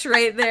flash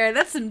right there.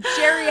 That's some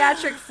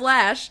geriatric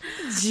flash.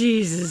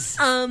 Jesus.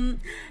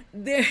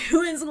 there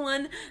was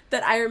one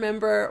that I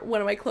remember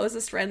one of my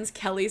closest friends,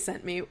 Kelly,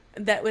 sent me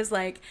that was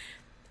like,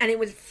 and it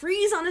would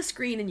freeze on a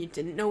screen and you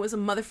didn't know it was a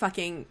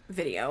motherfucking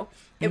video.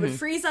 It would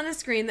freeze on a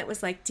screen that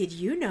was like, did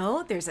you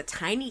know there's a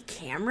tiny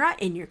camera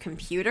in your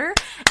computer?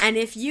 And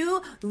if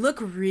you look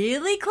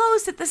really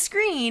close at the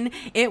screen,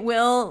 it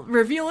will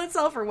reveal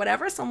itself or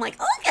whatever. So I'm like,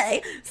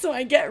 okay. So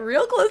I get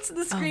real close to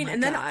the screen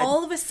and then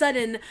all of a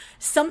sudden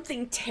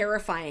something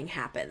terrifying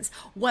happens.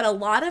 What a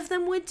lot of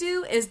them would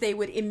do is they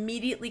would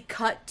immediately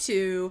cut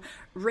to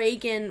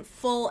Reagan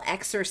full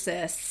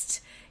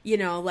exorcist, you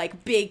know,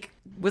 like big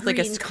with like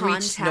a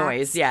screech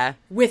noise,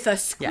 with a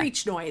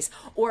screech noise.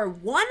 Or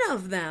one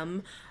of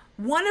them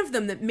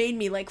that made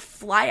me like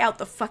fly out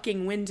the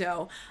fucking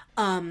window,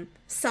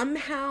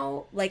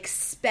 somehow like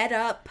sped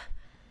up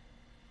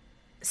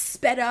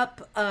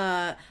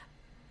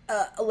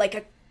like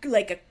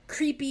a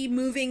creepy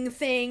moving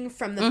thing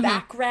from the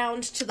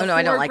background to the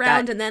foreground, like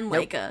that. And then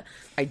like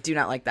I do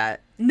not like that.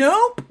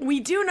 Nope, we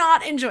do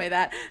not enjoy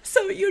that.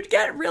 So you'd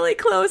get really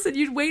close and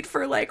you'd wait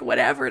for like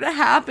whatever to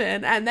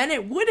happen, and then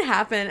it would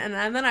happen,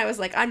 and then I was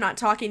like, I'm not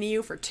talking to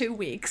you for 2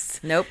 weeks.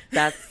 Nope,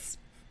 that's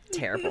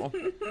terrible.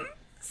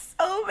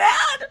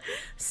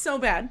 So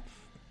bad.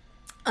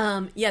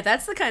 Yeah,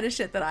 that's the kind of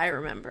shit that I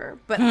remember.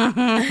 But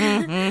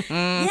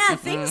yeah,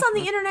 things on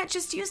the internet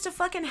just used to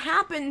fucking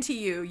happen to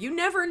you. You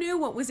never knew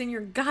what was in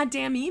your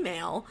goddamn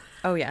email.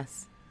 Oh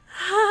yes.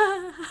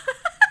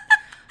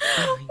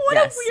 What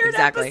a weird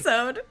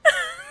episode.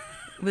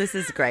 This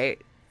is great.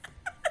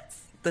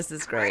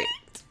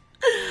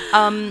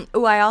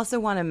 Oh, I also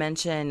want to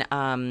mention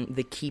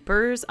The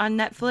Keepers on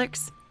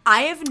Netflix.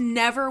 I have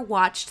never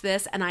watched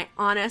this, and I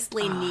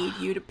honestly need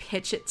you to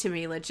pitch it to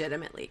me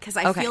legitimately, because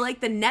I feel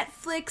like the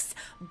Netflix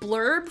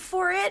blurb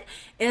for it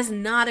is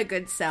not a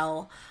good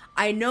sell.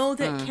 I know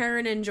that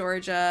Karen and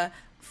Georgia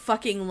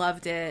fucking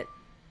loved it.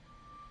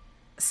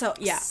 So,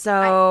 yeah.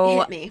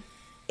 Hit me.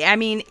 I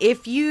mean,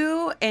 if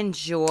you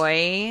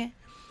enjoy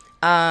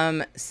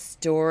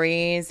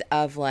stories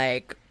of,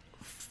 like,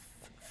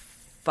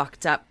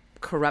 fucked up,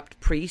 corrupt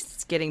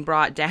priests getting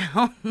brought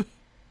down,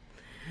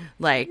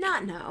 like...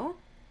 Not no.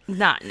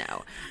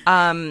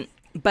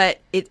 But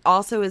it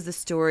also is the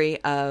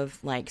story of,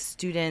 like,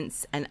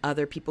 students and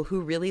other people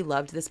who really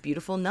loved this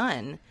beautiful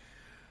nun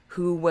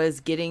who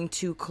was getting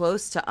too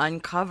close to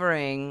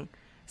uncovering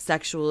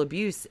sexual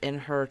abuse in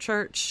her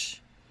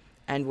church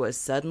and was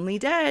suddenly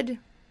dead.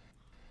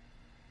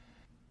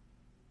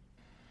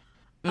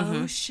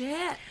 Oh,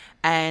 shit.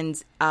 And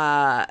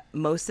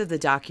most of the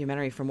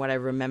documentary, from what I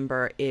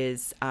remember,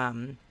 is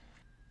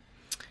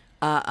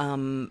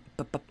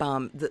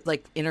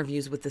like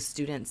interviews with the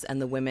students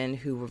and the women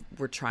who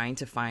were trying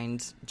to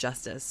find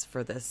justice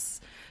for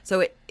this.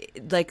 So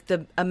like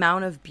the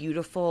amount of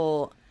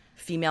beautiful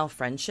female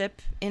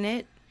friendship in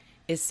it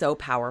is so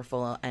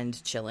powerful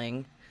and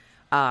chilling.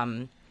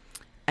 And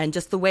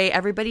just the way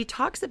everybody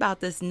talks about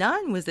this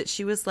nun was that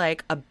she was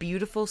like a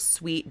beautiful,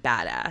 sweet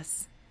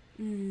badass.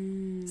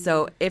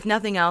 So if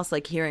nothing else,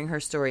 like hearing her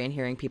story and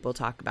hearing people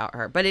talk about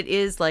her, but it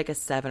is like a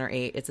 7 or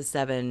 8, it's a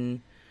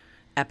 7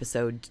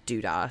 episode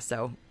doodah.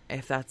 So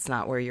if that's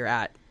not where you're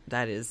at,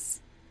 it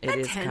is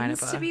kind of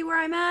to be where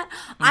I'm at.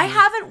 I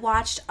haven't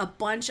watched a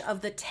bunch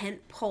of the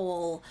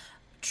tentpole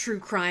true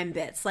crime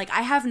bits. Like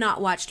I have not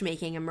watched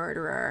Making a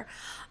Murderer.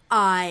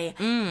 I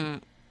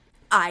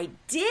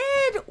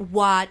did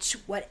watch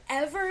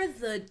whatever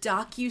the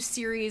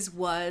docuseries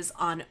was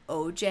on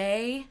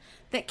OJ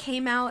that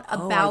came out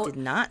about... I did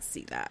not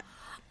see that.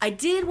 I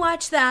did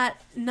watch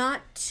that,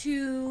 not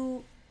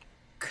to...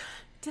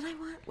 Did I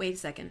watch? Wait a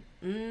second.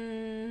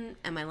 Am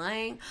I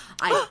lying?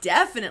 I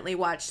definitely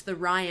watched the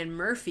Ryan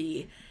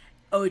Murphy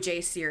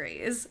OJ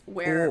series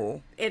where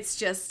it's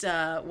just,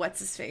 what's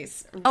his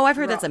face? Oh, I've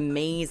heard that's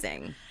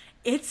amazing.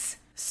 It's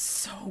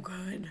so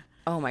good.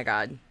 Oh my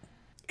God.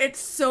 It's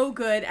so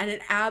good, and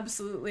it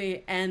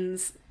absolutely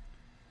ends...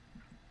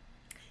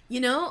 You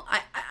know,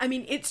 I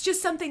mean, it's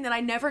just something that I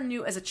never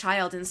knew as a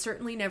child, and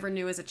certainly never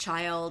knew as a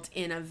child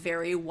in a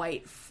very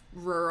white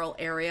rural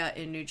area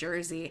in New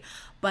Jersey.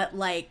 But,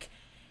 like,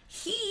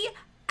 he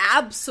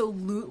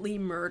absolutely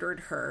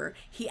murdered her.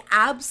 He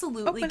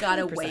absolutely got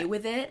away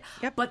with it.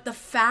 Yep. But the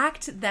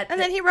fact that... And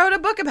then he wrote a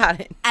book about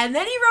it. And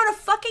then he wrote a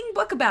fucking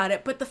book about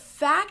it. But the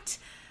fact...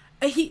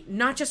 He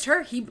not just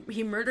her,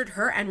 he murdered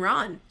her and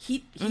Ron.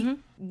 He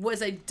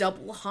was a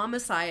double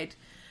homicide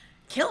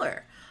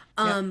killer.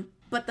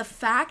 But the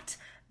fact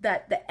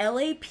that the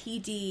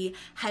LAPD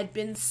had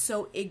been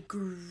so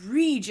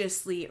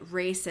egregiously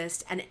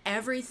racist, and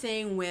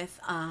everything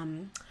with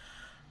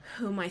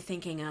who am I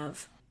thinking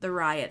of? The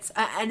riots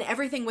and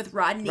everything with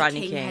Rodney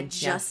King had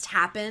just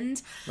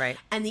happened. Right.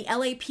 And the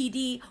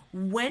LAPD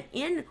went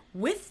in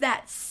with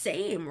that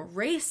same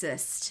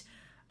racist.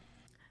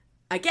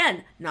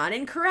 Again, not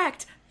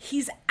incorrect.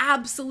 He's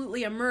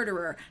absolutely a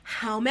murderer.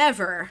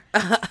 However,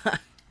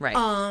 right.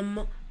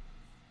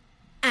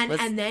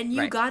 And then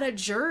you got a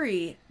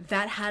jury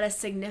that had a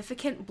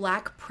significant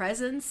black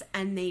presence,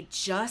 and they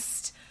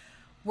just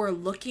were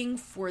looking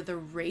for the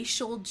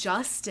racial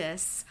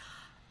justice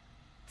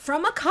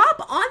from a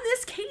cop on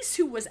this case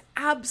who was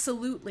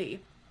absolutely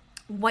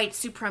white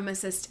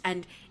supremacist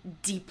and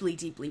deeply,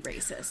 deeply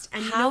racist.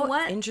 And you know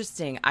what?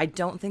 Interesting. I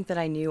don't think that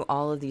I knew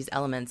all of these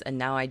elements, and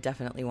now I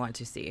definitely want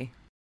to see.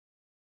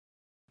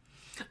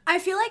 I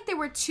feel like there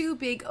were two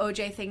big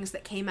OJ things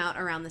that came out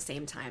around the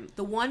same time.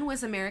 The one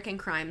was American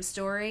Crime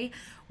Story,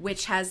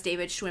 which has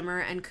David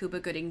Schwimmer and Cuba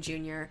Gooding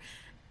Jr.,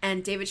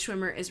 and David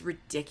Schwimmer is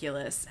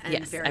ridiculous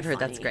and very I've heard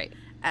funny that's great.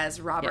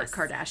 as Robert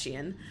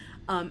Kardashian.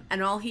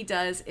 And all he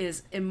does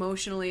is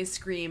emotionally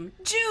scream,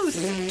 "Juice!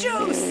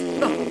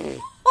 Juice!"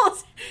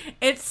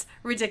 It's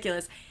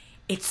ridiculous.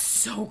 It's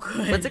so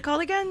good. What's it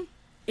called again?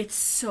 It's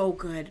so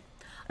good.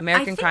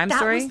 American Crime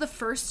Story? That was the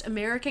first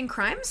American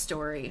Crime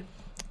Story.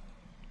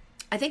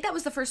 I think that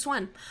was the first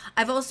one.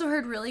 I've also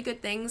heard really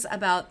good things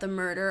about the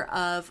murder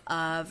of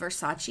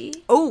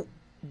Versace. Oh,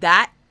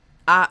 that...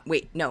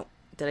 wait, no.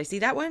 Did I see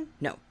that one?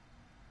 No.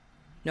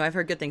 No, I've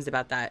heard good things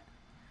about that.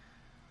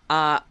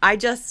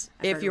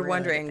 If you're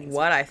wondering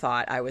what I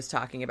thought I was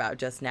talking about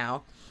just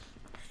now,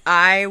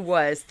 I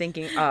was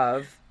thinking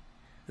of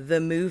the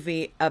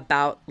movie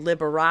about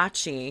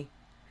Liberace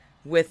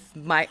with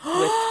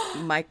Michael...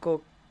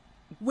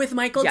 With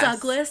Michael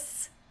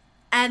Douglas,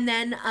 and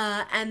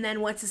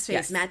then what's his face?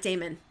 Yes. Matt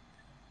Damon.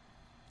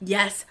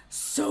 Yes,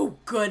 so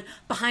good.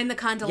 Behind the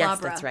Candelabra. Yes,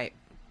 that's right.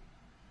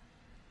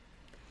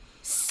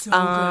 So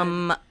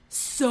good.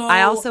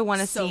 I also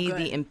want to see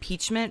the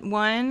impeachment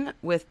one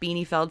with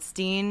Beanie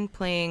Feldstein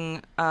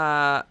playing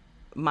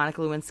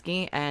Monica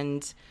Lewinsky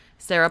and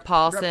Sarah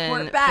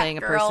Paulson playing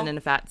a person in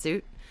a fat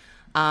suit.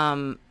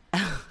 I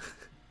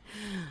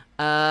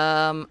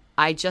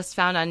just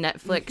found on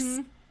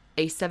Netflix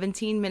a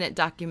 17-minute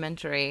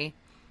documentary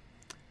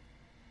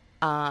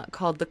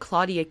called The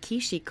Claudia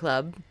Kishi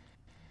Club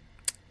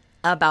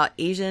about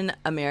Asian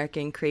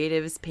American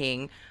creatives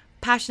paying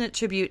passionate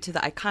tribute to the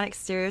iconic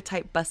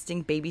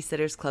stereotype-busting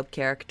Babysitters Club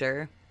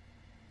character.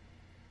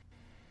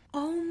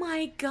 Oh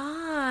my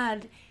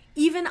God.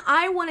 Even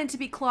I wanted to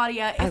be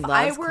Claudia. If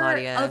I were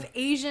Claudia. of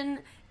Asian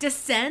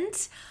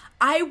descent,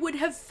 I would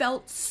have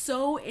felt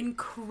so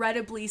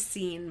incredibly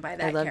seen by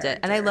that I loved character.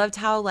 it. And I loved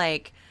how,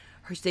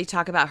 they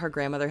talk about her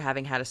grandmother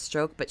having had a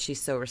stroke, but she's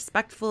so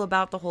respectful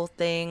about the whole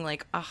thing.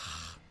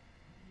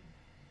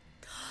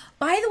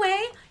 By the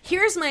way,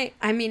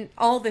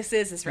 all this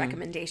is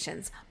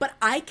recommendations, but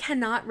I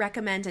cannot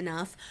recommend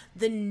enough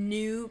the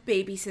new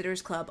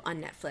Babysitters Club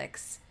on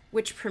Netflix,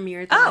 which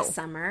premiered last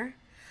summer.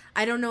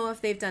 I don't know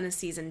if they've done a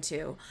season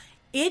 2.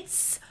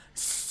 It's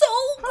so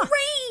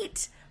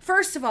great!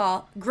 First of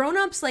all,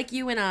 grown-ups like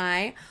you and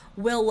I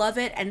will love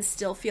it and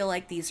still feel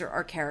like these are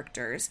our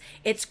characters.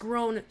 It's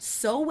grown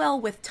so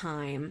well with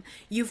time.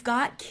 You've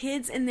got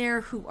kids in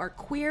there who are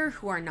queer,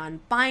 who are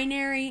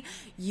non-binary.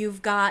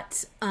 You've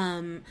got,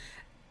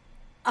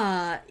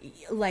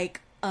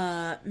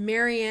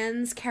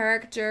 Marianne's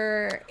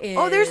character is...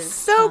 Oh, they're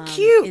so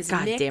cute!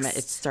 God mixed. damn it,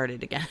 it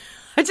started again.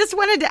 I just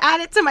wanted to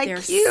add it to my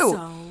queue.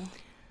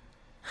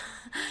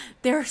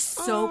 They're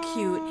so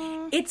cute.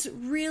 It's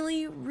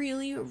really,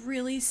 really,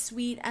 really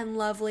sweet and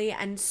lovely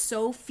and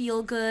so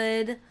feel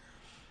good.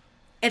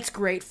 It's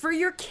great for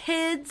your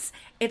kids.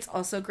 It's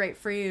also great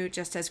for you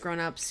just as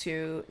grown-ups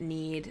who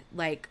need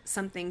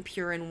something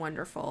pure and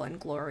wonderful and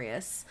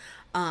glorious.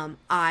 And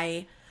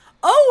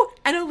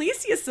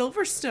Alicia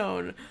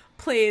Silverstone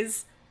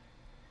plays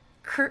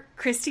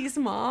Christy's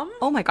mom.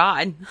 Oh my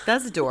God,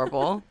 that's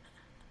adorable.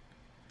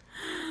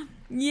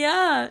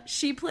 Yeah,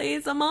 she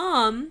plays a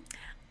mom.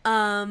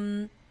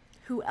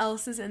 Who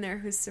else is in there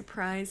who's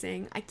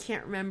surprising? I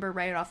can't remember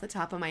right off the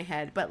top of my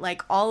head, but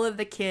all of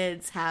the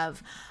kids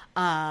have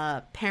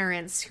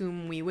parents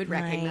whom we would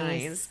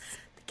recognize. Nice.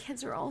 The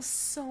kids are all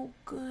so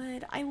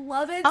good. I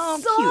love it so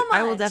cute. Much.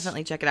 I will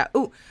definitely check it out.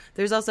 Oh,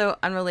 there's also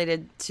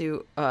unrelated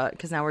to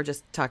because now we're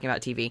just talking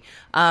about TV.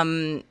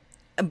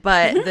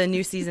 But the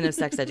new season of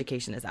Sex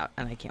Education is out,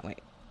 and I can't wait.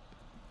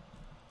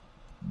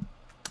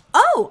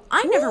 Oh,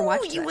 I never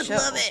watched that You would show.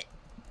 love it.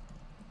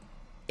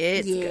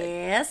 It's good.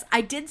 Yes,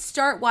 I did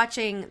start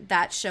watching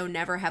that show,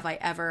 Never Have I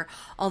Ever,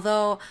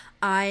 although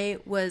I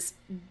was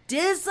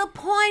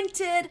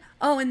disappointed.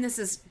 Oh, and this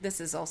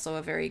is also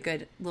a very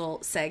good little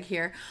seg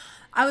here.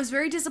 I was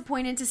very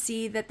disappointed to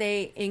see that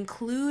they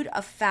include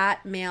a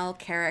fat male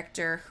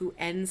character who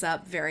ends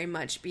up very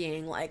much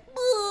being like,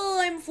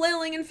 I'm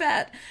flailing and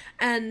fat,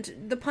 and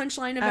the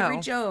punchline of every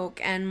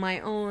joke, and my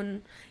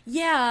own,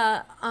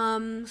 so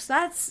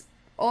that's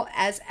all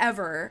as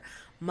ever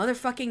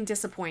motherfucking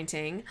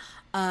disappointing,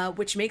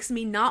 which makes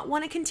me not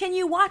want to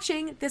continue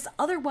watching this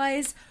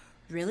otherwise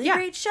really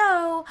great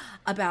show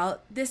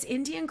about this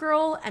Indian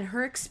girl and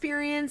her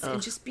experience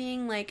and just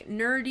being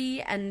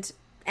nerdy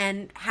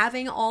and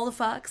having all the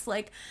fucks.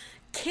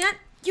 Can't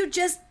you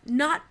just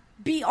not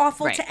be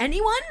awful to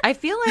anyone? I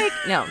feel like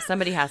no,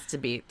 somebody has to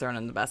be thrown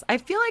on the bus. I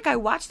feel like I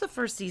watched the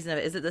first season of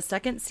it. Is it the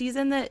second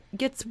season that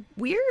gets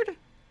weird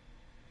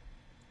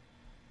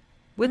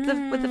with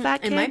the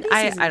fat kid? It might be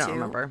I season don't 2.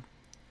 remember.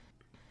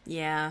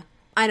 Yeah,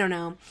 I don't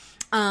know.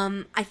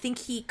 I think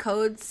he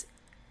codes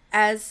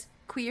as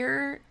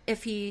queer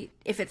if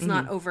it's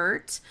not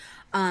overt.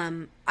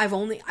 I've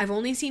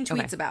only seen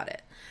tweets about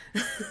it.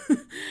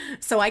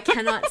 So I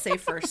cannot say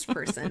first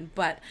person,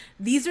 but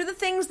these are the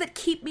things that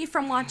keep me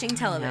from watching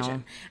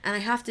television. And I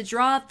have to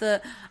draw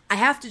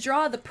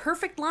the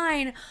perfect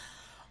line.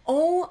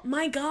 Oh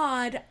my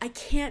God, I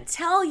can't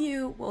tell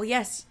you. Well,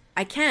 yes,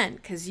 I can,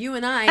 because you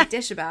and I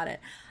dish about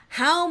it.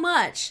 How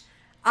much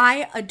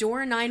I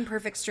adore 9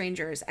 Perfect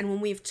Strangers. And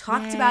when we've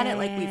talked about it,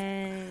 like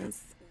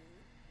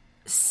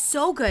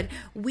so good.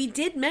 We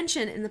did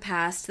mention in the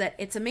past that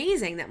it's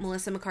amazing that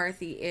Melissa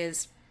McCarthy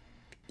is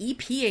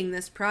EPing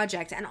this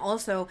project and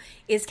also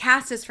is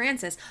cast as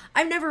Frances.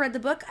 I've never read the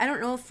book. I don't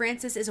know if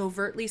Frances is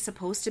overtly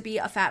supposed to be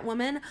a fat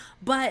woman,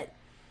 but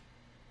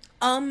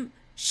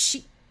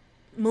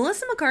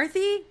Melissa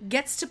McCarthy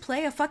gets to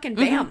play a fucking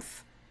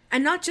BAMF.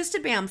 And not just a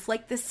BAMF,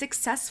 like this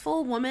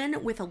successful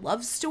woman with a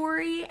love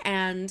story.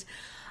 And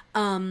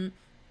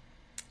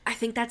I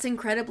think that's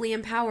incredibly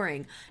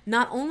empowering.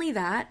 Not only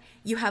that,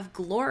 you have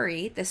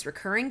Glory, this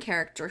recurring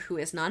character who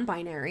is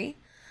non-binary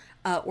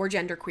or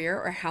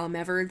genderqueer, or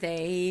however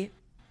they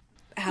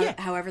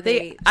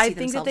see I think that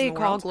themselves they in the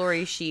call world.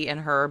 Glory she and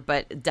her,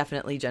 but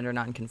definitely gender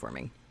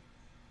nonconforming.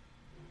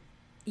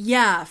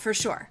 Yeah, for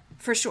sure.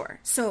 For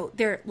sure. So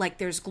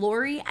there's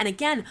Glory, and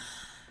again,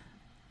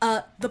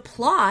 the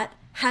plot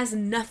has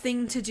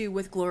nothing to do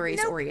with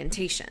Glory's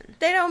orientation.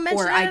 They don't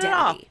mention or it identity. at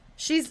all.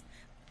 She's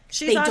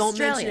They don't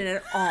Australian. mention it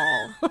at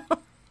all.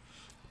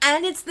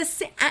 And it's the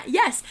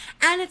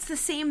and it's the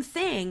same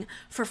thing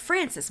for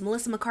Frances,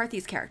 Melissa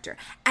McCarthy's character.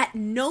 At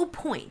no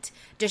point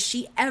does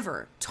she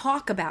ever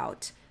talk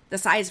about the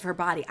size of her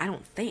body, I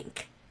don't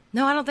think.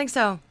 No, I don't think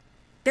so.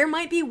 There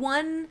might be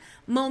one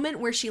moment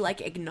where she like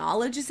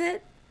acknowledges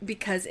it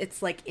because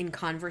it's like in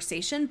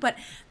conversation, but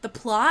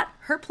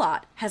her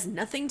plot has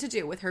nothing to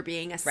do with her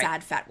being a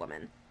sad fat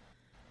woman.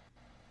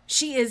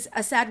 She is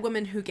a sad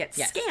woman who gets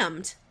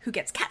scammed, who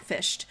gets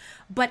catfished,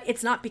 but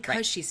it's not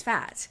because she's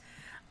fat.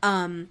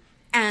 And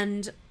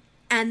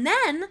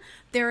then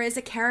there is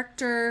a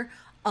character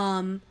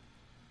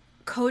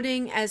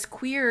coding as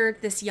queer,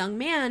 this young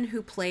man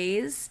who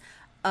plays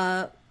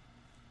a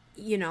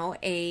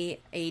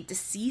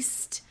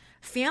deceased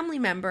family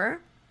member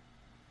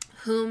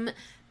whom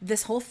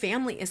this whole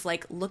family is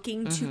like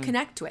looking to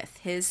connect with,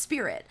 his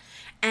spirit.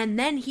 And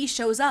then he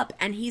shows up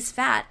and he's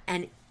fat,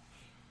 and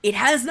it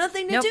has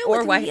nothing to do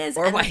with who he is.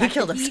 Or why he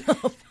killed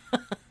himself.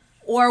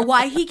 Or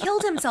why he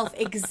killed himself.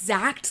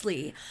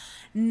 Exactly.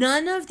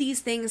 None of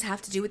these things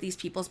have to do with these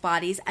people's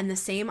bodies, and the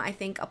same I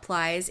think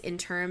applies in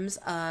terms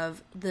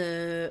of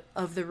the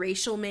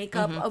racial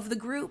makeup of the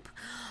group.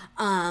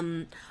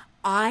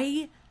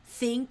 I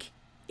think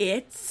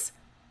it's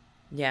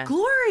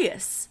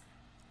glorious.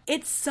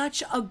 It's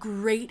such a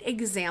great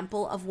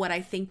example of what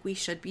I think we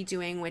should be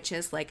doing, which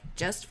is like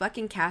just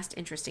fucking cast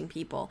interesting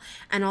people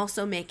and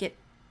also make it,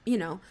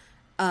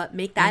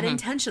 make that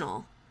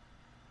intentional.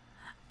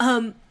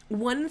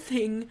 One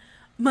thing,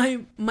 my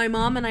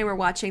mom and I were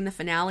watching the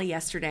finale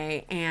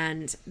yesterday,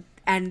 and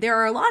there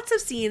are lots of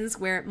scenes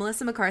where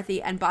Melissa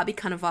McCarthy and Bobby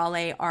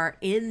Cannavale are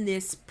in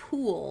this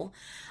pool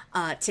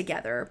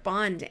together,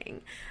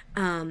 bonding.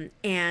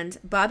 And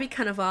Bobby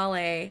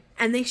Cannavale,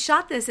 and they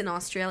shot this in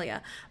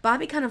Australia.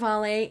 Bobby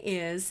Cannavale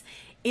is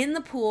in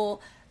the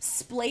pool,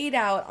 splayed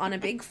out on a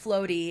big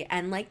floaty,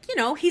 and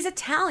he's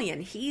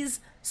Italian. He's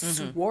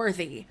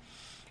swarthy.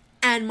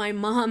 And my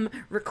mom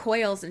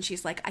recoils, and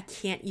she's like, I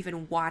can't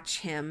even watch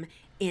him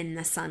in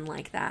the sun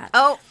like that.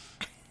 Oh.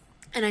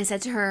 And I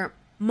said to her,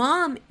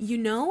 Mom, you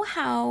know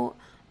how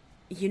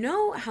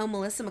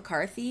Melissa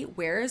McCarthy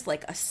wears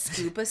like a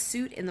scuba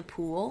suit in the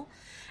pool?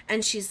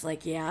 And she's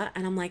like, yeah.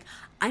 And I'm like,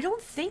 I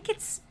don't think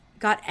it's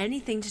got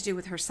anything to do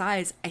with her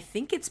size. I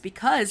think it's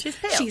because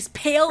she's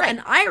pale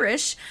and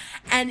Irish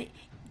and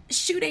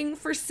shooting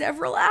for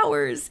several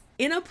hours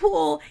in a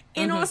pool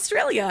in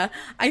Australia.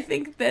 I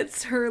think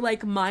that's her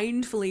like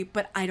mindfully,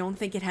 but I don't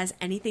think it has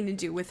anything to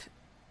do with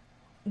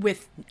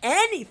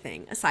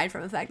anything aside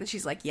from the fact that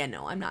she's like, yeah,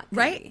 no, I'm not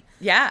gonna right.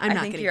 Yeah, I'm I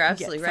not think gonna you're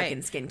absolutely get right.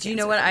 fucking skin Do you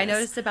know cancer what from I this.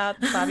 noticed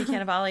about Bobby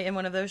Cannavale in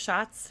one of those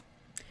shots?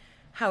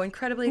 How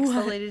incredibly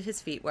exfoliated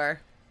his feet were.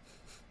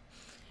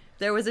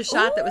 There was a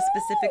shot that was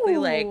specifically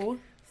like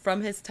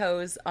from his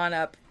toes on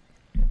up,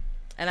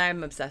 and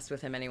I'm obsessed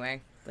with him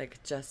anyway.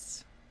 Like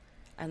just,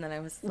 and then I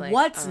was like,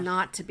 what's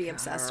not to be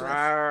obsessed with?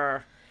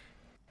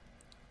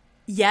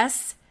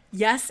 Yes,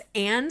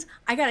 and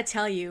I gotta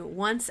tell you,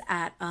 once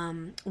at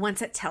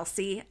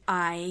Telsey,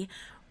 I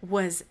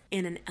was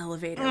in an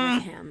elevator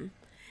with him,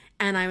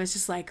 and I was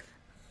just like,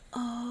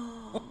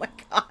 oh my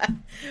God.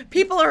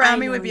 People around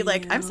me would be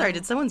like, I'm sorry,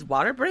 did someone's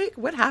water break?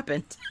 What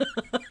happened?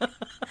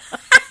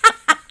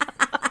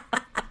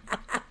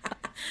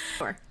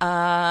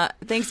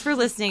 Thanks for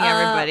listening,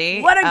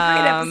 everybody. What a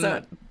great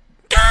episode.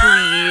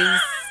 Please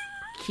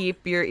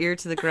keep your ear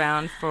to the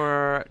ground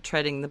for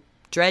dreading the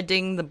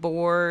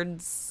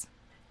boards.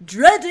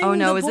 Oh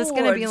no, is this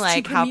going to be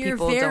like how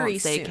people don't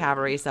say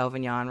Cabaret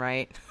Sauvignon,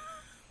 right?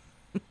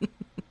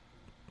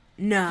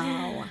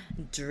 No.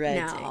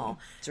 Dreading the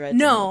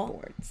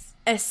boards.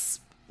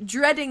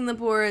 dreading the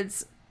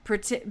boards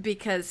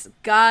because,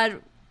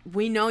 God,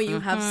 we know you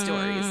have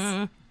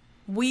stories.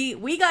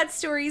 We got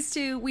stories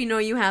too. We know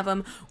you have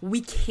them.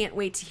 We can't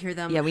wait to hear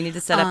them. Yeah, we need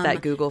to set up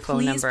that Google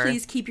phone number.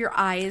 Please keep your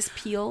eyes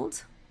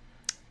peeled.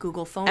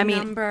 Google phone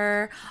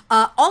number.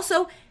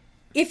 Also,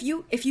 if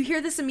you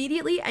hear this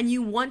immediately and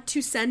you want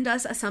to send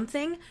us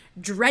something,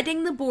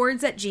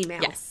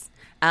 dreadingtheboards@gmail. Yes.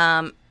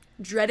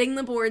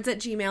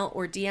 Dreadingtheboards@gmail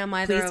or DM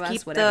either of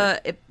us, whatever.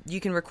 If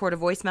you can record a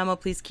voice memo,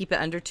 please keep it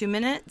under 2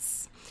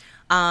 minutes.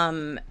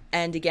 And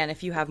again,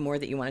 if you have more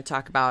that you want to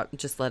talk about,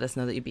 just let us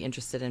know that you'd be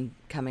interested in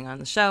coming on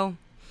the show.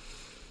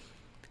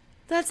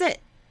 That's it.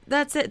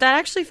 That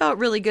actually felt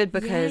really good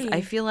because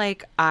I feel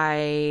like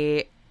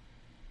I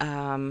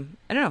don't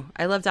know.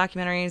 I love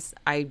documentaries.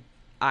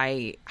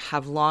 I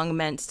have long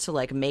meant to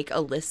like make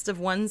a list of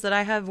ones that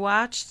I have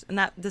watched,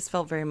 and this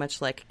felt very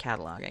much like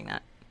cataloging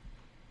that.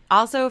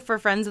 Also, for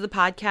friends of the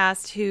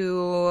podcast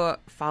who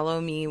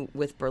follow me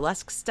with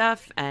burlesque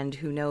stuff and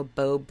who know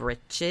Beau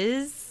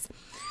Britches,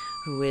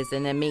 who is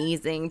an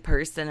amazing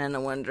person and a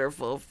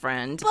wonderful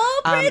friend.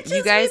 Beau Britches,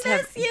 you guys we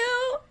miss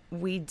you.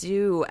 We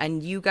do.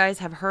 And you guys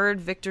have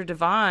heard Victor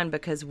Devon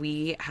because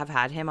we have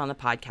had him on the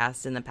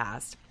podcast in the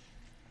past.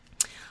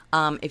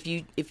 If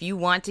you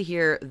want to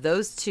hear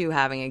those two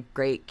having a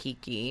great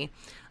kiki,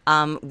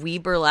 we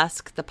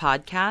burlesque the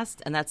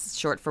podcast, and that's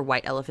short for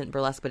White Elephant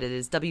Burlesque, but it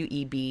is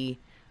WEB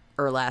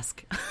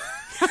Burlesque.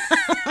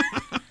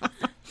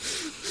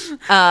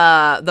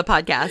 The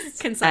podcast.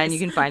 Concise. And you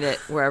can find it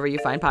wherever you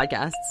find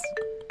podcasts.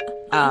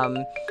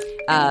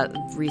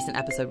 Recent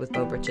episode with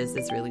Beau Britches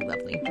is really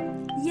lovely.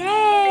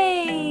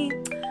 Yay!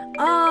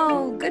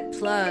 Oh, good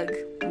plug.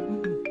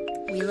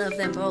 We love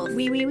them both.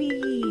 Wee.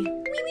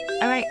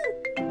 All right.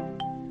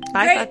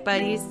 Bye, Great. fuck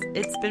buddies.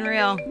 It's been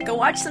real. Go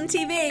watch some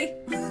TV.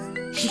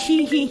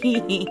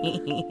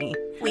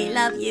 We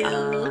love you.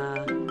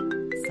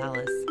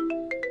 Solace.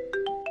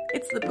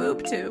 It's the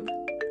boob tube.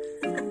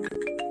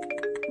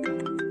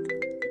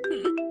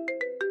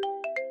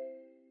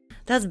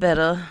 That's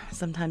better.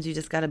 Sometimes you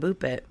just gotta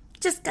boop it.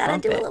 Just gotta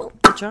Bump do it. a little.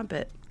 The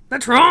trumpet. The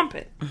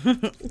trumpet.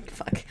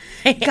 Fuck.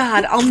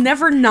 God, I'll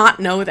never not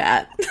know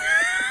that.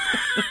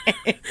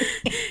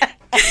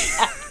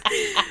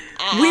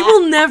 We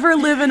will never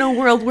live in a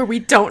world where we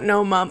don't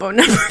know Mambo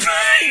number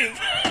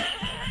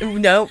 5.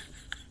 Nope.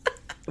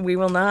 We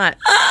will not.